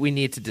other thing that we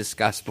need to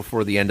discuss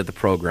before the end of the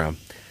program,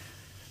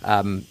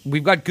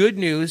 we've got good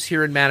news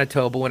here in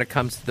Manitoba when it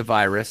comes to the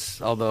virus,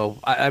 although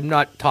I'm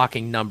not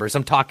talking numbers,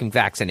 I'm talking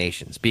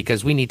vaccinations,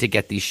 because we need to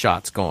get these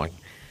shots going.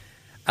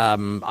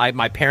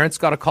 My parents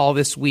got a call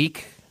this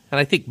week, and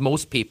I think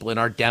most people in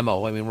our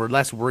demo, we're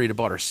less worried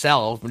about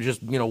ourselves. We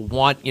just,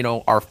 want,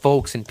 our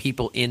folks and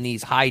people in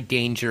these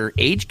high-danger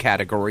age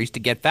categories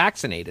to get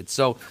vaccinated.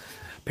 So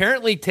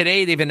apparently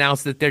today they've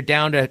announced that they're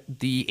down to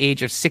the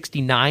age of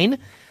 69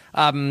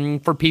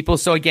 for people.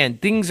 So again,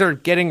 things are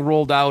getting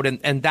rolled out,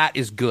 and that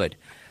is good.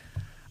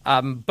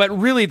 But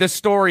really the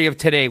story of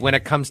today when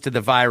it comes to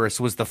the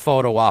virus was the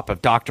photo op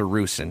of Dr.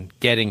 Rusin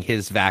getting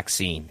his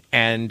vaccine.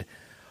 And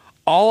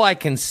all I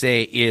can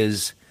say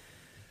is,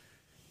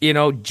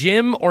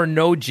 Jim or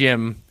no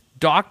Jim,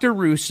 Dr.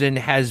 Rusin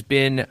has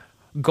been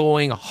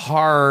going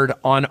hard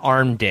on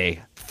Arm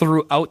Day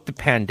throughout the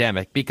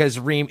pandemic, because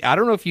Reem, I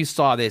don't know if you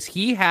saw this,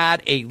 he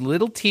had a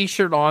little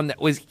t-shirt on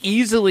that was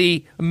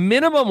easily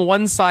minimum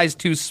one size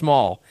too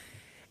small,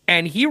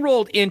 and he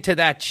rolled into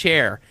that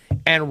chair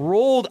and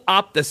rolled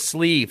up the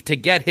sleeve to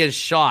get his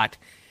shot,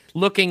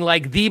 looking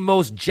like the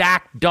most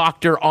jacked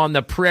doctor on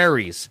the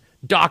prairies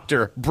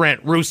Dr.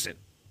 Brent Rusin.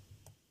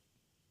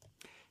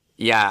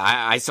 Yeah,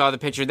 I saw the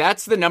picture.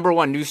 That's the number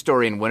one news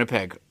story in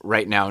Winnipeg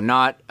right now.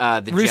 Not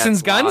the Rusin's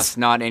Jets guns? loss,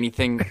 not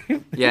anything.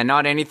 Yeah,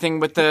 not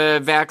anything with the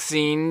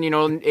vaccine,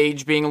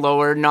 age being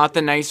lowered, not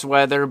the nice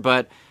weather,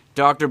 but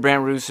Dr.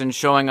 Brent Rusin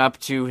showing up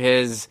to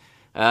his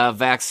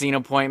vaccine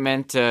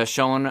appointment,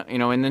 shown,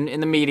 in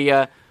the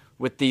media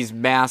with these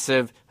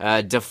massive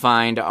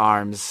defined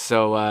arms.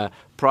 So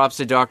props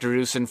to Dr.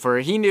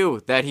 Rusin he knew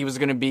that he was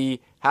going to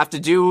have to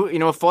do,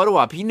 a photo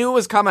op. He knew it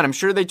was coming. I'm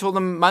sure they told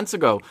him months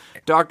ago,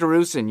 Dr.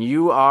 Rusin,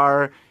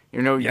 you're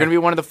going to be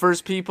one of the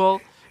first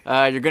people.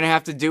 You're going to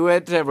have to do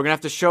it. We're going to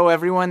have to show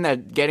everyone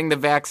that getting the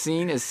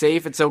vaccine is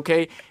safe. It's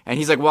okay. And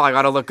he's like, well, I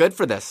got to look good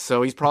for this.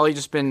 So he's probably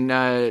just been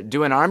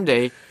doing arm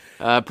day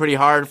pretty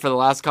hard for the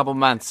last couple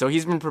months. So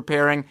he's been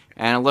preparing,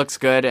 and it looks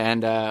good.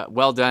 And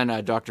well done,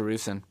 Dr.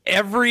 Rusin.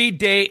 Every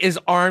day is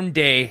arm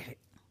day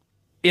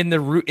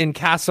in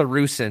Casa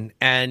Rusin,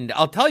 and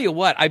I'll tell you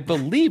what, I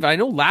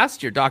know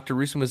last year Dr.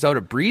 Rusin was out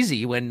at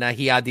Breezy when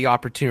he had the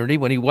opportunity,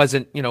 when he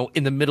wasn't,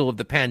 in the middle of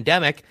the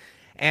pandemic,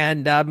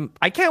 and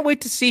I can't wait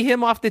to see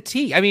him off the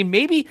tee. I mean,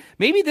 maybe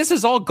this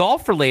is all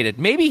golf related.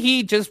 Maybe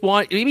he's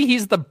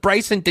the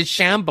Bryson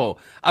DeChambeau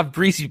of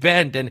Breezy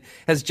Bend and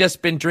has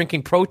just been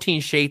drinking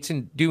protein shakes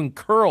and doing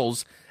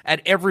curls at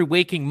every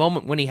waking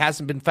moment when he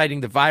hasn't been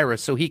fighting the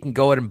virus, so he can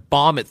go out and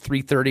bomb at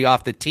 3:30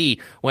 off the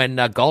tee when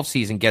golf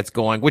season gets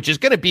going, which is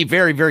going to be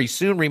very, very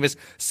soon, Remus.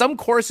 Some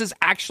courses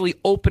actually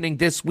opening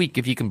this week,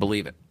 if you can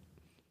believe it.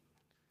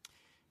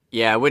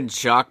 Yeah, it wouldn't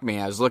shock me.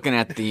 I was looking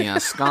at the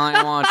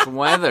Skywatch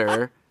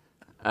weather.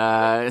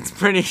 It's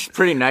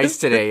pretty nice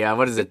today.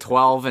 What is it?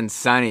 12 and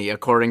sunny,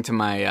 according to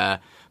my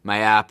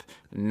app.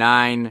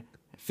 9.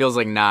 Feels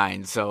like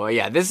 9. So,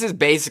 yeah, this is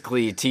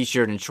basically a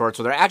T-shirt and shorts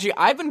weather. Actually,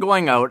 I've been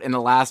going out in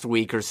the last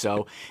week or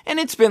so, and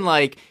it's been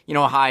like,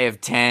 a high of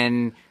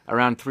 10,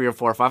 around 3 or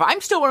 4 or 5. I'm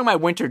still wearing my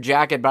winter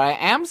jacket, but I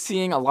am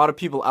seeing a lot of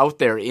people out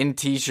there in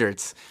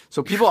T-shirts.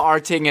 So people are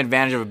taking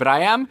advantage of it. But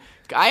I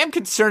am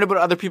concerned about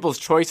other people's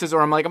choices,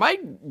 or I'm like, am I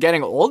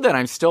getting old and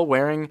I'm still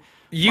wearing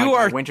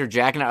my winter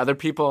jacket and other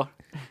people?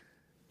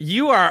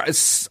 You are a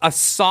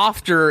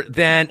softer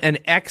than an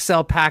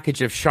XL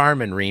package of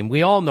Charmin, Reem.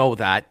 We all know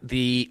that.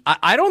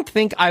 I don't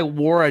think I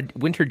wore a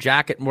winter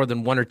jacket more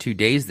than 1 or 2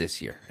 days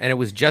this year, and it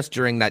was just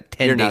during that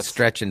 10-day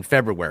stretch in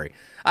February.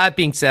 That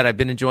being said, I've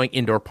been enjoying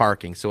indoor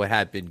parking, so it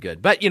had been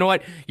good. But you know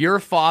what? You're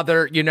a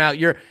father.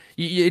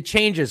 It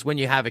changes when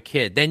you have a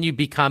kid. Then you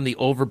become the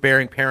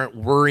overbearing parent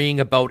worrying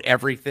about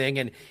everything,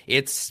 and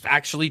it's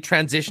actually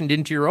transitioned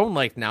into your own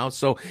life now.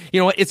 So, you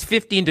know what? It's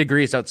 15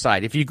 degrees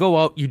outside. If you go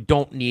out, you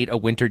don't need a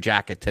winter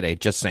jacket today.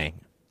 Just saying.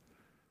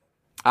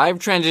 I've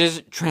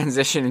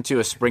transitioned into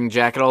a spring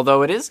jacket,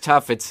 although it is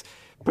tough. It's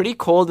pretty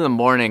cold in the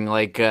morning,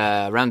 like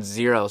around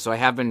 0. So I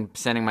have been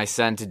sending my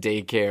son to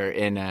daycare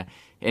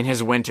in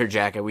his winter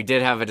jacket. We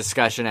did have a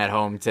discussion at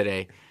home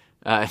today.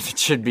 If it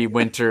should be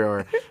winter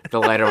or the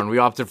lighter one. We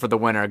opted for the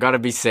winter. I got to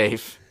be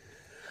safe.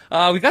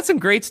 We got some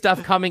great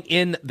stuff coming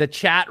in the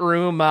chat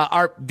room.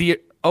 The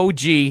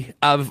OG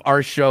of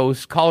our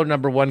shows, caller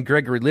number 1,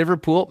 Gregory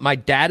Liverpool. My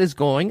dad is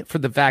going for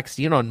the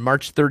vaccine on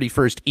March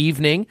 31st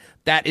evening.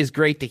 That is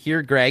great to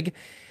hear, Greg.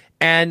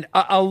 And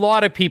a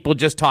lot of people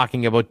just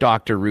talking about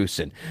Dr.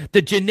 Rusin.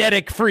 The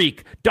genetic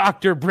freak,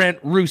 Dr.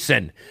 Brent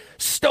Rusin.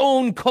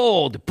 Stone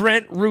cold,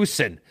 Brent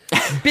Rusin.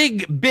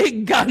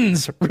 Big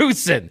guns,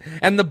 Rusin.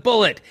 And the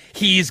bullet,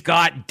 he's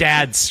got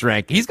dad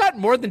strength. He's got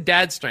more than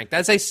dad strength.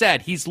 As I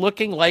said, he's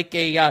looking like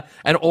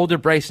an older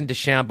Bryson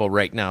DeChambeau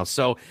right now.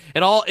 So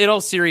in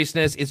all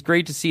seriousness, it's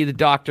great to see the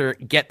doctor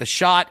get the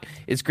shot.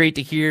 It's great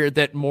to hear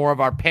that more of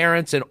our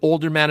parents and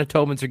older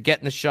Manitobans are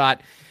getting the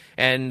shot.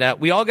 And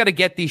we all got to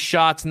get these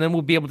shots, and then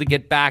we'll be able to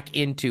get back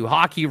into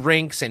hockey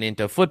rinks and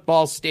into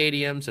football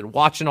stadiums and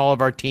watching all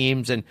of our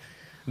teams and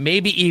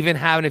maybe even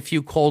having a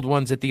few cold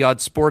ones at the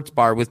odd sports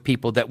bar with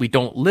people that we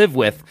don't live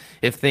with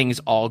if things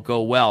all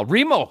go well.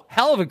 Remo,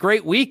 hell of a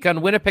great week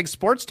on Winnipeg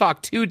Sports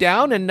Talk, 2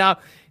 down, and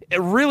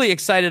really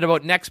excited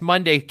about next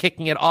Monday,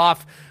 kicking it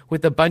off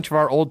with a bunch of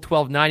our old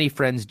 1290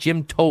 friends.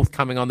 Jim Toth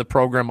coming on the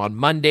program on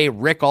Monday,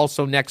 Rick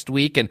also next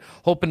week, and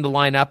hoping to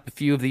line up a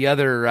few of the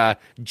other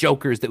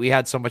jokers that we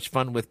had so much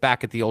fun with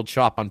back at the old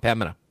shop on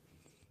Pembina.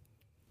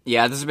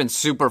 Yeah, this has been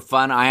super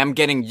fun. I am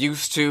getting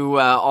used to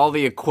all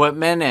the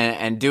equipment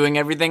and doing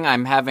everything.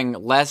 I'm having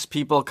less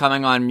people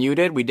coming on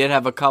muted. We did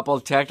have a couple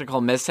of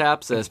technical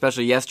mishaps,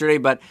 especially yesterday,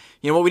 but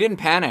you know what? We didn't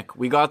panic.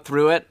 We got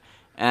through it,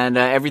 and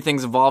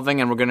everything's evolving,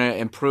 and we're going to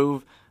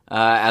improve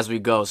as we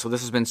go. So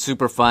this has been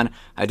super fun.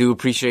 I do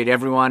appreciate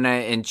everyone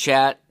in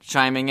chat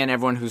chiming in,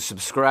 everyone who's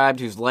subscribed,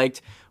 who's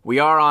liked. We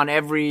are on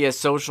every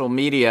social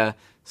media,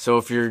 so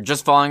if you're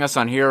just following us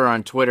on here or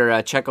on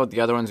Twitter, check out the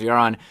other ones. We are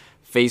on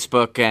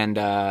Facebook and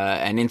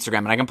Instagram,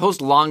 and I can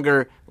post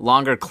longer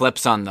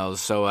clips on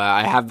those. So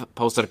I have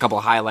posted a couple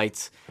of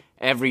highlights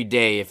every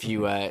day if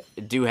you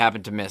do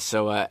happen to miss.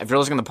 So if you're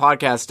listening to the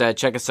podcast,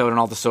 check us out on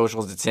all the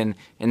socials. It's in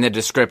the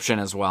description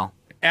as well.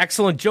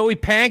 Excellent. Joey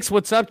Panks,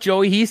 what's up,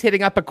 Joey? He's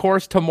hitting up a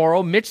course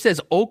tomorrow. Mitch says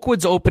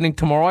Oakwood's opening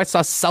tomorrow. I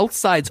saw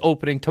Southside's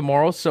opening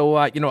tomorrow. So,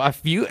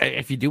 if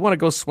you do want to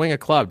go swing a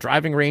club,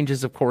 driving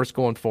ranges, of course,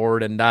 going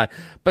forward. And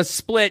but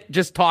Split,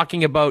 just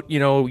talking about,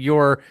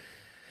 the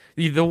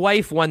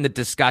wife won the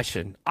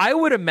discussion. I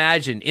would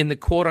imagine in the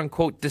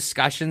quote-unquote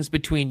discussions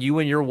between you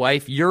and your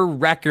wife, your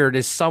record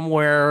is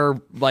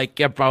somewhere like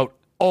about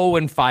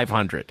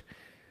 0-500.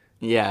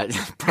 Yeah,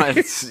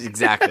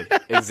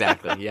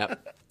 exactly.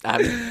 Yep.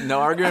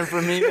 No argument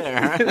from me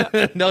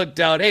there. No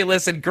doubt. Hey,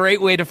 listen,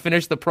 great way to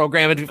finish the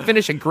program and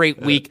finish a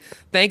great week.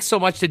 Thanks so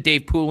much to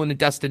Dave Poulin and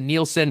Dustin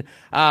Nielson.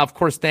 Of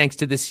course, thanks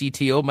to the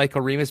CTO,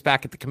 Michael Remus,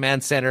 back at the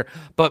command center.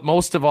 But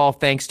most of all,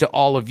 thanks to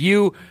all of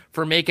you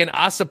for making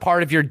us a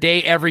part of your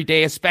day every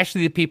day,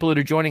 especially the people that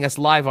are joining us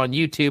live on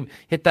YouTube.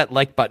 Hit that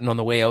like button on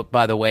the way out,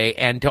 by the way.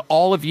 And to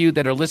all of you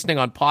that are listening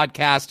on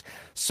podcast,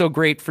 so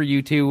great for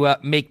you to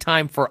make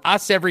time for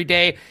us every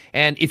day.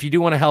 And if you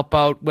do want to help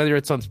out, whether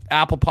it's on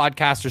Apple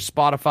Podcasts or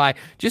Spotify,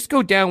 just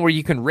go down where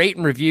you can rate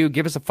and review,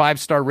 give us a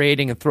 5-star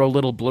rating, and throw a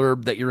little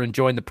blurb that you're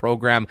enjoying the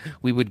program.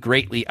 We would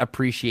greatly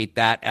appreciate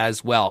that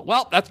as well.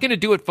 Well, that's going to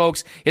do it,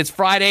 folks. It's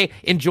Friday.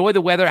 Enjoy the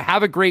weather.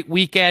 Have a great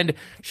weekend.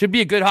 Should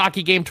be a good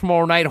hockey game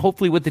tomorrow night,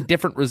 hopefully with a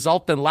different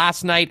result than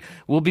last night.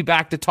 We'll be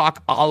back to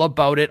talk all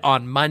about it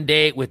on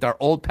Monday with our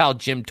old pal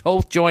Jim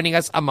Toth joining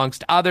us,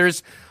 amongst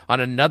others, on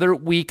another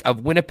week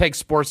of Winnipeg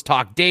Sports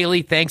Talk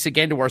Daily. Thanks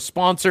again to our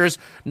sponsors,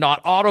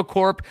 Not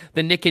AutoCorp,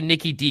 the Nick and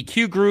Nicky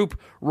DQ Group,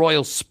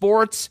 Royal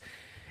Sports,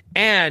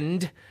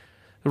 and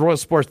the Royal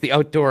Sports, the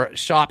outdoor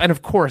shop, and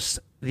of course,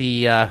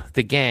 the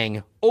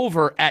gang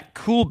over at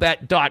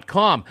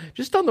coolbet.com.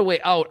 Just on the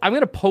way out, I'm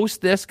going to post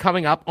this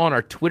coming up on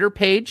our Twitter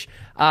page,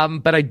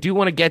 but I do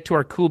want to get to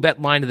our Coolbet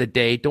line of the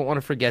day. Don't want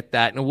to forget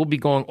that, and we'll be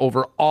going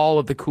over all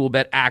of the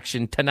Coolbet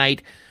action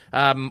tonight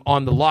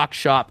on the Lock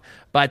Shop.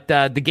 But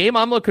the game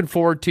I'm looking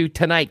forward to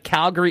tonight,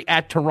 Calgary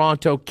at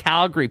Toronto.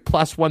 Calgary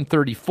plus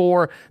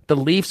 134. The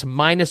Leafs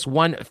minus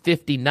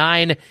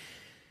 159.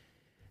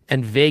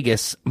 And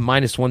Vegas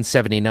minus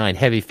 179.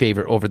 Heavy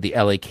favorite over the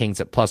LA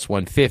Kings at plus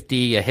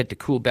 150. Hit to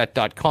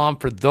coolbet.com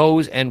for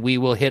those, and we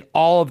will hit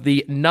all of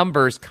the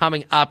numbers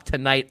coming up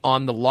tonight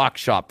on the Lock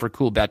Shop for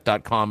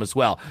coolbet.com as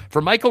well.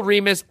 For Michael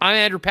Remus, I'm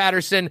Andrew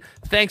Patterson.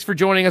 Thanks for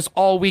joining us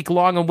all week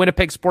long on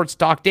Winnipeg Sports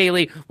Talk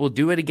Daily. We'll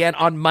do it again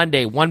on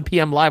Monday, 1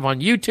 p.m. live on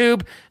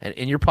YouTube and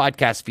in your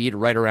podcast feed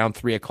right around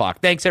 3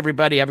 o'clock. Thanks,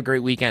 everybody. Have a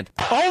great weekend.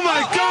 Oh,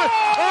 my God!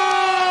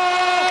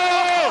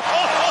 Oh!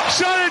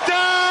 Shut it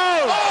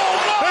down!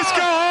 Let's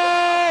go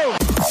home!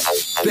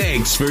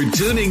 Thanks for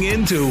tuning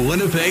in to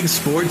Winnipeg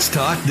Sports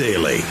Talk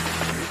Daily.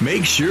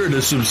 Make sure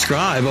to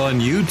subscribe on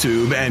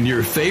YouTube and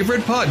your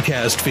favorite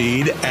podcast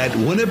feed at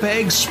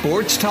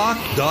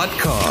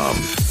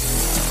winnipegsportstalk.com.